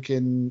don't think,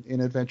 in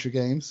adventure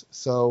games.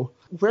 So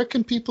where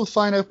can people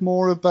find out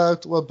more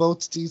about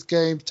both these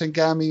games,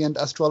 Tengami and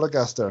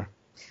Astrologaster?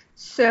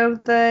 So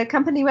the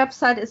company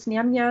website is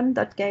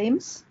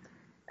nyamnyan.games,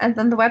 and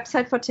then the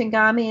website for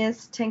Tengami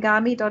is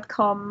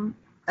tengami.com,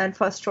 and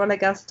for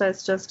Astrologaster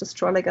it's just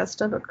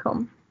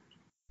astrologaster.com.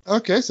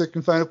 Okay, so you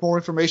can find out more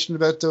information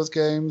about those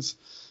games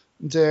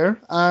there.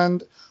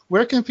 And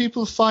where can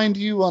people find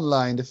you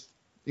online if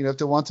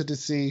they wanted to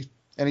see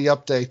any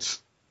updates?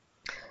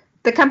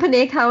 The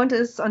company account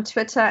is on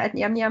Twitter at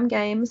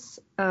NyamNyamGames,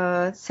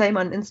 same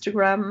on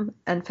Instagram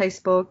and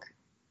Facebook,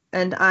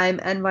 and I'm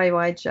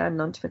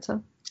NYYGen on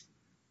Twitter.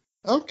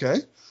 Okay.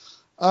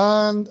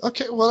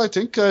 Well, I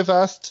think I've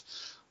asked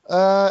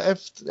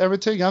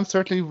everything. I'm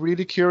certainly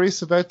really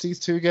curious about these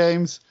two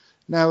games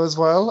now as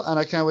well, and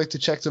I can't wait to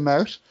check them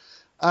out.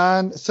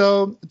 And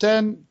so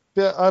then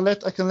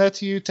I can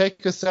let you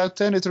take us out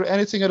then. Is there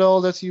anything at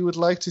all that you would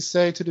like to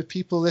say to the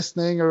people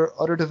listening, or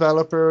other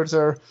developers,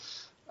 or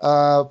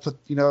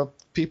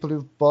people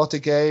who bought the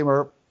game,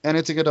 or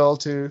anything at all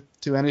to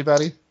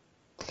anybody?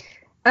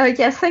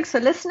 Yes, thanks for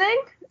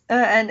listening.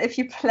 And if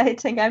you play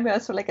Tengami or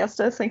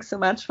Astrologaster, thanks so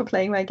much for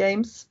playing my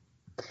games.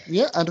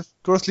 Yeah, and of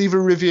course leave a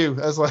review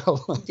as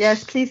well.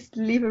 Yes, please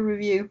leave a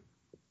review.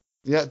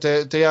 Yeah,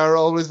 they are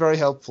always very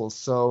helpful.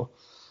 So,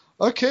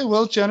 okay,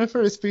 well,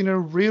 Jennifer, it's been a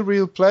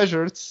real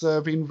pleasure. It's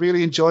been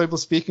really enjoyable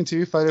speaking to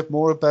you, find out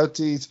more about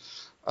these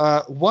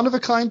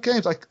one-of-a-kind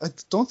games. I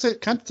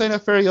can't say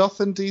that very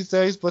often these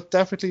days, but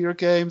definitely your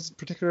games, in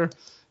particular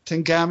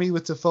Tengami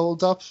with the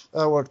fold-up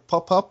or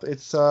pop-up,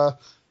 it's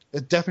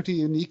definitely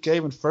a unique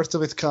game and first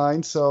of its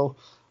kind, so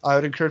I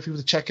would encourage people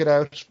to check it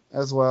out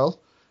as well.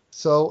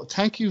 So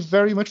thank you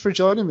very much for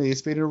joining me.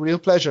 It's been a real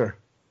pleasure.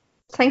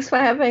 Thanks for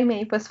having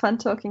me. It was fun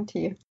talking to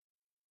you.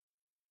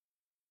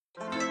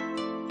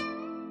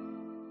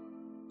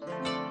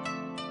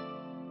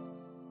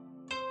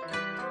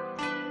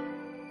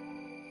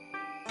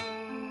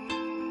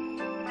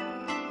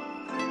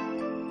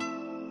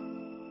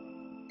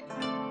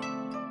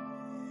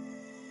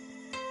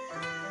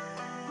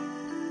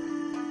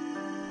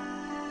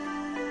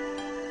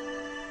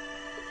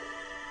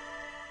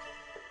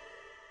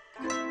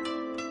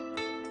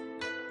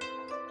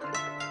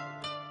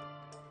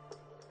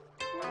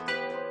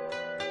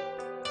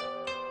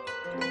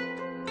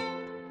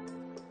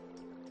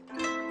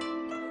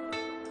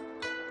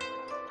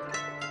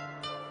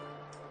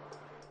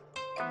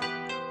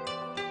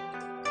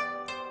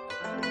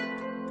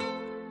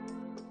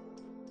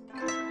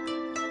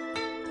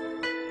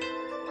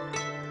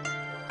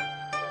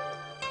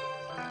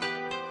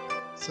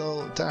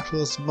 So that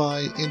was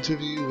my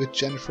interview with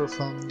Jennifer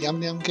from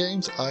Yam Yam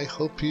Games. I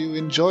hope you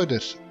enjoyed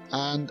it,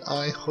 and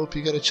I hope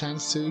you get a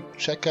chance to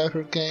check out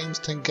her games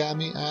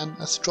Tengami and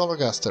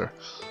Astrologaster.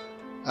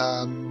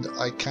 And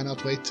I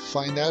cannot wait to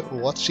find out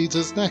what she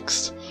does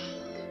next.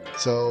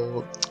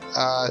 So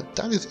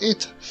that is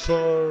it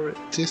for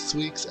this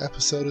week's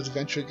episode of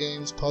Adventure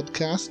Games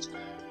Podcast.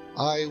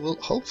 I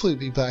will hopefully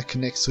be back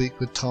next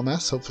week with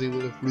Thomas. Hopefully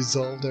we'll have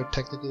resolved our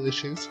technical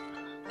issues,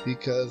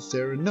 because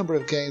there are a number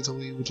of games that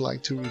we would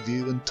like to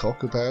review and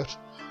talk about.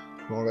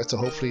 More or less, so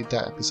hopefully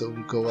that episode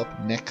will go up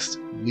next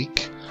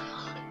week.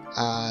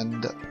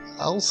 And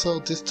also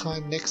this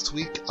time next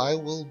week I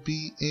will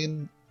be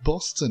in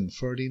Boston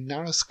for the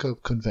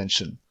Narrowscope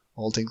convention,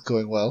 all things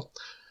going well.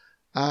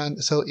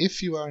 And so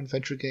if you are an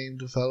adventure game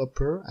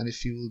developer and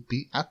if you will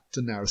be at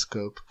the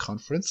Narrowscope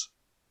conference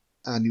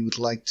and you would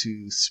like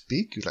to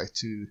speak, you'd like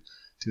to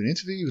do an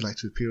interview, you'd like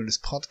to appear on this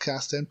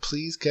podcast, then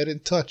please get in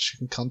touch. You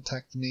can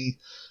contact me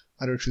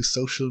either through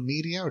social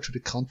media or through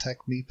the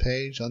Contact Me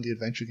page on the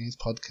Adventure Games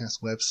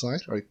Podcast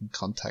website, or you can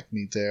contact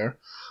me there.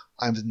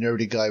 I'm the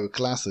nerdy guy with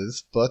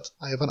glasses, but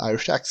I have an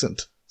Irish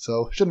accent,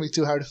 so it shouldn't be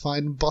too hard to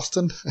find in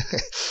Boston.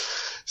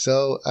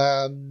 So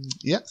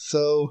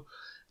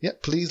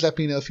please let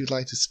me know if you'd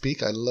like to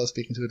speak. I love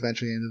speaking to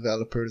adventure game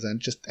developers and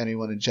just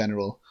anyone in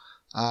general.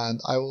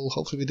 And I will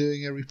hopefully be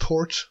doing a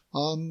report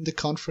on the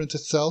conference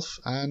itself,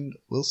 and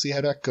we'll see how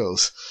that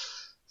goes.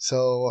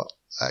 So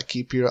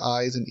keep your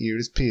eyes and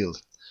ears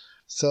peeled.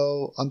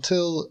 So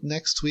until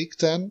next week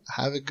then,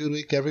 have a good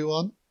week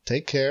everyone.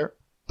 Take care.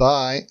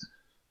 Bye.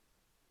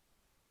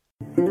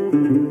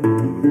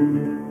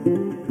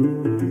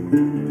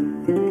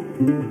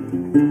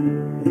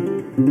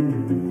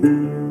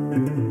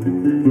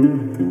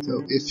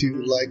 So if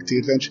you like the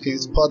Adventure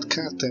Games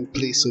Podcast, then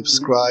please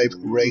subscribe,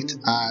 rate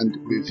and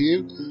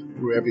review.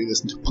 Wherever you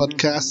listen to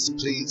podcasts,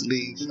 please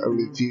leave a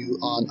review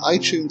on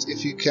iTunes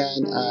if you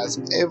can, as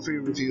every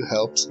review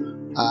helps,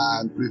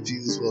 and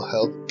reviews will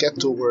help get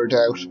the word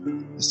out,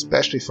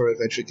 especially for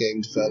adventure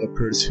game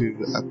developers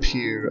who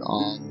appear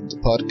on the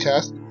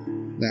podcast.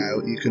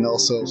 Now, you can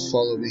also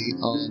follow me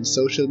on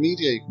social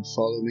media. You can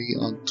follow me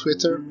on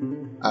Twitter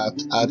at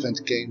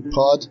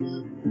AdventGamePod.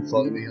 You can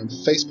follow me on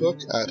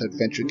Facebook at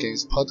Adventure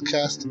Games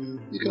Podcast.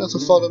 You can also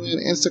follow me on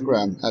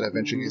Instagram at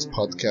Adventure Games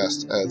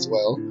Podcast as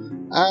well.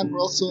 And we're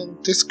also on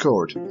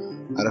Discord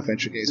at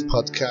Adventure Games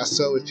Podcast.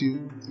 So if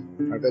you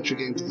are an adventure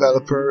game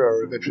developer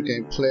or adventure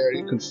game player,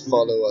 you can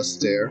follow us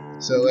there.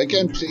 So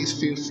again, please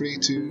feel free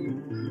to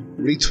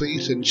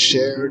retweet and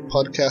share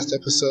podcast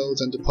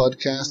episodes and the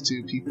podcast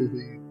to people who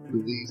you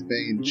believe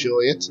may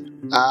enjoy it.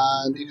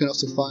 And you can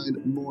also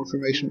find more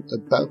information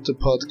about the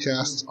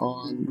podcast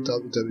on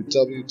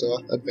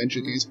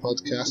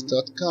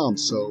www.adventuregamespodcast.com.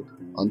 So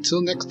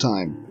until next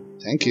time,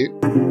 thank you.